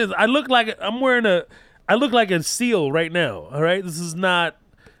 oceans. I look like a seal right now. All right, this is not.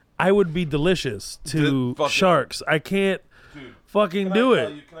 I would be delicious to sharks. I can't fucking do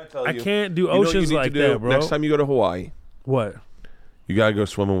it. I can't do oceans like that, bro. Next time you go to Hawaii. What? You gotta go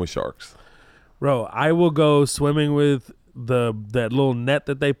swimming with sharks. Bro, I will go swimming with that little net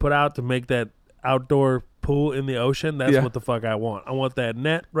that they put out to make that outdoor pool in the ocean. That's what the fuck I want. I want that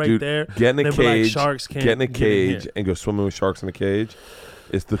net there. Get in a cage. Like, sharks can't get in a cage and go swimming with sharks in a cage.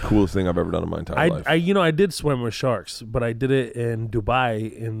 It's the coolest thing I've ever done in my entire life. I did swim with sharks, but I did it in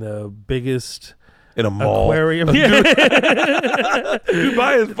Dubai in the biggest in a mall aquarium. Dubai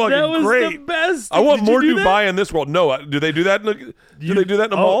is fucking that was great. The best. I want more Dubai that? in this world. No, do they do that? Do they do that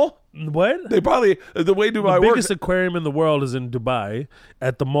in a mall? What? They probably the way Dubai works. The biggest works. aquarium in the world is in Dubai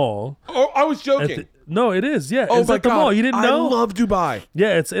at the mall. Oh, I was joking. No, it is. Yeah, oh it's my at the God. mall. You didn't know? I love Dubai.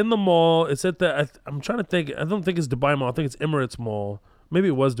 Yeah, it's in the mall. It's at the. I'm trying to think. I don't think it's Dubai Mall. I think it's Emirates Mall. Maybe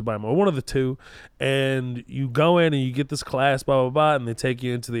it was Dubai Mall, one of the two. And you go in and you get this class, blah, blah, blah, and they take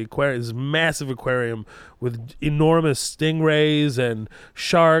you into the aquarium, this massive aquarium with enormous stingrays and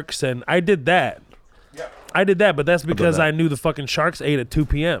sharks. And I did that. Yeah. I did that, but that's because I knew the fucking sharks ate at 2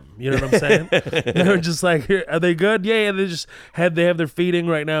 p.m. You know what I'm saying? They were just like, are they good? Yeah, they have their feeding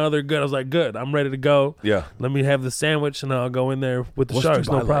right now. They're good. I was like, good. I'm ready to go. Yeah. Let me have the sandwich and I'll go in there with the sharks.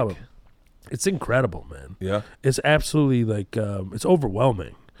 Dubai no problem. Like? It's incredible, man. Yeah, it's absolutely like it's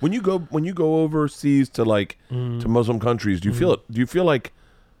overwhelming. When you go overseas to to Muslim countries, do you feel it? Do you feel like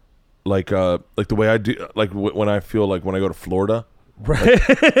the way I do, like when I feel like when I go to Florida? Right.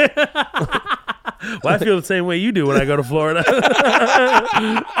 Well, I feel the same way you do when I go to Florida.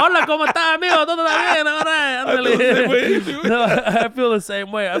 Hola, ¿cómo está, amigo? ¿Todo bien? No, I feel the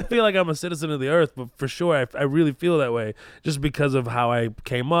same way. I feel like I'm a citizen of the earth, but for sure, I really feel that way just because of how I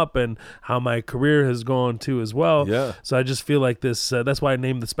came up and how my career has gone too as well. Yeah. So I just feel like this. That's why I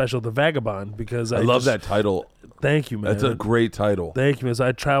named the special The Vagabond, because I love that title. Thank you, man. That's a great title. Thank you, man. So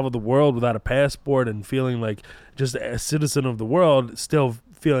I traveled the world without a passport and feeling like just a citizen of the world, still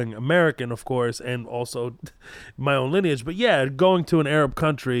feeling American, of course, and also my own lineage. But yeah, going to an Arab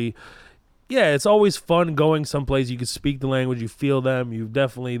country, yeah, it's always fun going someplace you can speak the language, you feel them. You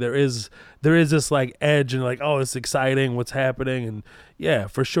definitely there is this like edge and like, oh, it's exciting, what's happening, and yeah,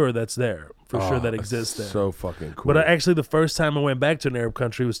 for sure that's there. For sure that exists there. So fucking cool. But actually, the first time I went back to an Arab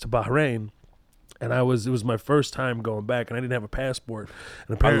country was to Bahrain. And it was my first time going back, and I didn't have a passport.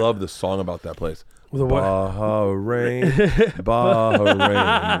 And I love the song about that place. Bahrain.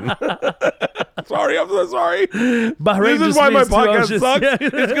 Bahrain. Sorry, I'm so sorry. Bahrain. This is why my podcast sucks. Yeah.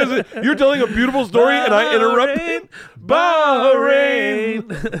 It's because you're telling a beautiful story and I interrupt. Bahrain.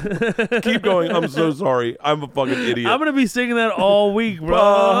 Keep going. I'm so sorry. I'm a fucking idiot. I'm gonna be singing that all week, bro.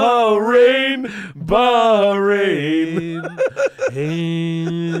 Bahrain.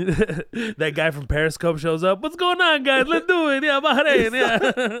 That guy from Periscope shows up. What's going on, guys? Let's do it. Yeah, Bahrain.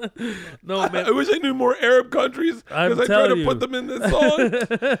 Yeah. No, man. I wish I knew more Arab countries because I try to put them in this song.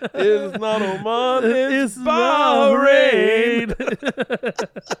 It's not Oman, it's Bahrain.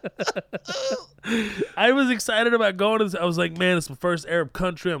 I was excited about going to this. I was like, man, it's my first Arab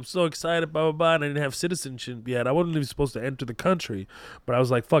country. I'm so excited, blah, blah, blah. And I didn't have citizenship yet. I wasn't even supposed to enter the country. But I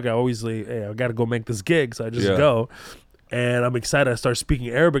was like, fuck, I got to go make this gig. So I just go. And I'm excited. I start speaking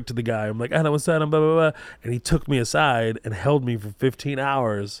Arabic to the guy. I'm like, "Ahlan wa sahlan, blah, blah, blah." And he took me aside and held me for 15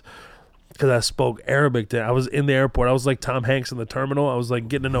 hours because I spoke Arabic to him. I was in the airport. I was like Tom Hanks in the terminal. I was like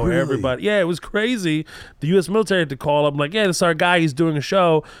getting to know everybody. Yeah, it was crazy. The U.S. military had to call up. I'm like, "Yeah, this is our guy. He's doing a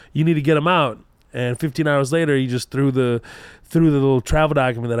show. You need to get him out." And 15 hours later, he just threw the little travel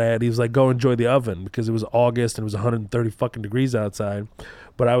document that I had. He was like, "Go enjoy the oven," because it was August and it was 130 fucking degrees outside.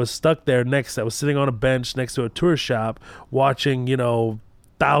 But I was stuck there I was sitting on a bench next to a tourist shop watching,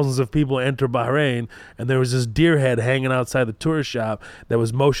 thousands of people enter Bahrain, and there was this deer head hanging outside the tourist shop that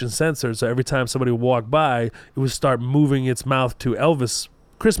was motion censored. So every time somebody would walk by, it would start moving its mouth to Elvis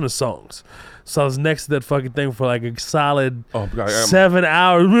Christmas songs. So I was next to that fucking thing for like a solid 7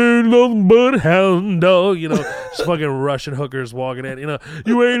 hours. Nothing but hound dog, just fucking Russian hookers walking in.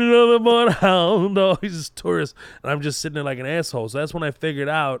 You ain't another but hound dog. He's just tourist, and I'm just sitting there like an asshole. So that's when I figured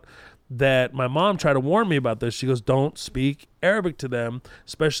out that my mom tried to warn me about this. She goes, "Don't speak Arabic to them,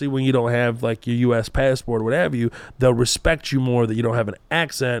 especially when you don't have like your U.S. passport or what have you. They'll respect you more that you don't have an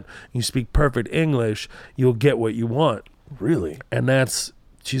accent. You speak perfect English. You'll get what you want." Really? And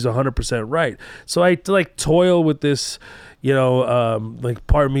she's 100% right. So I like toil with this, like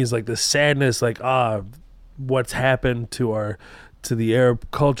part of me is like the sadness, like, what's happened to the Arab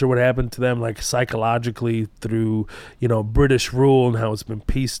culture, what happened to them, like psychologically through, British rule, and how it's been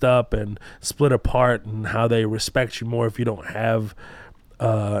pieced up and split apart, and how they respect you more if you don't have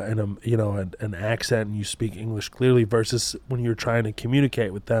an accent and you speak English clearly, versus when you're trying to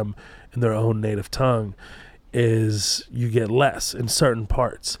communicate with them in their own native tongue, is you get less in certain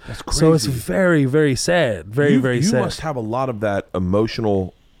parts. That's crazy. So it's very, very sad. Very sad. You must have a lot of that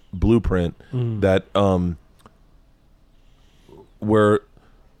emotional blueprint that where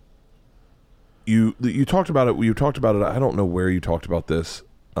you talked about it. You talked about it. I don't know where you talked about this,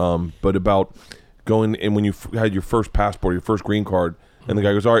 but about going and when you had your first passport, your first green card, and the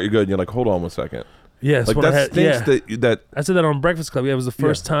guy goes, "All right, you're good." And you're like, "Hold on one second." Yes, like that stinks. That I said that on Breakfast Club. Yeah, it was the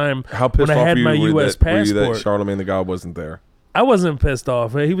first time How pissed when I off had you my U.S. passport. Were you that Charlemagne the God wasn't there? I wasn't pissed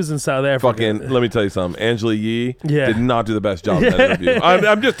off. He was in South Africa. Fucking, let me tell you something. Angela Yee did not do the best job in that interview.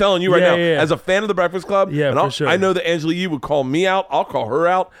 I'm just telling you right now, as a fan of the Breakfast Club, and for sure. I know that Angela Yee would call me out. I'll call her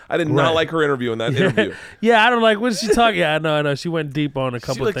out. I did not like her interview in that interview. Yeah, I don't like, what is she talking? Yeah, I know. She went deep on a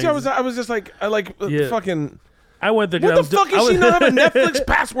couple of things. I was just like, fucking... I went there. What the fuck is she not have a Netflix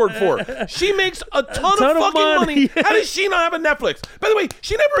password for? She makes a ton of fucking money. How does she not have a Netflix? By the way,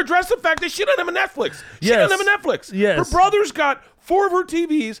 she never addressed the fact that she doesn't have a Netflix. She doesn't have a Netflix. Yes. Her brother's got 4 of her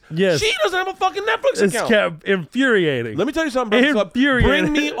TVs. Yes. She doesn't have a fucking Netflix account. It's infuriating. Let me tell you something, infuriating.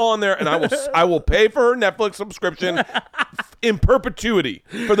 Bring me on there, and I will pay for her Netflix subscription in perpetuity.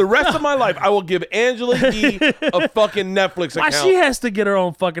 For the rest of my life, I will give Angela Yee a fucking Netflix account. Why she has to get her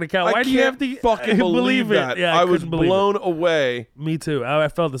own fucking account? Why do you have to fucking believe that? Yeah, I was blown away. Me too. I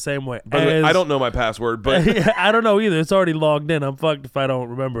felt the same way. I don't know my password, but I don't know either. It's already logged in. I'm fucked if I don't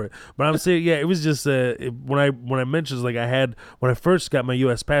remember it. But I'm saying, it was just when I mentioned, like, when I first got my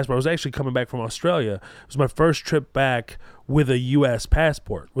U.S. passport, I was actually coming back from Australia. It was my first trip back with a U.S.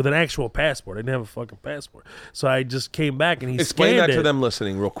 passport, with an actual passport. I didn't have a fucking passport. So I just came back and he explain scanned that to them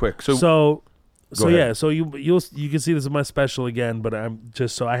listening real quick. So you can see this in my special again, but I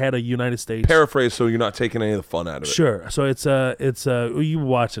had a United States paraphrase so you're not taking any of the fun out of it. Sure. So it's you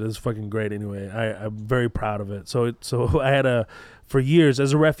watch it. It's fucking great anyway. I'm very proud of it. So I had for years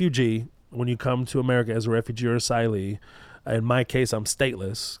as a refugee, when you come to America as a refugee or asylee, in my case, I'm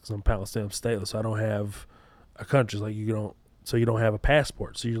stateless because I'm Palestinian. I'm stateless, so I don't have a country. Like you don't have a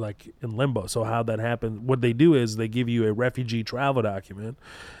passport, so you're like in limbo. So how that happened? What they do is they give you a refugee travel document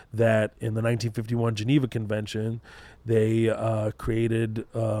that, in the 1951 Geneva Convention, they created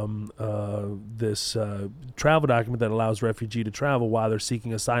this travel document that allows refugee to travel while they're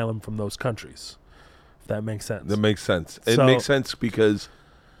seeking asylum from those countries. If that makes sense. That makes sense. It makes sense because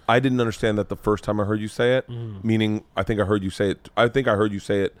I didn't understand that the first time I heard you say it, meaning I think I heard you say it.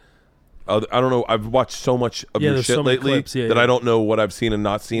 I don't know. I've watched so much of your shit lately that I don't know what I've seen and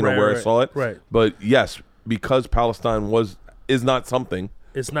not seen or where I saw it. Right. But yes, because Palestine is not something.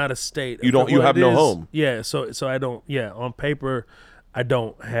 It's not a state. You have no home. Yeah. So I don't. Yeah. On paper, I'm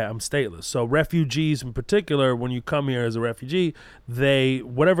stateless. So refugees in particular, when you come here as a refugee,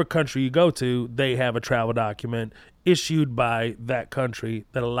 whatever country you go to, they have a travel document issued by that country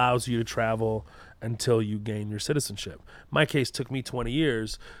that allows you to travel until you gain your citizenship. My case took me 20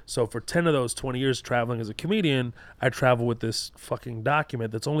 years. So for 10 of those 20 years traveling as a comedian, I travel with this fucking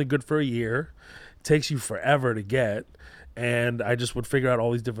document that's only good for a year. It takes you forever to get. And I just would figure out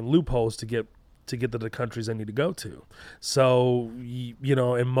all these different loopholes to to get to the countries I need to go to. So, you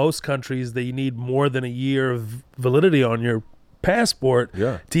know, in most countries, they need more than a year of validity on your passport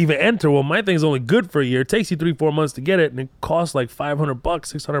to even enter. Well, my thing's only good for a year. It takes you 3-4 months to get it, and it costs like $500,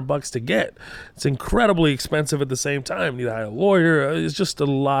 $600 to get. It's incredibly expensive at the same time. You need to hire a lawyer. It's just a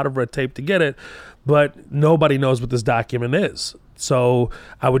lot of red tape to get it, but nobody knows what this document is. So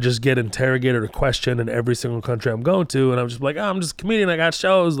I would just get interrogated or questioned in every single country I'm going to, and I'm just like, oh, I'm just a comedian. I got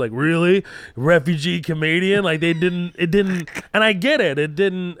shows. Like, really? Refugee comedian? Like, it didn't, and I get it. It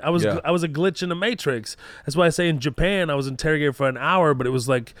didn't, I was a glitch in the matrix. That's why I say in Japan, I was interrogated for an hour, but it was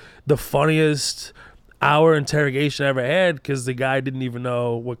like the funniest hour interrogation I ever had because the guy didn't even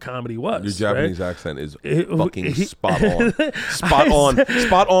know what comedy was. Your Japanese accent is fucking spot on.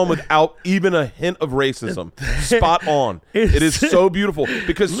 Spot on without even a hint of racism. Spot on. It is so beautiful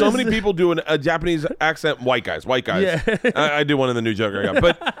because so many people do a Japanese accent. White guys. Yeah. I do one in the new Joker I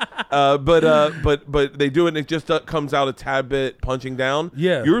got, but they do it and it just comes out a tad bit punching down.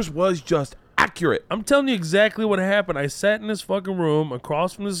 Yeah. Yours was just accurate. I'm telling you exactly what happened. I sat in this fucking room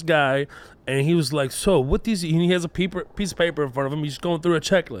across from this guy, and he was like, so what is, he has a piece of paper in front of him. He's going through a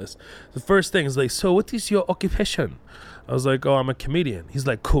checklist. The first thing is like, so what is your occupation? I was like, oh, I'm a comedian. He's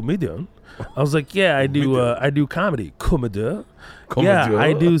like, comedian? I was like, yeah, I do comedy. Comedy? Yeah,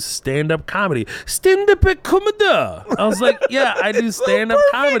 I do stand-up comedy. Stand-up comedy. I was like, yeah, I do stand-up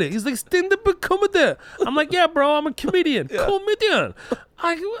comedy. He's like, stand-up comedy. I'm like, yeah, bro, I'm a comedian. Comedian.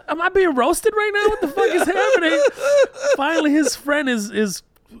 Am I being roasted right now? What the fuck is happening? Finally, his friend, his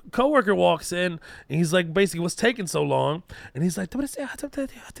coworker walks in, and he's like, basically, what's taking so long? And he's like,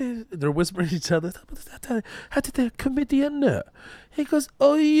 they're whispering to each other. Comedian. He goes,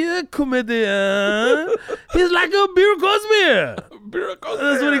 oh yeah, comedian. He's like a Bill Cosby. Bill Cosby.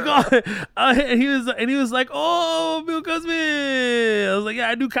 That's what he called it. And he was like, oh, Bill Cosby. I was like, yeah,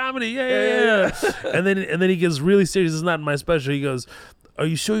 I do comedy. Yeah. And then he gets really serious. It's not my special. He goes, are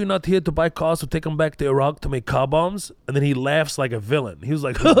you sure you're not here to buy cars to take them back to Iraq to make car bombs? And then he laughs like a villain. He was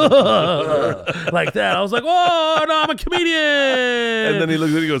like, like that. I was like, oh, no, I'm a comedian. And then he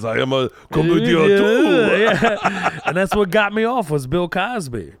looks at it and goes, I am a comedian too. Yeah. And that's what got me off was Bill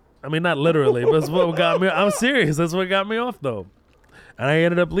Cosby. I mean, not literally, but that's what got me. I'm serious. That's what got me off, though. And I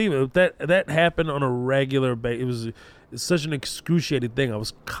ended up leaving. That happened on a regular basis. It's such an excruciating thing. I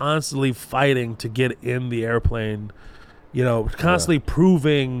was constantly fighting to get in the airplane. You know, constantly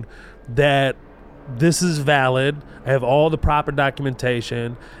proving that this is valid. I have all the proper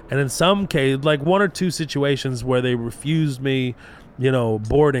documentation. And in some cases, like 1 or 2 situations where they refused me, you know,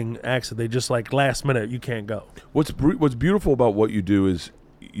 boarding access, they just like last minute, you can't go. What's beautiful about what you do is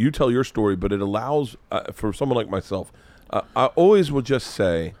you tell your story, but it allows, for someone like myself, I always will just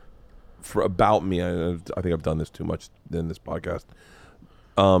say, about me, I think I've done this too much in this podcast.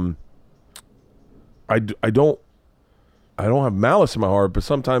 I don't have malice in my heart, but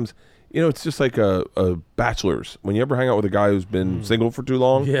sometimes, you know, it's just like a bachelor's. When you ever hang out with a guy who's been single for too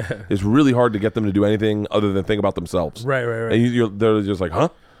long, it's really hard to get them to do anything other than think about themselves. Right. And they're just like, huh?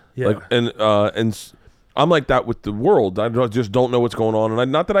 Yeah. Like, and I'm like that with the world. I just don't know what's going on.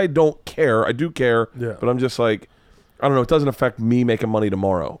 And not that I don't care. I do care. Yeah. But I'm just like, I don't know. It doesn't affect me making money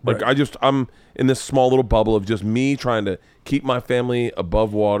tomorrow. Like, I'm in this small little bubble of just me trying to keep my family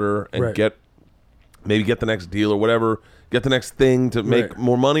above water and get the next deal or whatever. Get the next thing to make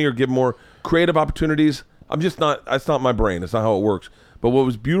more money or give more creative opportunities. I'm just not, that's not my brain. That's not how it works. But what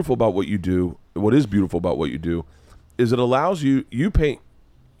is beautiful about what you do is it allows you paint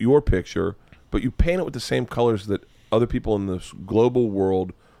your picture, but you paint it with the same colors that other people in this global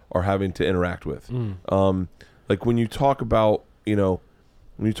world are having to interact with. Like when you talk about,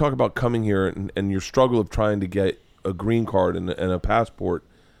 coming here and your struggle of trying to get a green card and a passport,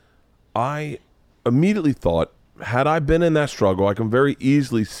 I immediately thought, had I been in that struggle, I can very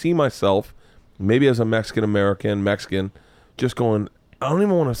easily see myself, maybe as a Mexican, just going, I don't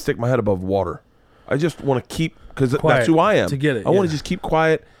even want to stick my head above water. I just want to keep, because that's who I am. To get it, I want to just keep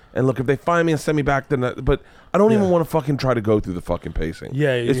quiet, and look, if they find me and send me back, then but I don't even want to fucking try to go through the fucking pacing.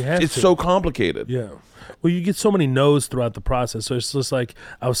 Yeah, it's so complicated. Yeah. Well, you get so many no's throughout the process. So it's just like,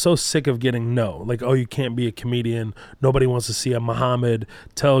 I was so sick of getting no. Like, oh, you can't be a comedian. Nobody wants to see a Muhammad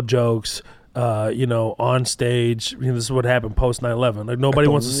tell jokes. On stage, this is what happened post 9/11. Like nobody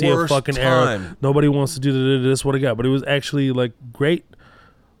wants to see a fucking Arab. Nobody wants to do this. What I got, but it was actually like great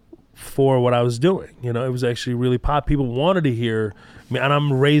for what I was doing. It was actually really pop. People wanted to hear me, and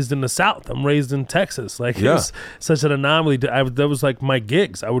I'm raised in the South. I'm raised in Texas. Like it was such an anomaly. That was like my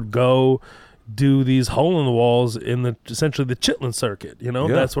gigs. I would go do these hole in the walls in essentially the Chitlin circuit. You know,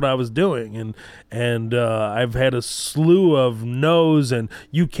 that's what I was doing, and I've had a slew of no's and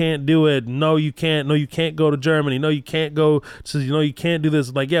you can't do it. No, you can't. No, you can't go to Germany. No, you can't go. So you can't do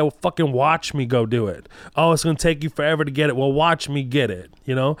this. Like, yeah, well, fucking watch me go do it. Oh, it's gonna take you forever to get it. Well, watch me get it.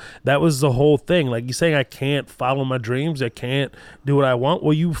 You know, that was the whole thing. Like, you saying I can't follow my dreams, I can't do what I want.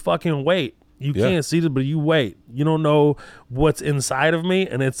 Well, you fucking wait. You can't see this, but you wait. You don't know what's inside of me,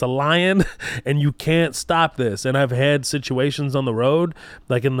 and it's a lion, and you can't stop this. And I've had situations on the road,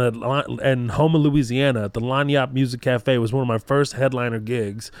 like in Houma, Louisiana, at the Lagniappe Music Cafe. Was one of my first headliner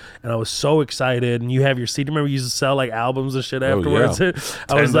gigs, and I was so excited. And you have your CD. Remember, you used to sell like albums and shit afterwards. Yeah.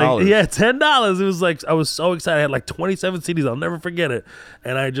 I was like, $10. It was like, I was so excited. I had like 27 CDs. I'll never forget it.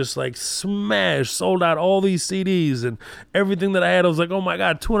 And I just like smashed, sold out all these CDs and everything that I had. I was like, oh my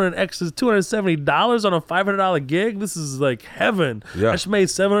God, $270 on a $500 gig. This is like heaven. I just made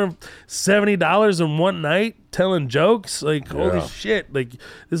 $770 in one night telling jokes. Like, holy shit. Like,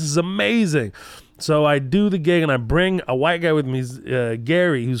 this is amazing. So I do the gig and I bring a white guy with me,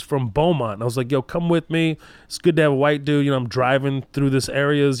 Gary, who's from Beaumont. And I was like, yo, come with me. It's good to have a white dude. I'm driving through this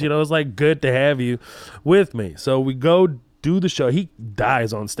areas. It's like good to have you with me. So we go do the show. He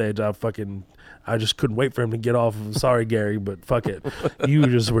dies on stage. I just couldn't wait for him to get off. Sorry, Gary, but fuck it. You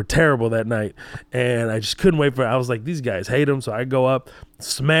just were terrible that night. And I just couldn't wait for it. I was like, these guys hate him. So I go up,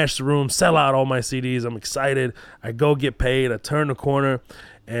 smash the room, sell out all my CDs. I'm excited. I go get paid. I turn the corner,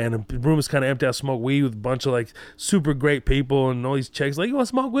 and the room is kind of empty. I smoke weed with a bunch of like super great people and all these chicks. Like, you want to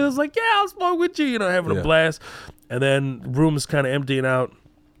smoke with us? Like, yeah, I'll smoke with you. Having a blast. And then the room is kind of emptying out.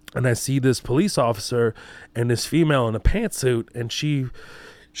 And I see this police officer and this female in a pantsuit, and she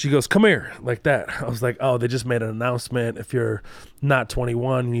goes, come here, like that. I was like, oh, they just made an announcement. If you're not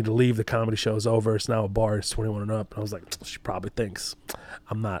 21, you need to leave. The comedy show's over. It's now a bar. It's 21 and up. And I was like, she probably thinks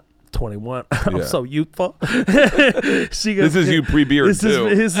I'm not 21. I'm so youthful. She goes, this is you pre-beard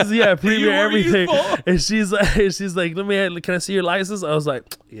too. This is pre-beard everything. And she's like, can I see your license? I was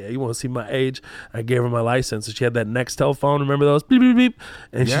like, yeah, you want to see my age? I gave her my license. And she had that Nextel phone. Remember those? Beep, beep, beep.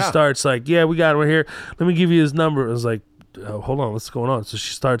 And she starts like, yeah, we got it right here. Let me give you his number. I was like, hold on, what's going on? So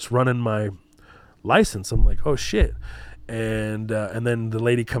she starts running my license. I'm like, oh shit. And then the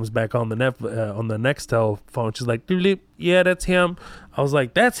lady comes back on the Nextel phone. She's like, yeah, that's him. I was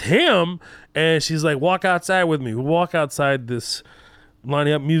like, that's him. And she's like, walk outside with me. We walk outside this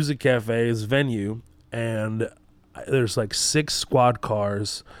Lagniappe Music Cafe's venue, and there's like 6 squad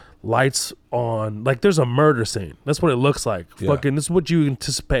cars, lights on, like there's a murder scene. That's what it looks like. Fucking, this is what you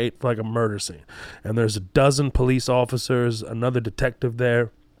anticipate for like a murder scene. And there's a dozen police officers, another detective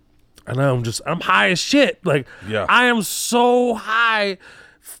there. And I'm high as shit. Like, I am so high,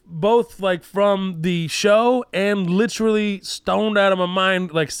 both like from the show and literally stoned out of my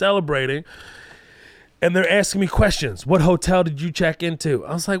mind, like celebrating. And they're asking me questions. What hotel did you check into?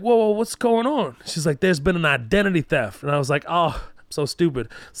 I was like, whoa, what's going on? She's like, there's been an identity theft. And I was like, oh, so stupid.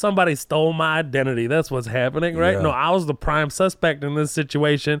 Somebody stole my identity. That's what's happening, right? No, I was the prime suspect in this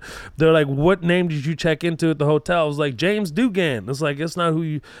situation. They're like, what name did you check into at the hotel? I was like, James Dugan. It's like, it's not who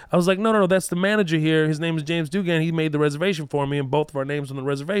you... I was like, no, that's the manager here. His name is James Dugan. He made the reservation for me, and both of our names on the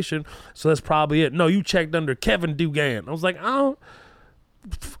reservation, so that's probably it. No, you checked under Kevin Dugan. I was like, oh...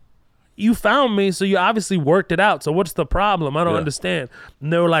 You found me, so you obviously worked it out. So what's the problem? I don't understand.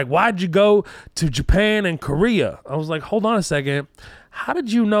 And they were like, why'd you go to Japan and Korea? I was like, hold on a second. How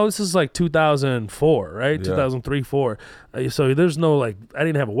did you know? This is like 2004, right? 2003, 4. So there's no like, I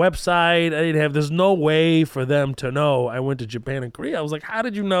didn't have a website. There's no way for them to know I went to Japan and Korea. I was like, how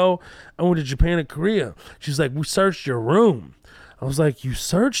did you know I went to Japan and Korea? She's like, we searched your room. I was like, you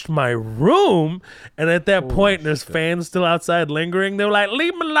searched my room? And at that point, there's fans still outside lingering. They were like,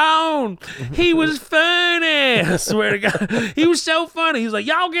 leave him alone. He was funny. I swear to God. He was so funny. He's like,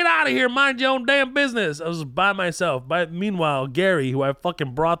 y'all get out of here. Mind your own damn business. I was by myself. Meanwhile, Gary, who I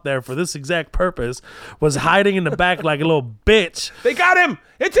fucking brought there for this exact purpose, was hiding in the back like a little bitch. They got him.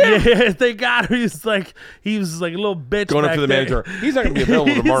 It's him. Yeah, they got him. He was like a little bitch. Going up to the manager. He's not going to be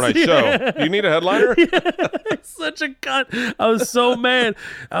available tomorrow night's show. You need a headliner? Such a cunt. I was so mad.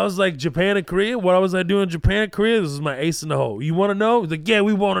 I was like, Japan and Korea? What was I doing in Japan and Korea? This is my ace in the hole. You want to know? He's like, yeah,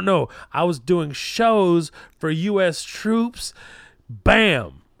 we want to know. I was doing shows for U.S. troops.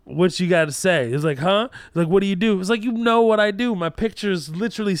 Bam. What you got to say? It's like, huh? It's like, what do you do? It's like, you know what I do. My picture's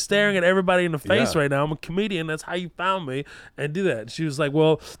literally staring at everybody in the face right now. I'm a comedian. That's how you found me, and do that. She was like,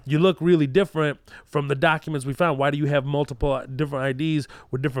 well, you look really different from the documents we found. Why do you have multiple different IDs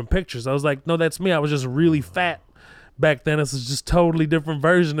with different pictures? I was like, no, that's me. I was just really fat back then. This is just totally different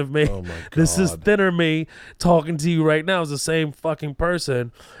version of me. Oh my God. This is thinner me talking to you right now. It's the same fucking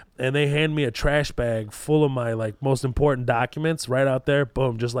person. And they hand me a trash bag full of my like most important documents right out there.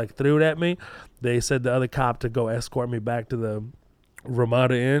 Boom, just like threw it at me. They said the other cop to go escort me back to the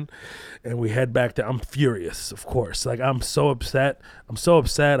Ramada Inn, and we head back there. I'm furious, of course. Like, I'm so upset.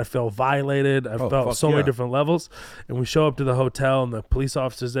 I felt violated. I felt so many different levels. And we show up to the hotel, and the police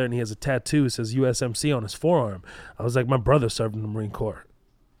officer's there, and he has a tattoo. It says USMC on his forearm. I was like, my brother served in the Marine Corps.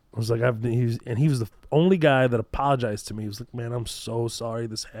 I was like, he was the only guy that apologized to me. He was like, man, I'm so sorry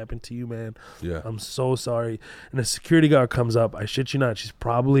this happened to you, man. Yeah. I'm so sorry. And the security guard comes up. I shit you not.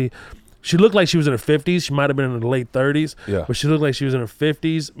 She looked like she was in her 50s. She might have been in her late 30s. Yeah. But she looked like she was in her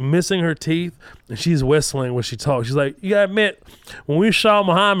 50s, missing her teeth, and she's whistling when she talks. She's like, you gotta admit, when we saw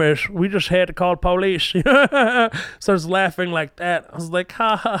Muhammad, we just had to call the police. Starts laughing like that. I was like,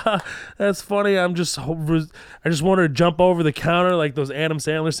 ha ha ha, that's funny. I just want her to jump over the counter like those Adam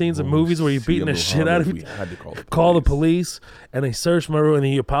Sandler scenes in movies where you're beating the shit out of you. We had to call the police, and they searched my room, and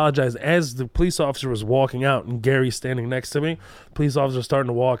he apologized. As the police officer was walking out, and Gary's standing next to me, police officer starting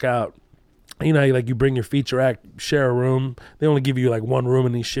to walk out. You know, you bring your feature act, share a room. They only give you like one room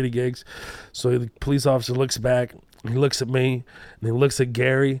in these shitty gigs. So the police officer looks back, he looks at me, and he looks at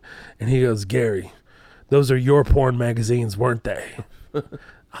Gary, and he goes, Gary, those are your porn magazines, weren't they?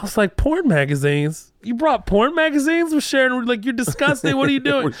 I was like, porn magazines? You brought porn magazines? We're sharing, like, you're disgusting. What are you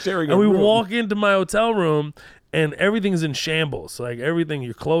doing? We're sharing and a we room. walk into my hotel room, and everything's in shambles. Like, everything,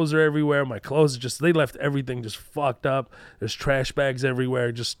 your clothes are everywhere. My clothes they left everything just fucked up. There's trash bags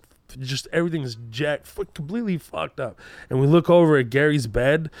everywhere, just everything is completely fucked up. And we look over at Gary's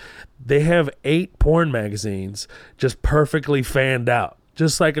bed. They have 8 porn magazines just perfectly fanned out.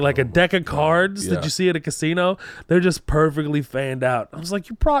 Just like a deck of cards that you see at a casino. They're just perfectly fanned out. I was like,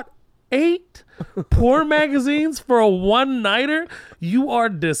 you brought 8 porn magazines for a one-nighter? You are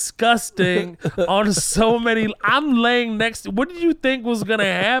disgusting on so many. I'm laying next to, what did you think was going to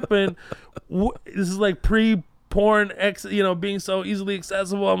happen? This is like porn being so easily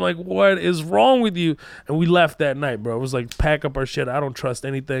accessible. I'm like, what is wrong with you? And we left that night, bro. It was like, pack up our shit. I don't trust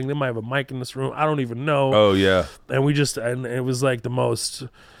anything. They might have a mic in this room. I don't even know. Oh yeah. And and it was like the most.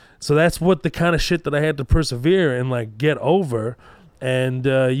 So that's what the kind of shit that I had to persevere and like get over. And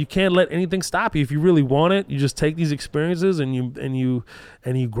you can't let anything stop you. If you really want it, you just take these experiences and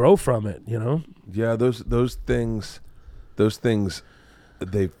you grow from it, you know? Yeah, those things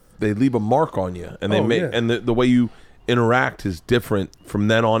they leave a mark on you, and and the way you interact is different from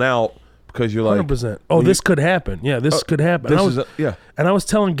then on out, because you're like 100%. Oh, this could happen. Yeah, this could happen. And I was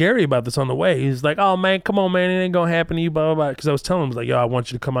telling Gary about this on the way. He's like, "Oh man, come on, man, it ain't gonna happen to you." Blah blah blah. Because I was telling him, like, "Yo, I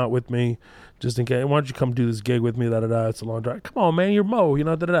want you to come out with me, just in case. Why don't you come do this gig with me? Da da da. It's a long drive. Come on, man, you're Mo. You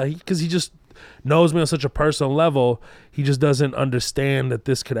know, da da da." Because he just knows me on such a personal level. He just doesn't understand that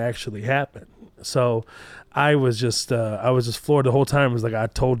this could actually happen. So I was just floored the whole time. It was like, I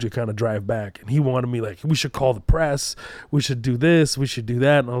told you, kind of drive back. And he wanted me like, we should call the press. We should do this. We should do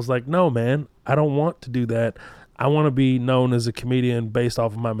that. And I was like, no, man, I don't want to do that. I want to be known as a comedian based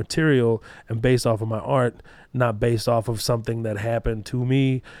off of my material and based off of my art, not based off of something that happened to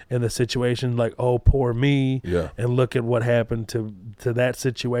me in the situation, like, oh, poor me. Yeah. And look at what happened to that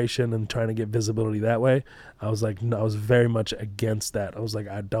situation and trying to get visibility that way. I was like, no, I was very much against that. I was like,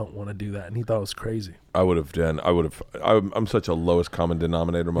 I don't want to do that. And he thought it was crazy. I'm such a lowest common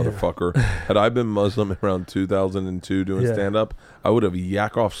denominator motherfucker. Yeah. Had I been Muslim around 2002 doing stand-up, I would have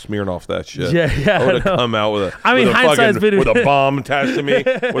yak off Smirnoff that shit. Yeah. I would have come out with with a bomb attached to me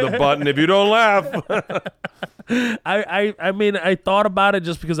with a button. If you don't laugh. I mean, I thought about it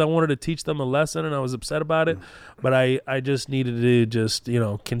just because I wanted to teach them a lesson, and I was upset about it. But I just needed to just,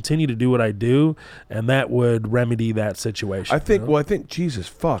 continue to do what I do, and that would remedy that situation. I think, Jesus,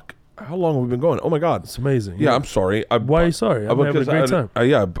 fuck. How long have we been going? Oh my God. It's amazing. Yeah, I'm sorry. Why are you sorry? I'm having a great time.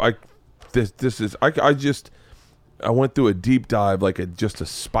 I went through a deep dive, like just a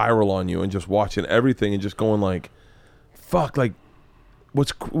spiral on you, and just watching everything and just going like, fuck, like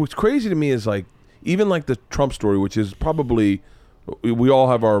what's crazy to me is like, even like the Trump story, which is probably, we all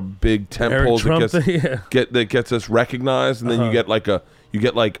have our big temples that gets us recognized, and then you get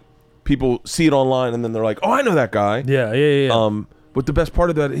like people see it online, and then they're like, oh, I know that guy. Yeah. But the best part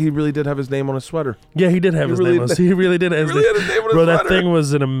of that, he really did have his name on his sweater. Yeah, he did have his name on his sweater. He really did have his name on his sweater. Bro, that thing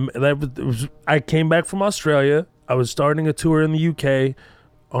was I came back from Australia. I was starting a tour in the UK.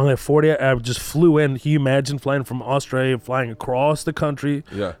 On that 40, I just flew in. Can you imagine flying from Australia, flying across the country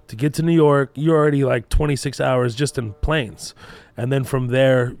to get to New York? You're already like 26 hours just in planes. And then from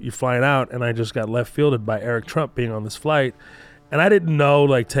there, you're flying out, and I just got left fielded by Eric Trump being on this flight. And I didn't know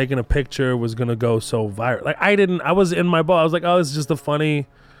like taking a picture was gonna go so viral. Like I was in my ball. I was like, oh, it's just a funny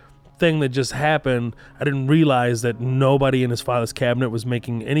thing that just happened. I didn't realize that nobody in his father's cabinet was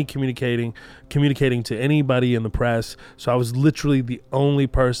making any communicating to anybody in the press. So I was literally the only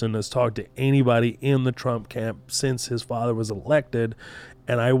person that's talked to anybody in the Trump camp since his father was elected.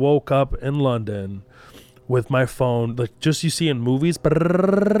 And I woke up in London with my phone, like just you see in movies.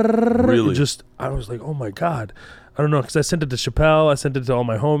 Really? Just I was like, oh my God. I don't know, because I sent it to Chappelle, I sent it to all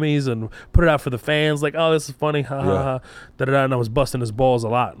my homies, and put it out for the fans. Like, oh, this is funny, ha ha ha. Da-da-da. And I was busting his balls a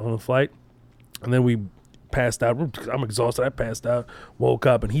lot on the flight. And then we passed out. I'm exhausted. I passed out, woke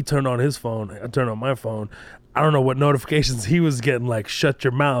up, and he turned on his phone. I turned on my phone. I don't know what notifications he was getting, like shut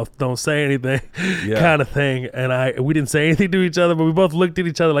your mouth, don't say anything, kind of thing. And we didn't say anything to each other, but we both looked at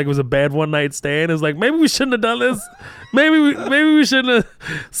each other like it was a bad one night stand. It was like, maybe we shouldn't have done this. Maybe we shouldn't have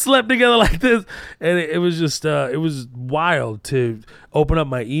slept together like this. And it was just it was wild to open up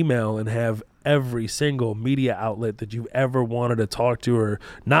my email and have every single media outlet that you've ever wanted to talk to or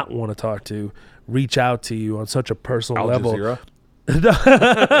not want to talk to reach out to you on such a personal level. Jazeera? Dude,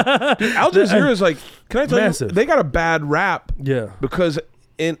 Al Jazeera is like, can I tell massive. you, they got a bad rap. Yeah. Because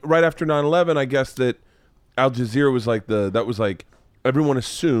right after 9/11, I guess that Al Jazeera was like that was like, everyone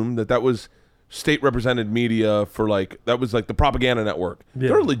assumed that was state represented media for like, that was like the propaganda network. Yeah.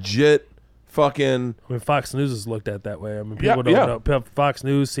 They're legit fucking. I mean, Fox News is looked at that way. I mean, people don't know. Fox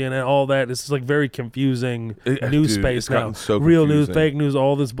News, CNN, all that. It's like very confusing news space now. So real confusing. news, fake news,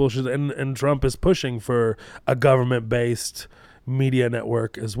 all this bullshit. And Trump is pushing for a government-based media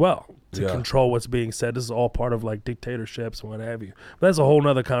network as well to control what's being said. This is all part of like dictatorships and what have you. But that's a whole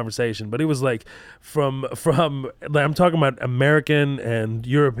nother conversation. But it was like from like, I'm talking about American and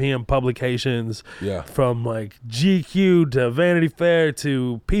European publications, from like GQ to Vanity Fair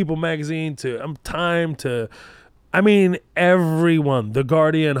to People Magazine to Time to, I mean, everyone, The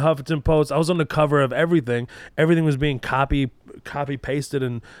Guardian, Huffington Post. I was on the cover of everything. Everything was being copy pasted,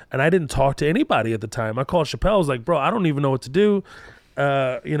 and I didn't talk to anybody at the time. I called Chappelle. I was like, bro, I don't even know what to do.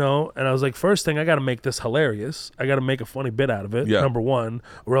 And I was like, first thing, I got to make this hilarious. I got to make a funny bit out of it, number one,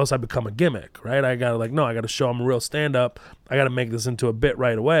 or else I become a gimmick, right? I got to show I'm a real stand-up. I got to make this into a bit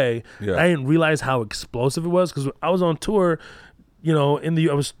right away. I didn't realize how explosive it was because I was on tour, I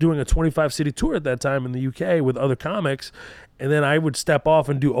was doing a 25-city tour at that time in the UK with other comics, and then I would step off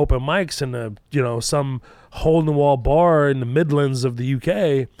and do open mics in some hole-in-the-wall bar in the Midlands of the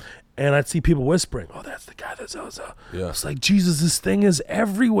UK, and I'd see people whispering, oh, that's the guy that's Zozo. It's like, Jesus, this thing is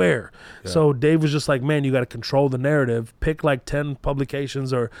everywhere. So Dave was just like, man, you got to control the narrative. Pick like 10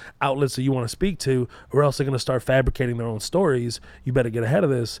 publications or outlets that you want to speak to, or else they're going to start fabricating their own stories. You better get ahead of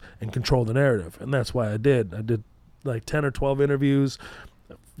this and control the narrative. And that's why I did like 10 or 12 interviews,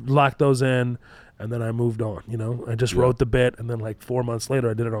 locked those in, and then I moved on. I just wrote the bit, and then like 4 months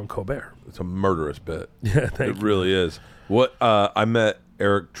later, I did it on Colbert. It's a murderous bit. Yeah, thank you. Really is. What I met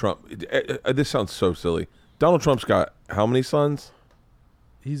Eric Trump. This sounds so silly. Donald Trump's got how many sons?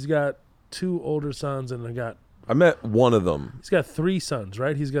 He's got 2 older sons, and I met one of them. He's got 3 sons,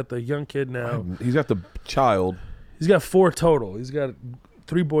 right? He's got the young kid now. He's got the child. He's got 4 total. He's got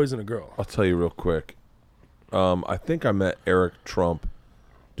 3 boys and a girl. I'll tell you real quick. I think I met Eric Trump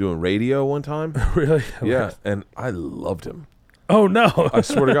doing radio one time. Really? Yeah, and I loved him. Oh no! I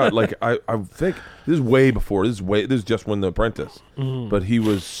swear to God, like I think this is way before. This is just when The Apprentice. But he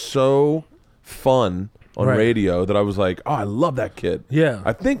was so fun on radio that I was like, oh, I love that kid. Yeah,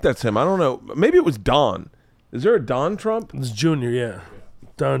 I think that's him. I don't know. Maybe it was Don. Is there a Don Trump? It's Junior. Yeah,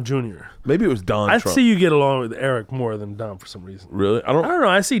 Don Jr. Maybe it was Don. I Trump. see you get along with Eric more than Don for some reason. Really? I don't know.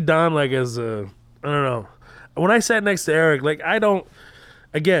 I see Don like as a. I don't know. When I sat next to Eric, like I don't.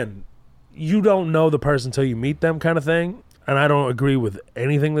 Again, you don't know the person until you meet them, kind of thing. And I don't agree with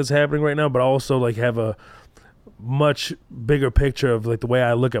anything that's happening right now, but I also like have a much bigger picture of like the way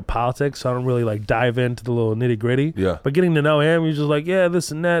I look at politics. So I don't really like dive into the little nitty gritty. Yeah. But getting to know him, he's just like, yeah,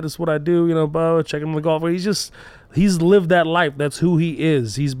 this and that. This is what I do. Blah, checking him the golf. He's lived that life. That's who he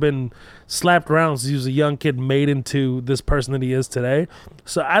is. He's been slapped around since he was a young kid, made into this person that he is today.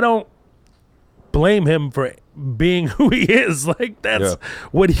 So I don't blame him for being who he is. Like that's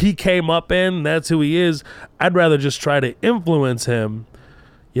what he came up in. That's who he is. I'd rather just try to influence him,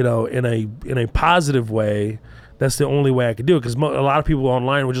 in a positive way. That's the only way I could do it. Because a lot of people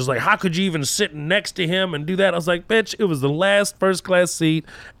online were just like, how could you even sit next to him and do that? I was like, bitch, it was the last first class seat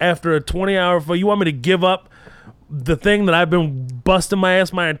after a 20-hour flight. You want me to give up the thing that I've been busting my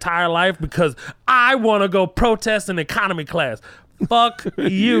ass my entire life because I want to go protest in economy class? Fuck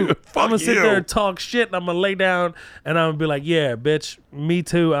you. I'm going to sit there and talk shit, and I'm going to lay down, and I'm going to be like, yeah, bitch, me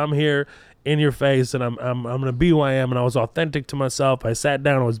too, I'm here. in your face, and I'm gonna be who I am, and I was authentic to myself. I sat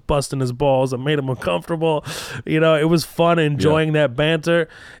down, I was busting his balls, I made him uncomfortable. It was fun enjoying that banter,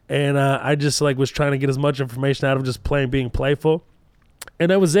 and I just like was trying to get as much information out of just being playful.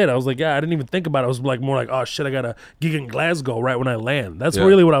 And that was it. I was like, I didn't even think about it. I was like more like, oh shit, I got a gig in Glasgow right when I land. That's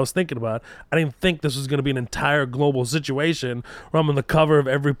really what I was thinking about. I didn't think this was going to be an entire global situation where I'm on the cover of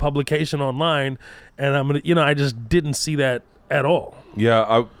every publication online, and I'm going to, I just didn't see that at all.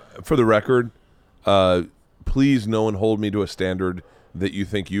 Yeah, for the record, please no one hold me to a standard that you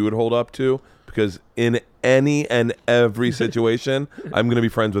think you would hold up to, because in any and every situation, I'm going to be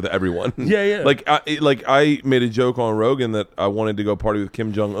friends with everyone. Yeah. Like I made a joke on Rogan that I wanted to go party with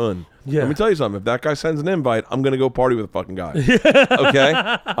Kim Jong-un. Yeah. Let me tell you something. If that guy sends an invite, I'm going to go party with the fucking guy. Okay?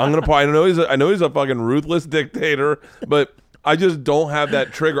 I'm going to party. I know he's a fucking ruthless dictator, but I just don't have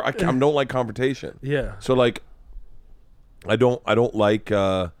that trigger. I don't like confrontation. Yeah. So like I don't like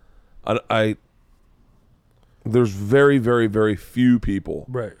there's very, very, very few people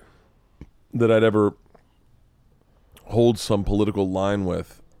Right. that I'd ever hold some political line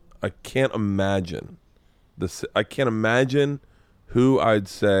with. I can't imagine this. I can't imagine who I'd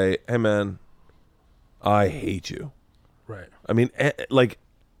say, hey man, I hate you. Right. I mean, like,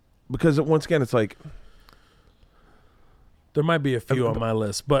 because once again, it's like, there might be a few on my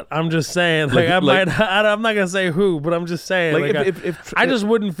list, but I'm just saying, I'm not gonna say who, but I'm just saying, I just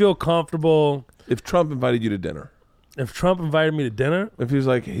wouldn't feel comfortable if Trump invited you to dinner. If Trump invited me to dinner, if he's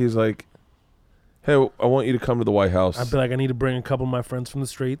like, hey, I want you to come to the White House. I'd be like, I need to bring a couple of my friends from the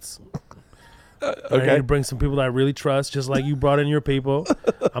streets. Okay. I need to bring some people that I really trust, just like you brought in your people.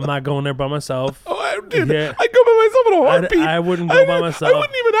 I'm not going there by myself. Oh, dude, yeah. I'd go by myself in a heartbeat. I wouldn't go by myself. I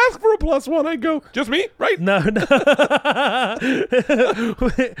wouldn't even ask for a +1. I'd go, just me, right? No.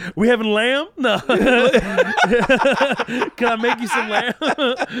 We having lamb? No. Can I make you some lamb?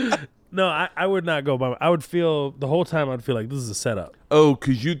 No, I would not go by. I would feel the whole time. I'd feel like this is a setup. Oh,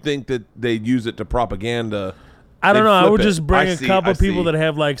 because you think that they'd use it to propaganda. I don't know. I would just bring a couple people that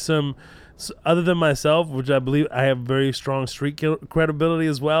have like some, other than myself, which I believe I have very strong street credibility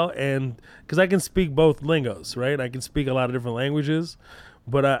as well, and because I can speak both lingos, right? I can speak a lot of different languages,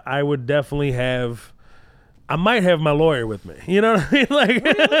 but I would definitely have. I might have my lawyer with me. You know what I mean? Like,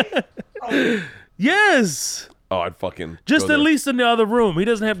 really? Yes. Oh, I'd fucking just at least in the other room. He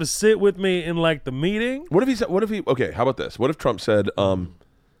doesn't have to sit with me in like the meeting. What if he said? Okay, how about this? What if Trump said,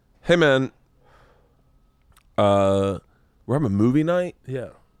 "Hey man, we're having a movie night,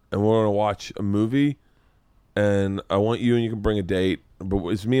 yeah, and we're gonna watch a movie, and I want you and you can bring a date, but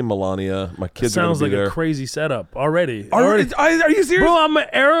it's me and Melania. My kids are gonna be there." Sounds like a crazy setup already. Are you serious, bro? I'm an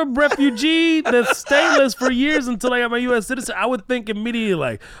Arab refugee that's stateless for years until I got my U.S. citizen. I would think immediately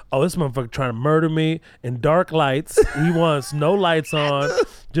like, oh, this motherfucker trying to murder me in dark lights. He wants no lights on,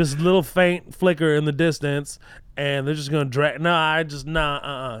 just little faint flicker in the distance. And they're just gonna drag.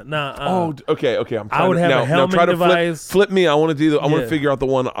 Oh, okay. I would have a helmet device. Flip me. I want to do. I want to figure out the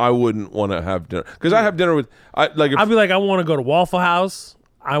one I wouldn't want to have dinner, because I have dinner with. I'd be like, I want to go to Waffle House.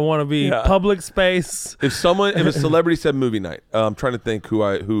 I want to be public space. If a celebrity said movie night, I'm trying to think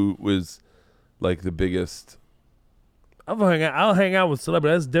who was like the biggest. I'll hang out with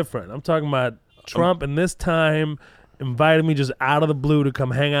celebrities. That's different. I'm talking about Trump, and this time invited me just out of the blue to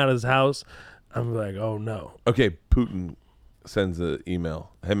come hang out at his house. I'm like, oh no. Okay, Putin sends an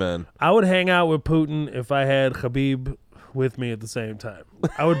email. Hey man, I would hang out with Putin if I had Khabib with me at the same time.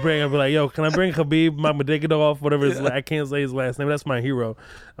 I'd be like, yo, can I bring Khabib Magmadikadov, whatever his I can't say his last name. That's my hero.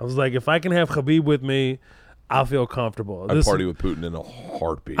 I was like, if I can have Khabib with me, I'll feel comfortable. I'd party with Putin in a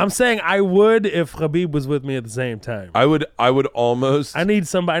heartbeat. I'm saying I would if Khabib was with me at the same time. I would almost. I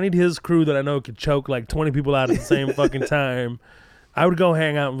need his crew that I know could choke like 20 people out at the same fucking time. I would go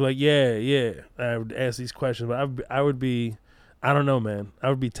hang out and be like, yeah. I would ask these questions, but I would be, I don't know, man. I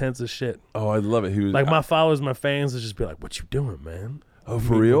would be tense as shit. Oh, I love it. He was like my followers, my fans would just be like, "What you doing, man?" Oh,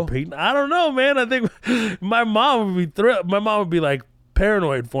 for real? I don't know, man. I think my mom would be thrilled. My mom would be like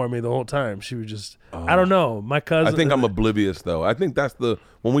paranoid for me the whole time. She would just, I don't know. My cousin. I think I'm oblivious though. I think that's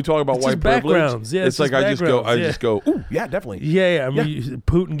when we talk about white privilege. Backgrounds. Yeah, it's like I just go. Ooh, yeah, definitely. Yeah. I mean,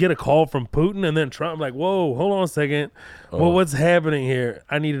 Putin, get a call from Putin, and then Trump. Like, whoa, hold on a second. Well, what's happening here?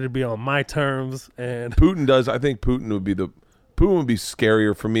 I needed to be on my terms, and Putin does. I think Putin would be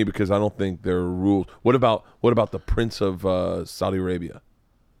scarier for me because I don't think there are rules. What about the Prince of Saudi Arabia?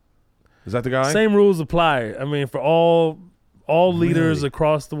 Is that the guy? Same rules apply. I mean, for all leaders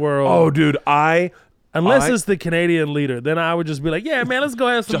across the world. Oh, dude, Unless it's the Canadian leader, then I would just be like, yeah, man, let's go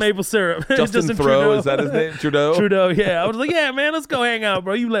have some maple syrup. Justin Trudeau, is that his name? Trudeau? Trudeau, yeah. I was like, yeah, man, let's go hang out,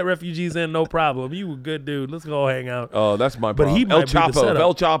 bro. You let refugees in, no problem. You a good dude. Let's go hang out. Oh, that's my problem. But he El Chapo. If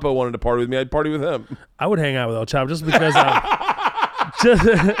El Chapo wanted to party with me, I'd party with him. I would hang out with El Chapo just because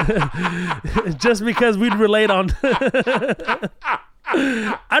just because we'd relate on...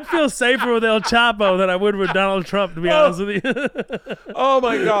 I'd feel safer with El Chapo than I would with Donald Trump, to be honest with you. Oh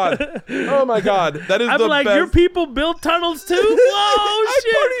my God. Oh my God. That is I'm the like, best. your people built tunnels too?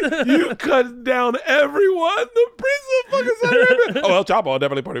 Whoa, shit. You cut down everyone. The Prince of fucking Saudi Arabia. Oh, El Chapo, I'll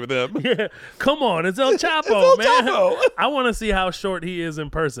definitely party with him. Yeah. Come on, it's El Chapo, El man. Chapo. I want to see how short he is in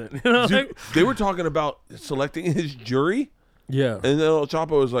person. You know, Dude, they were talking about selecting his jury. Yeah. And then El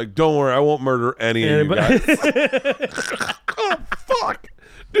Chapo was like, don't worry, I won't murder any of you guys. Oh, fuck.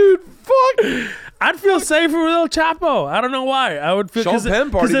 Dude, fuck. I'd feel safer with El Chapo. I don't know why. I would feel because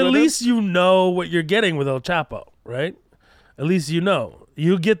at least you know what you're getting with El Chapo, right? At least you know.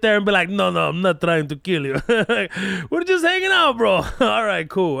 You get there and be like, no, I'm not trying to kill you. We're just hanging out, bro. All right,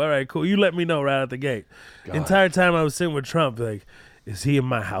 cool. You let me know right out the gate. God. The entire time I was sitting with Trump, like, is he in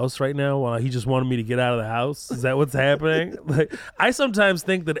my house right now? While he just wanted me to get out of the house? Is that what's happening? Like, I sometimes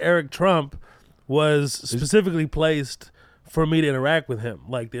think that Eric Trump was specifically placed for me to interact with him.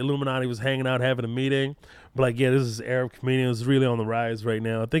 Like the Illuminati was hanging out, having a meeting. But like, yeah, this is Arab comedian. It's really on the rise right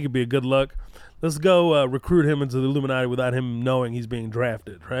now. I think it'd be a good look. Let's go recruit him into the Illuminati without him knowing he's being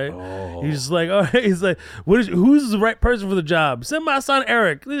drafted, right? Oh. He's just like, all right. He's like, who's the right person for the job? Send my son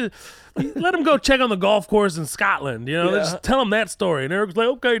Eric. Let him go check on the golf course in Scotland. You know, just tell him that story. And Eric's like,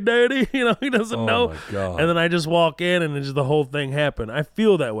 okay, daddy. You know, he doesn't know. My God. And then I just walk in and just the whole thing happened. I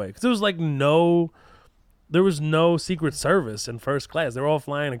feel that way because there was no Secret Service in first class. They were all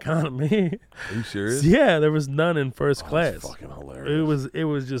flying economy. Are you serious? Yeah, there was none in first class. That's fucking hilarious.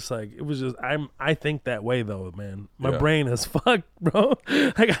 I think that way though, man. My brain is fucked, bro.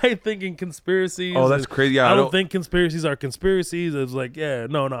 Like I think in conspiracies. Oh, that's crazy. Yeah, I don't think conspiracies are conspiracies. It's like,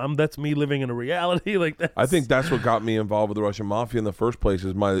 that's me living in a reality like that. I think that's what got me involved with the Russian mafia in the first place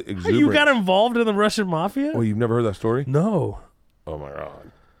is my exuberance. You got involved in the Russian mafia? Oh, you've never heard that story? No. Oh my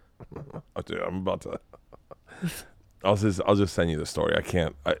God. I'm about to. I'll just send you the story. I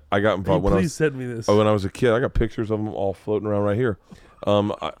can't. I got involved when send me this. Oh, when I was a kid, I got pictures of them all floating around right here.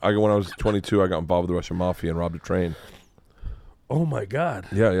 When I was 22, I got involved with the Russian mafia and robbed a train. Oh my God.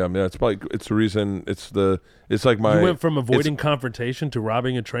 Yeah. I mean, it's the reason. It's like my. You went from avoiding confrontation to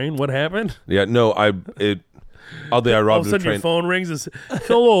robbing a train. What happened? Yeah. No. All day I robbed all of a sudden your phone rings and says,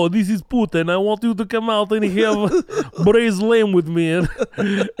 hello, this is Putin. I want you to come out and have braised lamb with me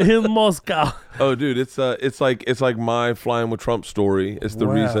in Moscow. Oh, dude, it's like my flying with Trump story. It's the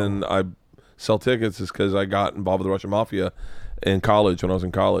reason I sell tickets is because I got involved with the Russian mafia in college when I was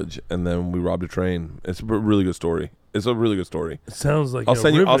in college, and then we robbed a train. It's a really good story. It's a really good story. It sounds like a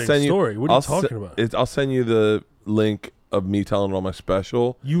riveting story. What are you talking about? I'll send you the link of me telling on my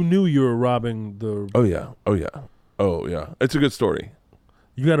special. You knew you were robbing the... Oh yeah. It's a good story.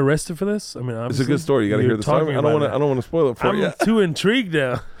 You got arrested for this? I mean, obviously. It's a good story. You got to hear the story. I don't want to spoil it for you. I'm too intrigued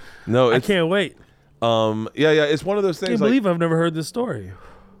now. No, I can't wait. Yeah. It's one of those things. I can't believe I've never heard this story.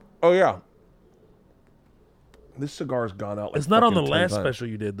 Oh yeah. This cigar's gone out. It's not on the last special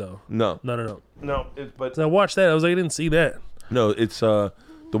you did though. No. But I watched that. I was like, I didn't see that. No, it's the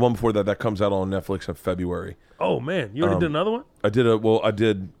one before that comes out on Netflix in February. Oh man, you already did another one? I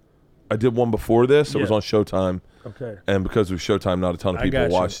did one before this. It was on Showtime. Okay. And because it was Showtime, not a ton of people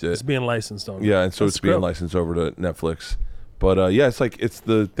watched it. It's being licensed on. Yeah, and so it's being licensed over to Netflix. But it's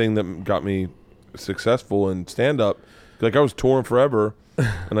the thing that got me successful in stand up. Like I was touring forever,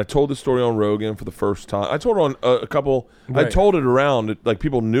 and I told the story on Rogan for the first time. I told it on a couple. Right. I told it around, like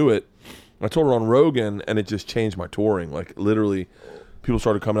people knew it. I told it on Rogan, and it just changed my touring. Like literally, people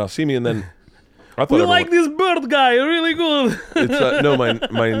started coming out to see me, and then. I thought like this bird guy, really good. It's no, my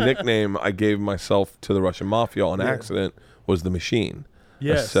nickname I gave myself to the Russian mafia on accident was the Machine.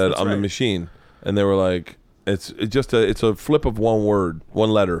 Yes, I said I'm the Machine, and they were like, it's a flip of one word,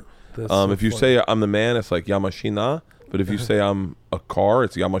 one letter. If you say I'm the man, it's like Yamashina. But if you say I'm a car,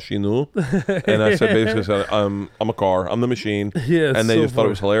 it's Yamashinu. And I said I'm a car, I'm the Machine. Yeah, and they just thought it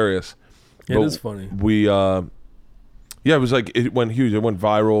was hilarious. Yeah, it is funny. It was like it went huge. It went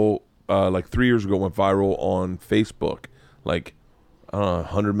viral. Like 3 years ago, it went viral on Facebook. Like, I don't know,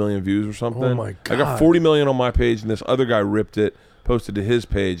 100 million views or something. Oh, my God. I got 40 million on my page, and this other guy ripped it, posted to his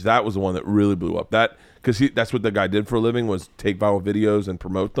page. That was the one that really blew up. Because that's what the guy did for a living, was take viral videos and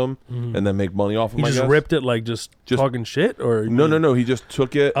promote them and then make money off of them, He just ripped it like just talking shit? Or No. He just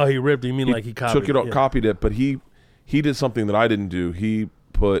took it. Oh, he ripped it. You mean like he copied it? Copied it, but he did something that I didn't do. He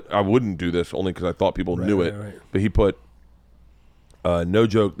put, I wouldn't do this only because I thought people knew it, but he put, no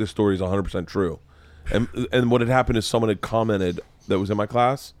joke, this story is 100% true. And what had happened is someone had commented that was in my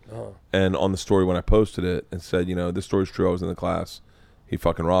class and on the story when I posted it and said, this story's true. I was in the class. He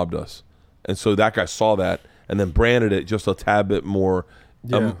fucking robbed us. And so that guy saw that and then branded it just a tad bit more,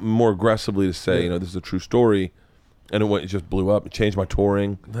 more aggressively to say, this is a true story. And it just blew up. It changed my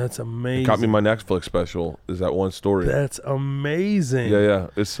touring. That's amazing. It got me my Netflix special. Is that one story? That's amazing. Yeah.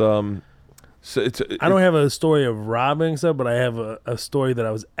 It's I don't have a story of robbing stuff, but I have a story that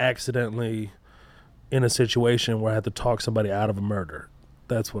I was accidentally in a situation where I had to talk somebody out of a murder.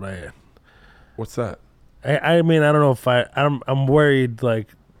 That's what I had. What's that? I mean, I don't know if I'm worried.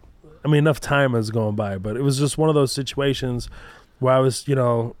 Enough time has gone by, but it was just one of those situations where I was,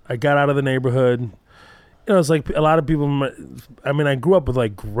 I got out of the neighborhood. It's like a lot of people. I grew up with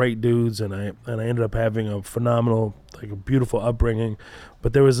like great dudes, and I ended up having a phenomenal, like a beautiful upbringing.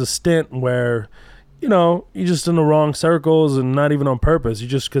 But there was a stint where, you're just in the wrong circles and not even on purpose. You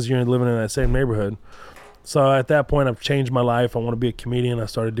just because you're living in that same neighborhood. So at that point, I've changed my life. I want to be a comedian. I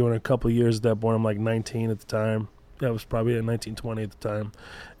started doing it a couple of years at that point. I'm like 19 at the time. That was probably 19, 20 at the time,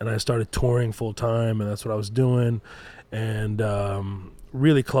 and I started touring full time, and that's what I was doing. And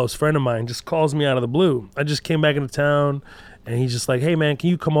really close friend of mine just calls me out of the blue. I just came back into town, and he's just like, hey man, can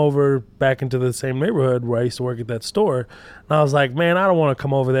you come over back into the same neighborhood where I used to work at that store? And I was like, man, I don't want to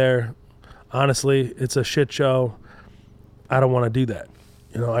come over there. Honestly, it's a shit show. I don't want to do that.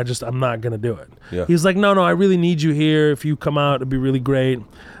 I'm not going to do it. Yeah. He's like, no, I really need you here. If you come out, it'd be really great.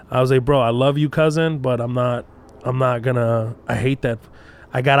 I was like, bro, I love you, cousin, but I'm not gonna, I hate that.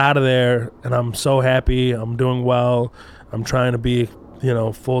 I got out of there and I'm so happy. I'm doing well. I'm trying to be,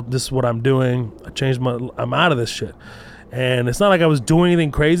 full. This is what I'm doing. I'm out of this shit. And it's not like I was doing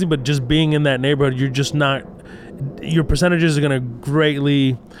anything crazy, but just being in that neighborhood, you're just not, your percentages are going to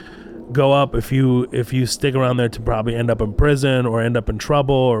greatly go up if you stick around there to probably end up in prison or end up in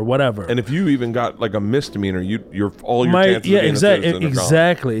trouble or whatever. And if you even got like a misdemeanor, you're all your chances of being a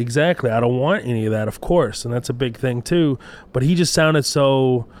citizen exactly. I don't want any of that, of course, and that's a big thing too. But he just sounded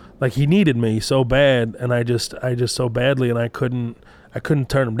so like he needed me so bad, and I just so badly, and I couldn't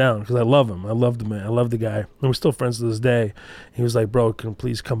turn him down because I love him. I love the man. I love the guy. And we're still friends to this day. He was like, bro, can you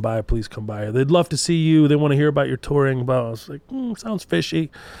please come by? Please come by. They'd love to see you. They want to hear about your touring. I was like, sounds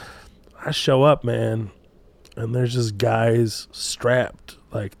fishy. I show up, man, and there's just guys strapped.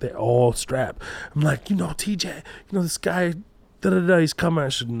 Like, they're all strapped. I'm like, TJ, this guy, he's coming. I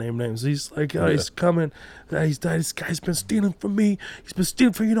shouldn't name names. He's like, he's coming. This guy's been stealing from me. He's been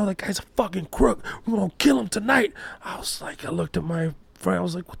stealing from, that guy's a fucking crook. We're going to kill him tonight. I was like, I looked at my friend. I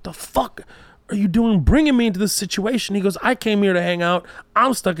was like, what the fuck are you doing bringing me into this situation? He goes, I came here to hang out.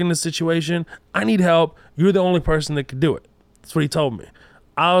 I'm stuck in this situation. I need help. You're the only person that could do it. That's what he told me.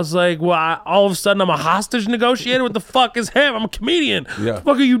 I was like, well, all of a sudden I'm a hostage negotiator? What the fuck is him? I'm a comedian. Yeah. What the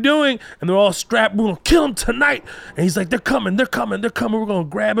fuck are you doing? And they're all strapped. We're going to kill him tonight. And he's like, they're coming. We're going to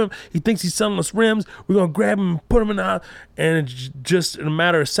grab him. He thinks he's selling us rims. We're going to grab him and put him in the house. And just in a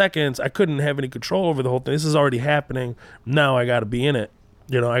matter of seconds, I couldn't have any control over the whole thing. This is already happening. Now I got to be in it.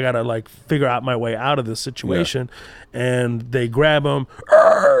 I got to figure out my way out of this situation. Yeah. And they grab him.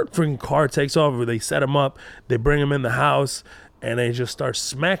 Freaking car takes off. They set him up. They bring him in the house. And they just start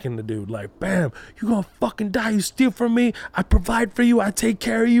smacking the dude like, bam, you gonna fucking die. You steal from me. I provide for you. I take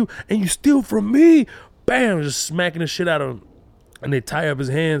care of you. And you steal from me. Bam, just smacking the shit out of him. And they tie up his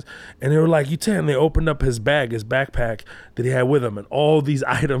hands. And they were like, and they opened up his backpack that he had with him. And all these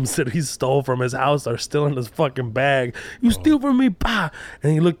items that he stole from his house are still in his fucking bag. You steal from me, bah.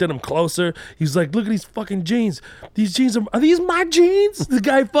 And he looked at him closer. He's like, look at these fucking jeans. These jeans are these my jeans? The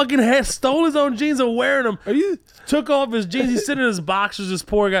guy fucking stole his own jeans and wearing them. Took off his jeans. He's sitting in his boxers, this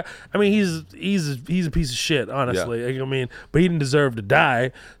poor guy. I mean, he's a piece of shit, honestly. Yeah. But he didn't deserve to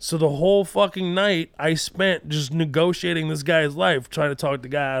die. So the whole fucking night I spent just negotiating this guy's life, trying to talk the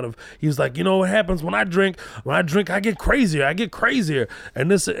guy out of. He was like, what happens when I drink? When I drink, I get crazier.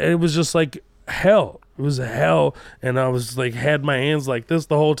 And it was just like hell. It was hell, and I was like, had my hands like this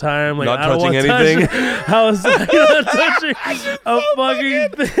the whole time, like not I don't touching want anything. I was like, not touching a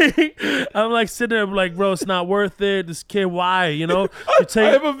fucking thing. I'm like sitting there, like, bro, it's not worth it. This kid, why? I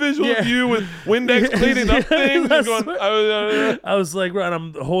have a visual of you with Windex cleaning up things. And going, I was like, bro,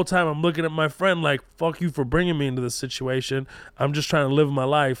 and the whole time I'm looking at my friend like, fuck you for bringing me into this situation. I'm just trying to live my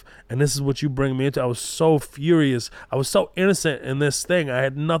life, and this is what you bring me into. I was so furious. I was so innocent in this thing. I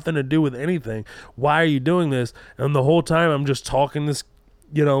had nothing to do with anything. Why are you doing this? And the whole time I'm just talking this,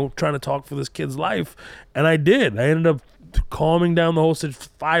 trying to talk for this kid's life. And I did. I ended up calming down the whole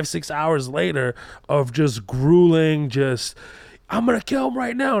 5-6 hours later of just grueling, I'm going to kill him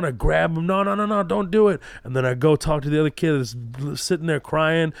right now. And I grab him. No, don't do it. And then I go talk to the other kid that's sitting there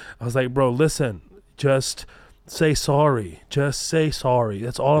crying. I was like, bro, listen, just say sorry. Just say sorry.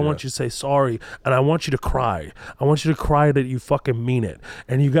 That's all I want you to say, sorry. And I want you to cry. I want you to cry that you fucking mean it.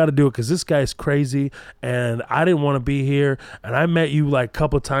 And you got to do it because this guy's crazy. And I didn't want to be here. And I met you like a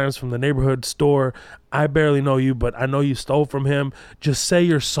couple of times from the neighborhood store. I barely know you, but I know you stole from him. Just say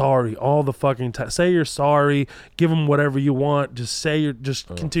you're sorry all the fucking time. Say you're sorry. Give him whatever you want. Just say you're,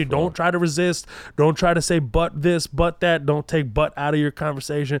 continue. Fuck. Don't try to resist. Don't try to say but this, but that. Don't take but out of your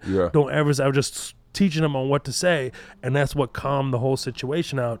conversation. Yeah. Don't ever say, I was just teaching him on what to say, and that's what calmed the whole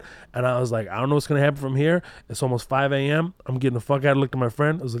situation out. And I was like, I don't know what's going to happen from here. It's almost 5 a.m. I'm getting the fuck out. I looked at my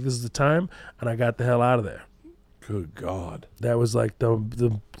friend. I was like, this is the time. And I got the hell out of there. Good God. That was like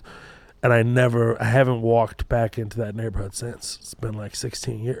and I haven't walked back into that neighborhood since. It's been like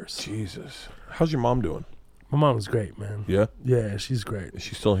 16 years. Jesus. How's your mom doing? My mom's great, man. Yeah? Yeah, she's great. Is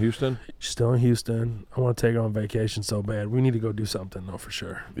she still in Houston? She's still in Houston. I want to take her on vacation so bad. We need to go do something, though, for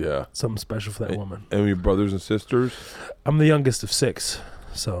sure. Yeah. Something special for that woman. And your brothers and sisters? I'm the youngest of 6.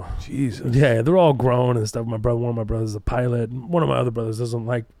 So. Jesus. Yeah, they're all grown and stuff. One of my brothers is a pilot. One of my other brothers doesn't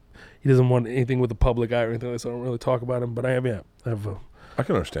want anything with the public eye or anything like that, so I don't really talk about him. But I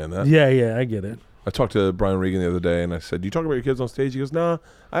can understand that. Yeah, I get it. I talked to Brian Regan the other day, and I said, do you talk about your kids on stage? He goes, nah.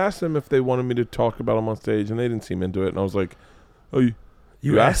 I asked them if they wanted me to talk about them on stage, and they didn't seem into it. And I was like, oh,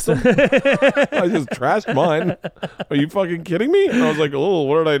 you asked them? I just trashed mine. Are you fucking kidding me? And I was like, oh,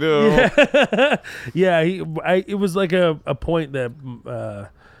 what did I do? Yeah, it was like a point that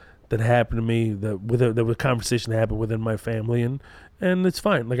happened to me, that was a conversation that happened within my family, and it's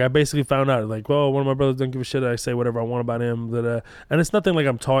fine. Like, I basically found out, like, well, one of my brothers doesn't give a shit. I say whatever I want about him. And it's nothing like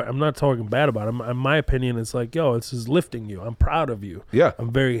I'm not talking bad about him. In my opinion, it's like, yo, this is lifting you. I'm proud of you. Yeah.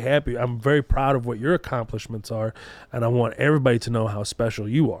 I'm very happy. I'm very proud of what your accomplishments are, and I want everybody to know how special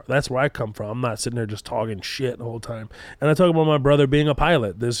you are. That's where I come from. I'm not sitting there just talking shit the whole time. And I talk about my brother being a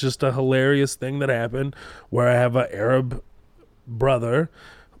pilot. There's just a hilarious thing that happened where I have an Arab brother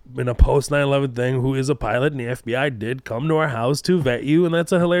in a post 9/11 thing who is a pilot, and the FBI did come to our house to vet you, and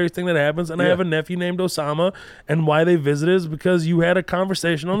that's a hilarious thing that happens. And I have a nephew named Osama, and why they visited is because you had a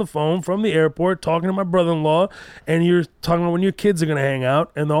conversation on the phone from the airport talking to my brother-in-law, and you're talking about when your kids are going to hang out,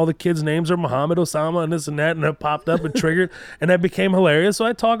 and all the kids' names are Muhammad, Osama, and this and that, and it popped up and triggered, and that became hilarious. So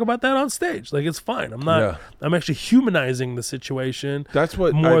I talk about that on stage. Like, it's fine. I'm actually humanizing the situation. That's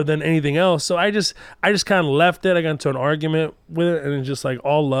what more than anything else. So I just kind of left it. I got into an argument with it, and it's just like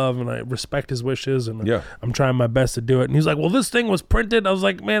all love, and I respect his wishes, and I'm trying my best to do it. And he's like, well, this thing was printed. I was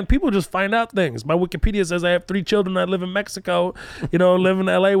like, man, people just find out things. My Wikipedia says I have 3 children. I live in Mexico, live in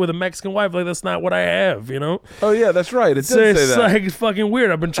LA with a Mexican wife. Like, that's not what I have, Oh yeah, that's right. It did say it's that. Like, it's fucking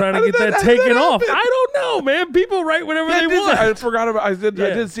weird. I've been trying to get that taken off. I don't know, man. People write whatever they want. I forgot about. I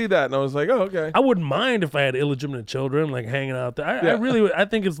did see that, and I was like, oh, okay. I wouldn't mind if I had illegitimate children, like, hanging out there. I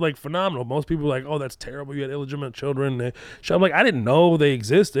think it's like phenomenal. Most people are like, oh, that's terrible. You had illegitimate children. I'm like, I didn't know they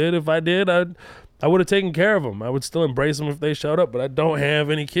existed. If I did, I would have taken care of them. I would still embrace them if they showed up, but I don't have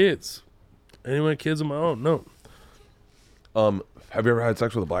any kids. Any kids of my own? No. Have you ever had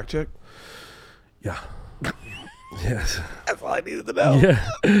sex with a black chick? Yeah. Yes. That's all I needed to know.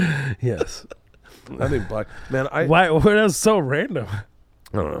 Yeah. Yes. I think black man. Why? That's so random.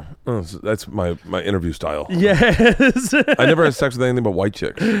 I don't know. That's my interview style. Yes. I never had sex with anything but white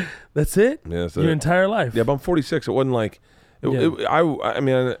chicks. That's it? Yeah, that's your it. entire life? Yeah, but I'm 46. It wasn't like... I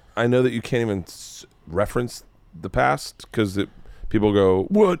mean, I know that you can't even reference the past because people go,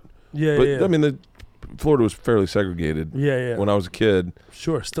 what? Yeah, but, I mean, Florida was fairly segregated. Yeah. When I was a kid.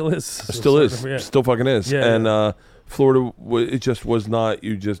 Sure, still is. Still fucking is. Yeah, and Florida, it just was not,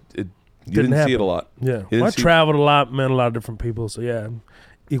 you didn't see it a lot. Yeah. I traveled a lot, met a lot of different people, so yeah,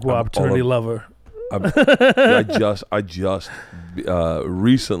 equal opportunity lover. I just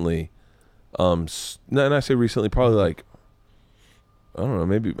recently, and I say recently, probably like, I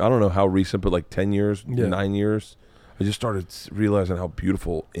don't know how recent, but like 10 years, 9 years, I just started realizing how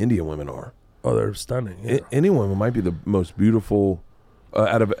beautiful Indian women are. Oh, they're stunning. Yeah. Indian women might be the most beautiful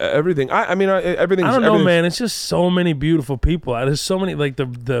out of everything. Everything. I don't know, man. It's just so many beautiful people. There's so many, like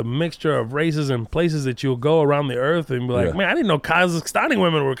the mixture of races and places that you'll go around the earth and be like, man, I didn't know Kazakhstani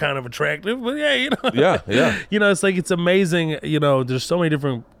women were kind of attractive, but yeah. It's like, it's amazing. There's so many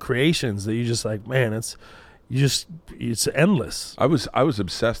different creations that you just like, man, it's endless. I was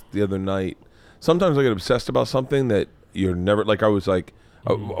obsessed the other night. Sometimes I get obsessed about something that you're never like. I was like,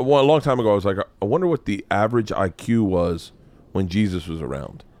 a long time ago, I was like, I wonder what the average IQ was when Jesus was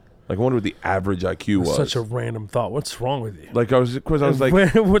around. Like, I wonder what the average IQ was. Such a random thought. What's wrong with you? Like, I was like,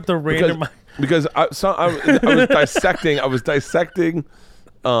 with the random. Because I was dissecting. I was dissecting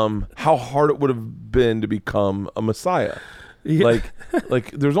how hard it would have been to become a Messiah. Yeah.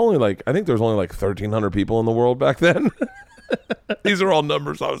 Like there's only I think there's only 1,300 people in the world back then. These are all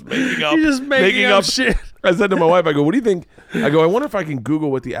numbers I was making up. You're just making up shit. I said to my wife, I go, what do you think? I go, I wonder if I can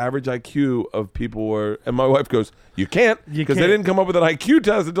Google what the average IQ of people were. And my wife goes, you can't, because they didn't come up with an IQ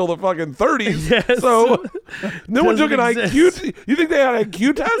test until the fucking 30s. Yes. So no one took an IQ. You think they had an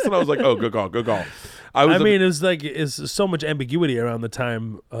IQ test? And I was like, oh, good call, good call. It's so much ambiguity around the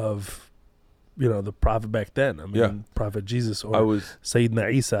time of, the prophet back then. I mean, Prophet Jesus or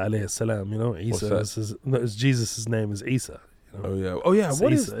Sayyidina Isa alayhi salam. Isa is Jesus' name is Isa. Oh yeah.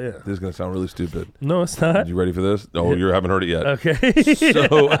 What is? Isa, This is gonna sound really stupid. No, it's not. You ready for this? No, you haven't heard it yet. Okay.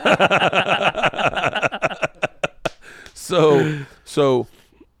 So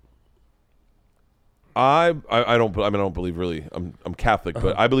I don't believe really. I'm Catholic,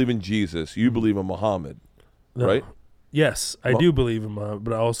 but I believe in Jesus. You believe in Muhammad, right? Yes, I do believe in Muhammad,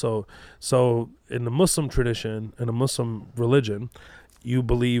 but also, so in the Muslim tradition, in a Muslim religion, you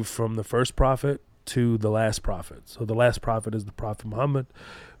believe from the first prophet to the last prophet. So the last prophet is the Prophet Muhammad,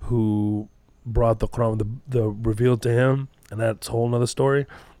 who brought the Quran, the revealed to him, and that's a whole nother story.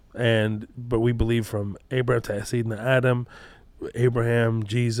 But we believe from Abraham to Sayyidina Adam, Abraham,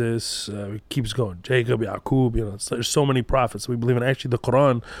 Jesus, it keeps going. Jacob, Yaqub, there's so many prophets. We believe in, actually the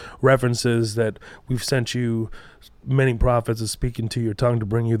Quran references that we've sent you many prophets is speaking to your tongue to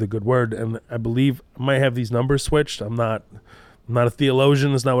bring you the good word. And I believe I might have these numbers switched. I'm not a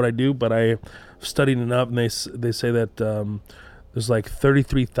theologian. That's not what I do, but I studied enough, and they say that there's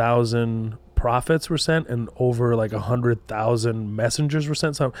 33,000 prophets were sent and over 100,000 messengers were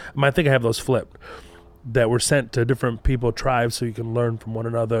sent. So I think I have those flipped, that were sent to different people, tribes, so you can learn from one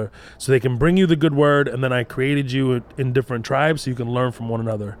another, so they can bring you the good word. And then I created you in different tribes so you can learn from one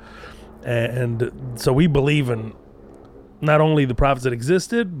another. And so we believe in not only the prophets that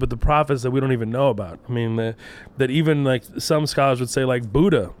existed, but the prophets that we don't even know about. I mean, that even some scholars would say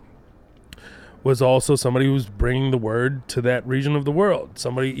Buddha was also somebody who's bringing the word to that region of the world.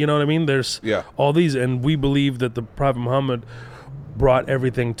 Somebody, you know what I mean? There's all these, and we believe that the Prophet Muhammad brought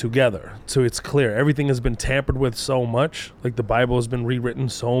everything together. So it's clear. Everything has been tampered with so much. The Bible has been rewritten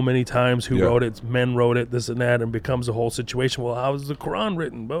so many times. Who wrote it? Men wrote it, this and that, and becomes a whole situation. Well, how was the Quran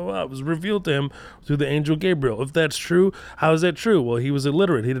written? Blah, blah, blah. It was revealed to him through the angel Gabriel. If that's true, how is that true? Well, he was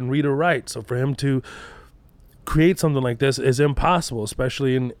illiterate. He didn't read or write. So for him to create something like this is impossible,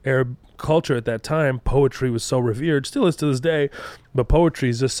 especially in Arab culture at that time. Poetry was so revered, still is to this day, but poetry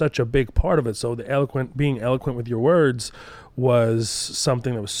is just such a big part of it. So being eloquent with your words was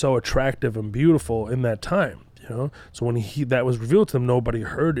something that was so attractive and beautiful in that time. So when that was revealed to them, nobody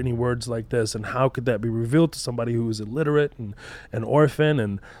heard any words like this. And how could that be revealed to somebody who is illiterate and an orphan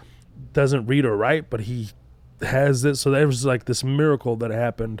and doesn't read or write, but he has this? So there was this miracle that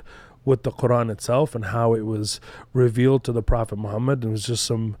happened with the Quran itself and how it was revealed to the Prophet Muhammad. And it was just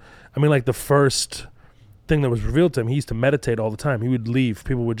the first thing that was revealed to him, he used to meditate all the time. He would leave.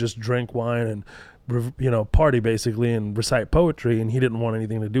 People would just drink wine and party basically and recite poetry, and he didn't want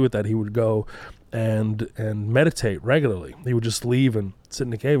anything to do with that. He would go and meditate regularly. He would just leave and sit in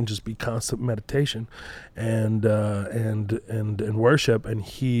the cave and just be constant meditation and worship. And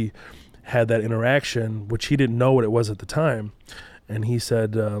he had that interaction, which he didn't know what it was at the time. And he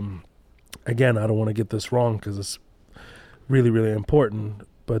said, again, I don't want to get this wrong because it's really, really important.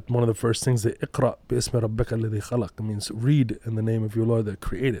 But one of the first things that Iqra bismi rabbika alladhi khalaq means read in the name of your Lord that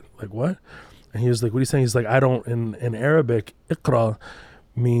created. What? And he was like, what are you saying? He's like, I don't, in Arabic, Iqra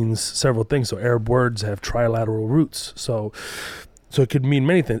means several things. So Arab words have trilateral roots. So it could mean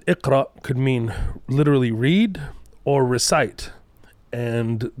many things. Iqra could mean literally read or recite.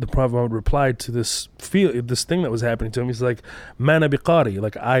 And the Prophet Muhammad replied to this thing that was happening to him. He's like, Mana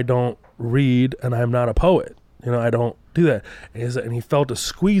biqari, I don't read and I'm not a poet. I don't do that. And he felt a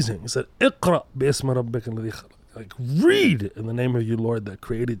squeezing. He said, Iqra bismi rabbika alladhi khalaq. Read in the name of your Lord that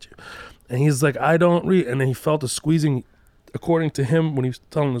created you. And he's like, I don't read. And then he felt a squeezing. According to him, when he was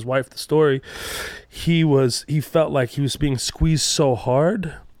telling his wife the story, he felt like he was being squeezed so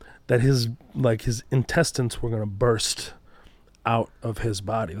hard that his intestines were going to burst out of his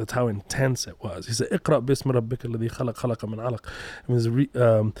body. That's how intense it was. He said, Iqra bismi rabbika alladhi khalaq khalaqa min alaq. It means read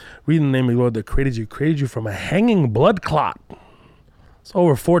in the name of the Lord that created you from a hanging blood clot. It's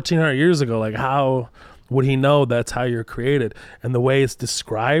over 1,400 years ago. How would he know that's how you're created? And the way it's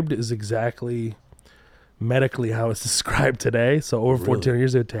described is exactly medically how it's described today. So over 1,400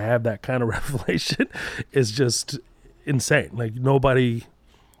 years ago, to have that kind of revelation is just insane. Nobody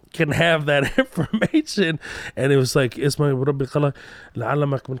can have that information. And it was like, I'm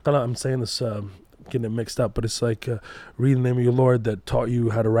saying this, getting it mixed up, but it's like read the name of your Lord that taught you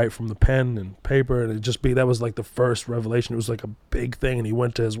how to write from the pen and paper, and that was like the first revelation. It was like a big thing, and he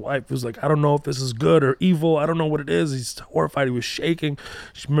went to his wife. He was like, I don't know if this is good or evil. I don't know what it is. He's horrified. He was shaking.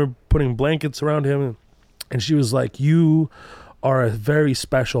 She remember putting blankets around him, and she was like, you are a very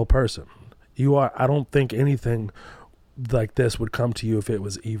special person. You are. I don't think anything like this would come to you if it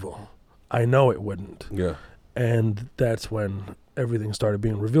was evil. I know it wouldn't. Yeah. And that's when everything started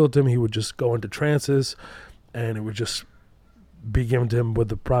being revealed to him. He would just go into trances, and it would just be given to him with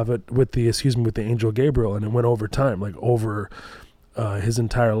the angel Gabriel, and it went over time, like over his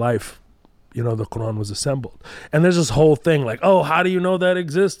entire life. The Quran was assembled. And there's this whole thing like, oh, how do you know that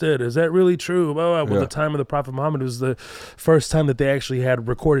existed? Is that really true? Well, the time of the Prophet Muhammad was the first time that they actually had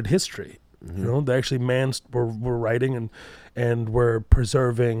recorded history. Mm-hmm. They actually were writing and were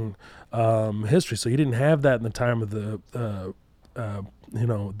preserving history. So you didn't have that in the time of the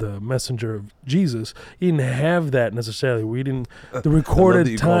messenger of Jesus. You didn't have that necessarily. We didn't the recorded I love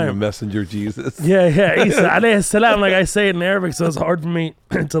that you time. Call him the messenger Jesus. Yeah. Isa alayhi salam, like I say it in Arabic, so it's hard for me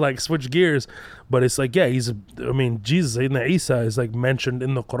to like switch gears. But it's like, Jesus, Isa is like mentioned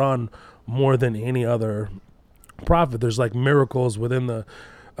in the Quran more than any other prophet. There's like miracles within the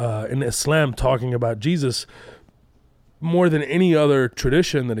in Islam talking about Jesus more than any other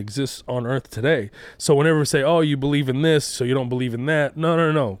tradition that exists on earth today. So whenever we say, oh, you believe in this, so you don't believe in that.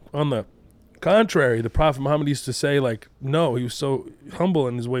 No. On the contrary, the Prophet Muhammad used to say, like, no, he was so humble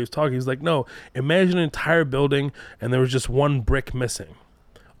in his way of talking. He's like, no, imagine an entire building and there was just one brick missing.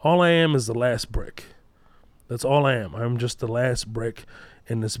 All I am is the last brick. That's all I am. I'm just the last brick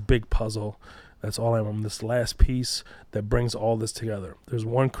in this big puzzle. That's all I am. I'm this last piece that brings all this together. There's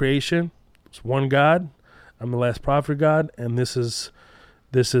one creation. There's one God. I'm the last prophet of God, and this is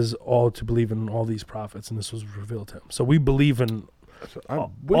all to believe in all these prophets, and this was revealed to him. So we believe in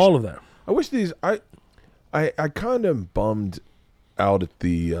all of that. I wish these. I kind of bummed out at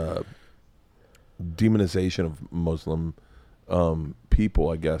the demonization of Muslim people.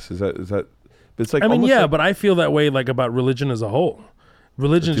 I guess is that. It's like but I feel that way like about religion as a whole.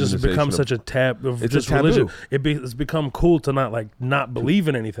 Religion just has become such a taboo. It's religion. It's become cool to not believe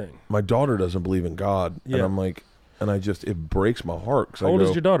in anything. My daughter doesn't believe in God, and I'm like, it breaks my heart. How old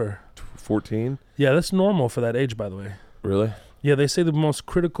is your daughter? 14. Yeah, that's normal for that age, by the way. Really? Yeah, they say the most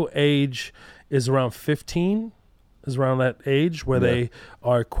critical age is around 15. Is around that age where they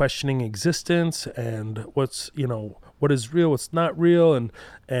are questioning existence and what is real, what's not real,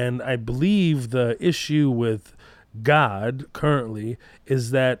 and I believe the issue with God currently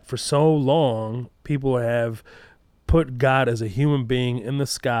is that for so long people have put God as a human being in the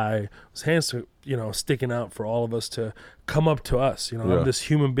sky, his hands sticking out for all of us to come up to us. I'm this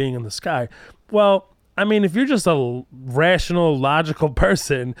human being in the sky. Well, I mean, if you're just a rational, logical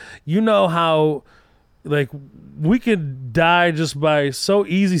person, you know how like we could die just by so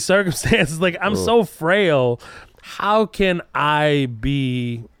easy circumstances. Like I'm so frail. How can I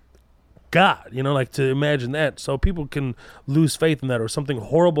be God, like to imagine that. So people can lose faith in that, or something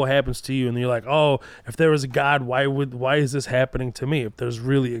horrible happens to you and you're like, oh, if there was a God, why is this happening to me if there's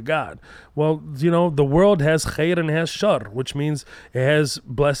really a God? Well, the world has khair and it has shar, which means it has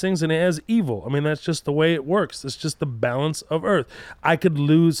blessings and it has evil. I mean, that's just the way it works. It's just the balance of earth.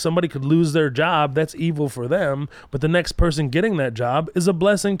 Somebody could lose their job. That's evil for them. But the next person getting that job is a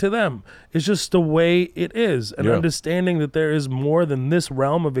blessing to them. It's just the way it is. And understanding that there is more than this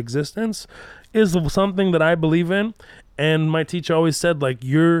realm of existence is something that I believe in. And my teacher always said, like,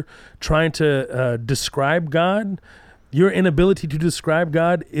 you're trying to describe God. Your inability to describe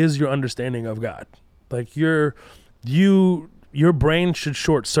God is your understanding of God. Like your brain should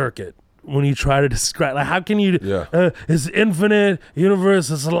short circuit when you try to describe. Like, how can you? It's infinite universe.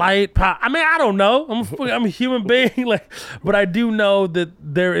 It's light. I mean, I don't know. I'm a human being. But I do know that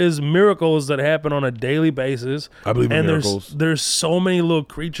there is miracles that happen on a daily basis. I believe in miracles. There's so many little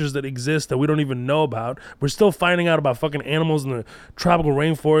creatures that exist that we don't even know about. We're still finding out about fucking animals in the tropical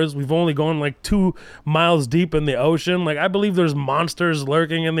rainforest. We've only gone like 2 miles deep in the ocean. Like, I believe there's monsters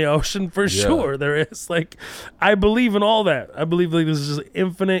lurking in the ocean for sure. There is. Like, I believe in all that. I believe like this is just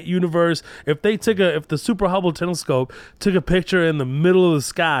infinite universe. If the Super Hubble telescope took a picture in the middle of the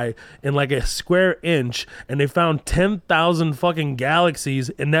sky in like a square inch and they found 10,000 fucking galaxies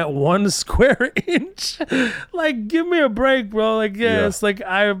in that 1 square inch, like, give me a break, bro. Like, it's like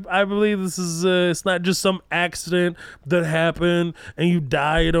I believe this is it's not just some accident that happened and you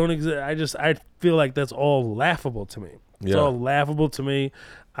die, you don't exist. I feel like that's all laughable to me. It's all laughable to me.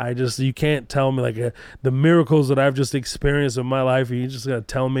 You can't tell me like the miracles that I've just experienced in my life. You just gotta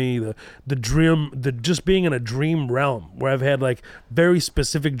tell me the dream, just being in a dream realm where I've had like very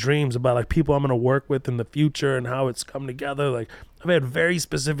specific dreams about like people I'm gonna work with in the future and how it's come together. Like I've had very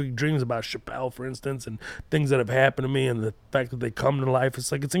specific dreams about Chappelle, for instance, and things that have happened to me and the fact that they come to life.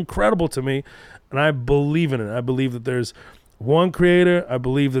 It's like, it's incredible to me, and I believe in it. I believe that there's one creator. I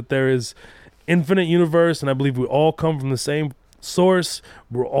believe that there is infinite universe, and I believe we all come from the same source.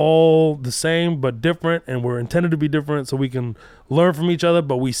 We're all the same but different, and we're intended to be different so we can learn from each other,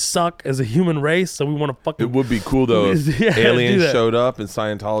 but we suck as a human race, so we want to fucking... It would be cool though if aliens showed up and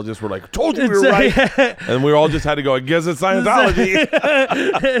Scientologists were like, told you we were right. And we all just had to go, I guess it's Scientology.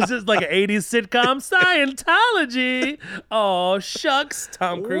 It's just like an 80s sitcom, Scientology. Oh, shucks,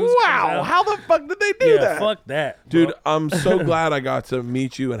 Tom Cruise. Wow, how the fuck did they do that? Fuck that. Dude, bro. I'm so glad I got to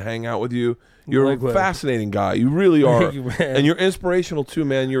meet you and hang out with you. You're Likewise. a fascinating guy. You really are. Thank you, man. And you're inspirational too,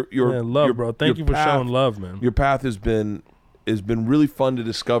 man. Bro. Thank you for showing love, man. Your path has been really fun to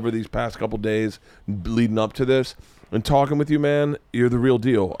discover these past couple days leading up to this. And talking with you, man, you're the real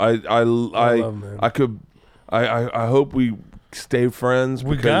deal. I hope we stay friends.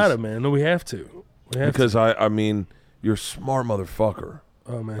 We got it, man. No, we have to. I mean, you're a smart motherfucker.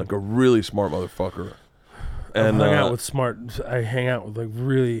 Oh man, like a really smart motherfucker. And I hang out with like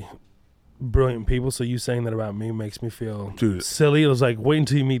really brilliant people. So you saying that about me makes me feel silly. It was like, wait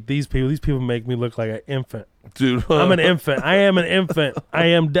until you meet these people. These people make me look like an infant. Dude, I'm an infant. I am an infant. I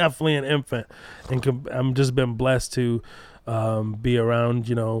am definitely an infant, and I'm just been blessed to be around,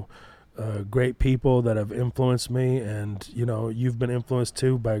 great people that have influenced me, and you've been influenced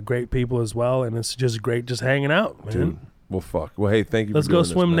too by great people as well, and it's just great just hanging out, man. Dude, well, fuck. Well, hey, thank you. Let's go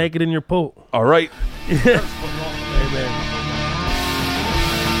swim naked in your pool. All right. Amen.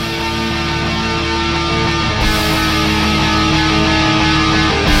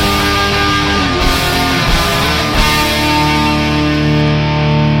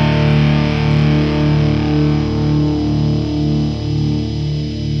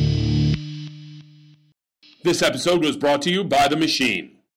 This episode was brought to you by The Machine.